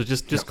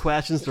tonight. Just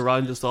questions to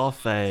round us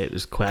off.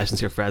 There's questions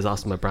here. Fred's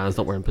asking my Brian's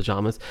not wearing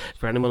pajamas.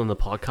 For anyone on the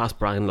podcast,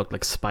 Brian looked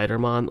like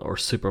Spider-Man or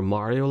Super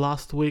Mario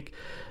last week.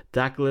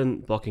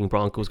 Declan bucking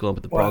Broncos, going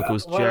with the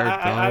Broncos. Jared,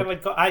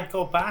 I'd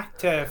go back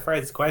to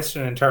Fred's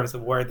question in terms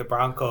of where the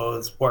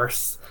Broncos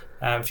worse.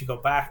 If you go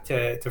back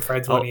to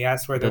Fred's one, he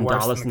asked where they're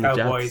worse than the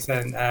Cowboys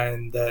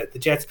and the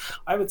Jets.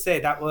 I would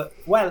say they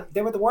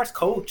were the worst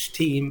coach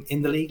team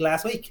in the league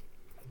last week.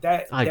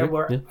 There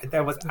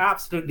was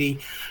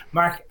absolutely,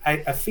 Mark,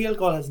 a field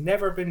goal has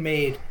never been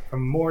made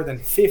from more than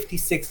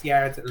 56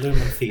 yards at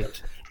Lumen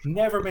Field.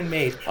 Never been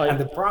made. And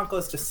the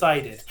Broncos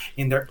decided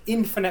in their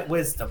infinite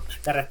wisdom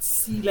that at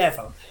sea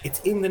level, it's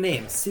in the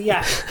name,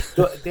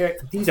 Seattle.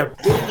 These are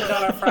billion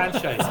dollar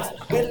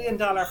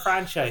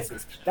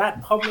franchises.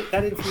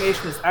 That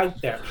information is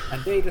out there,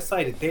 and they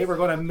decided they were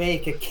going to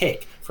make a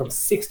kick from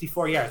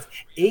 64 yards,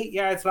 8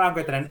 yards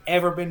longer than had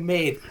ever been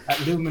made at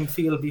Lumen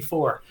Field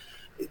before.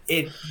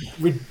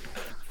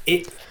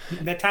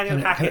 Nathaniel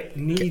Hackett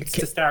needs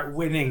to start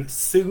winning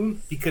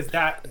soon, because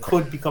that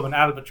could become an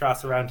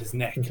albatross around his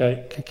neck.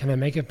 Okay. Can I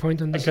make a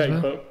point on this? Okay,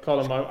 as well? but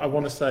Colin, I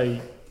want to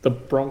say the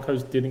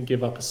Broncos didn't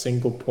give up a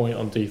single point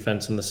on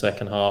defense in the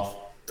second half.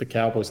 The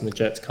Cowboys and the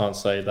Jets can't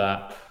say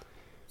that.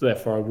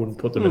 Therefore, I wouldn't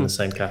put them in the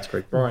same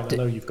category. Brian, I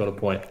know you've got a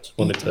point. Just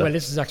wanted to... Well,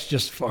 this is actually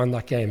just on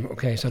that game.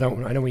 Okay, so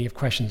I know we have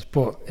questions,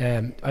 but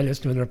I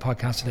listened to another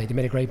podcast today. They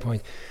made a great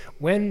point.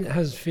 When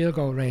has field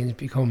goal range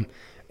become...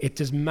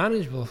 There's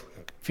manageable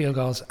field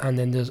goals and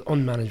then there's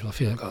unmanageable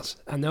field goals.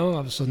 And now all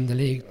of a sudden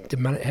the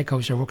head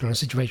coach are working on a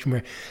situation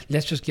where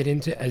let's just get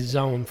into a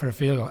zone for a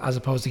field goal as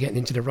opposed to getting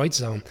into the right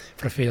zone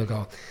for a field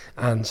goal.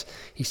 And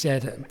he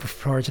said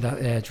prior to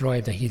that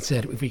drive that he'd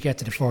said if we get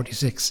to the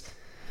 46,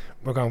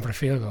 we're going for a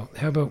field goal.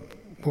 How about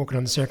working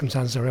on the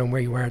circumstances around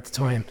where you were at the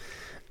time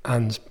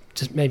and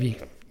just maybe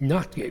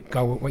not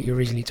go with what you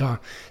originally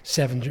thought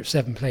 7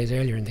 plays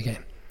earlier in the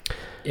game.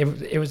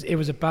 It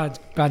was a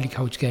badly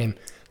coached game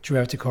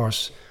throughout the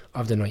course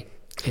of the night.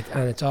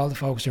 And it's all the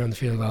focus around the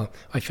field goal.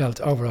 I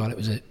felt overall I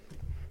wouldn't say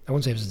it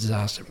was a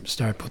disaster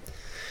start, but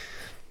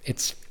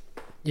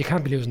you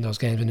can't be losing those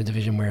games in a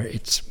division where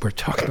we're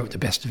talking about the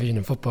best division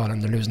in football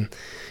and they're losing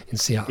in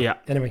Seattle. Yeah.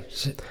 Anyway,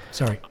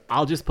 sorry.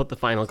 I'll just put the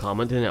final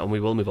comment in it and we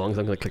will move on because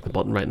I'm going to click the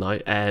button right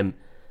now.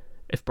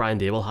 If Brian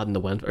Dable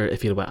hadn't went, or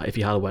if he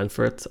had went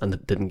for it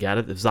and didn't get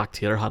it, if Zach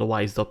Taylor had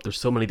wised up, there's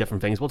so many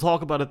different things. We'll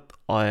talk about it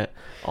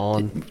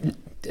on.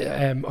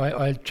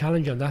 I'll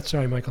challenge you on that.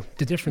 Sorry, Michael.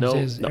 The difference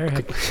is our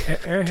head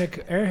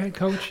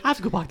coach. I have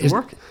to go back to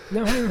work.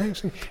 No, hang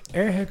on.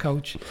 Our head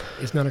coach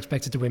is not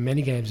expected to win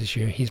many games this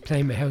year. He's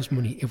playing with house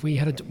money. If we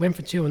went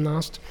for 2 and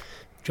lost,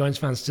 Giants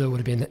fans still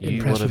would have been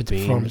impressed with the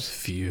performance.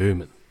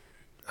 Fuming.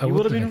 You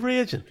would have been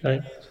raging.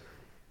 Okay.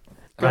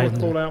 I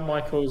call out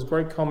Michael's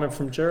great comment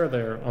from Jared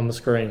there on the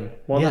screen.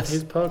 One of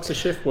his perks of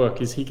shift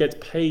work is he gets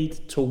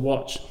paid to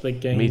watch the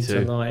game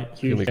tonight.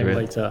 Huge game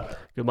later.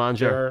 Good man,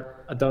 Jared.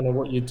 I don't know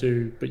what you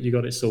do, but you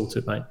got it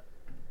sorted, mate.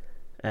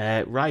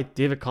 Right,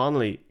 David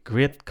Connolly,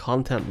 great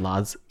content,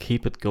 lads.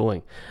 Keep it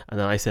going. And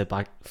then I said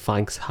back,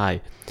 thanks,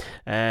 hi.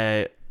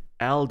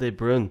 L. De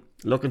Bruyne,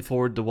 looking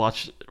forward to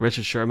watch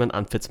Richard Sherman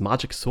and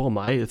Fitzmagic. So am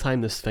I. The time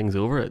this thing's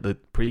over, the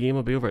pre-game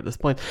will be over at this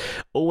point.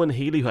 Owen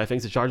Healy, who I think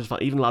is a Chargers fan,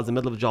 even lads in the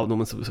middle of a job, no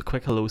one said a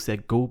quick hello,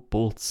 said go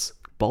Bolts.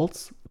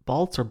 Bolts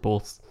or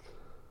Bolts?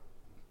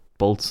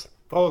 Bolts.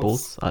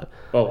 Bolts.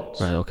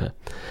 Bolts. Right, okay.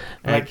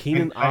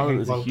 Keenan Allen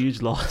is a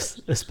huge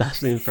loss,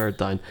 especially in third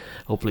down.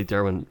 Hopefully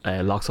Derwin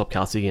locks up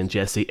Kelsey and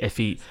Jesse. That's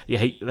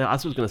what I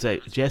was going to say.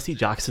 Jesse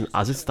Jackson,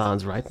 as it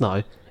stands right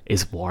now,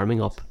 is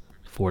warming up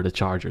for the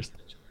Chargers.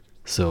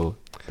 So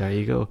there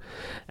you go.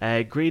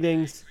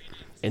 Greetings,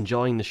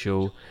 enjoying the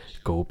show.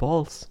 Go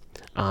Balls.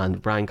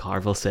 And Brian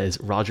Carville says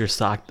Rodgers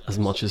sacked as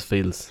much as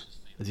Fields.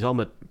 Is he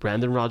talking about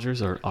Brendan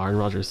Rodgers or Aaron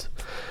Rodgers?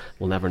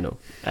 We'll never know.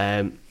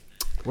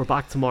 We're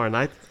back tomorrow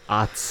night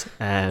at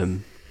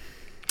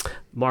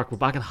Mark, we're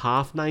back at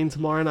 9:30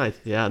 tomorrow night.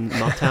 Yeah,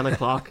 not 10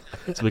 o'clock.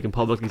 So we can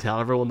publicly tell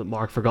everyone that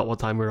Mark forgot what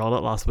time we were on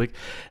it last week.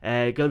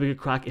 Gonna be a good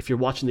crack. If you're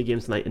watching the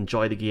game tonight,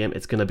 enjoy the game.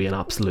 It's gonna be an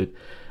absolute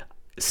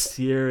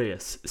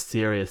serious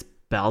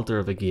belter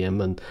of a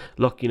game. And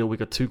look, we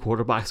got two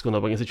quarterbacks going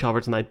up against each other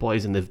tonight,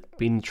 boys, and they've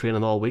been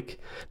training all week.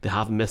 They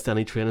haven't missed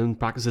any training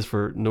practices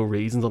for no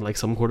reasons, unlike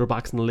some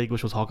quarterbacks in the league,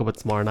 which we'll talk about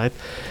tomorrow night.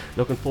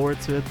 Looking forward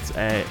to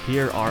it.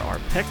 Here are our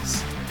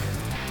picks,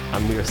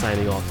 and we are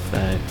signing off.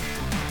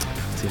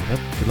 See you in a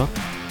bit. Good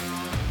luck.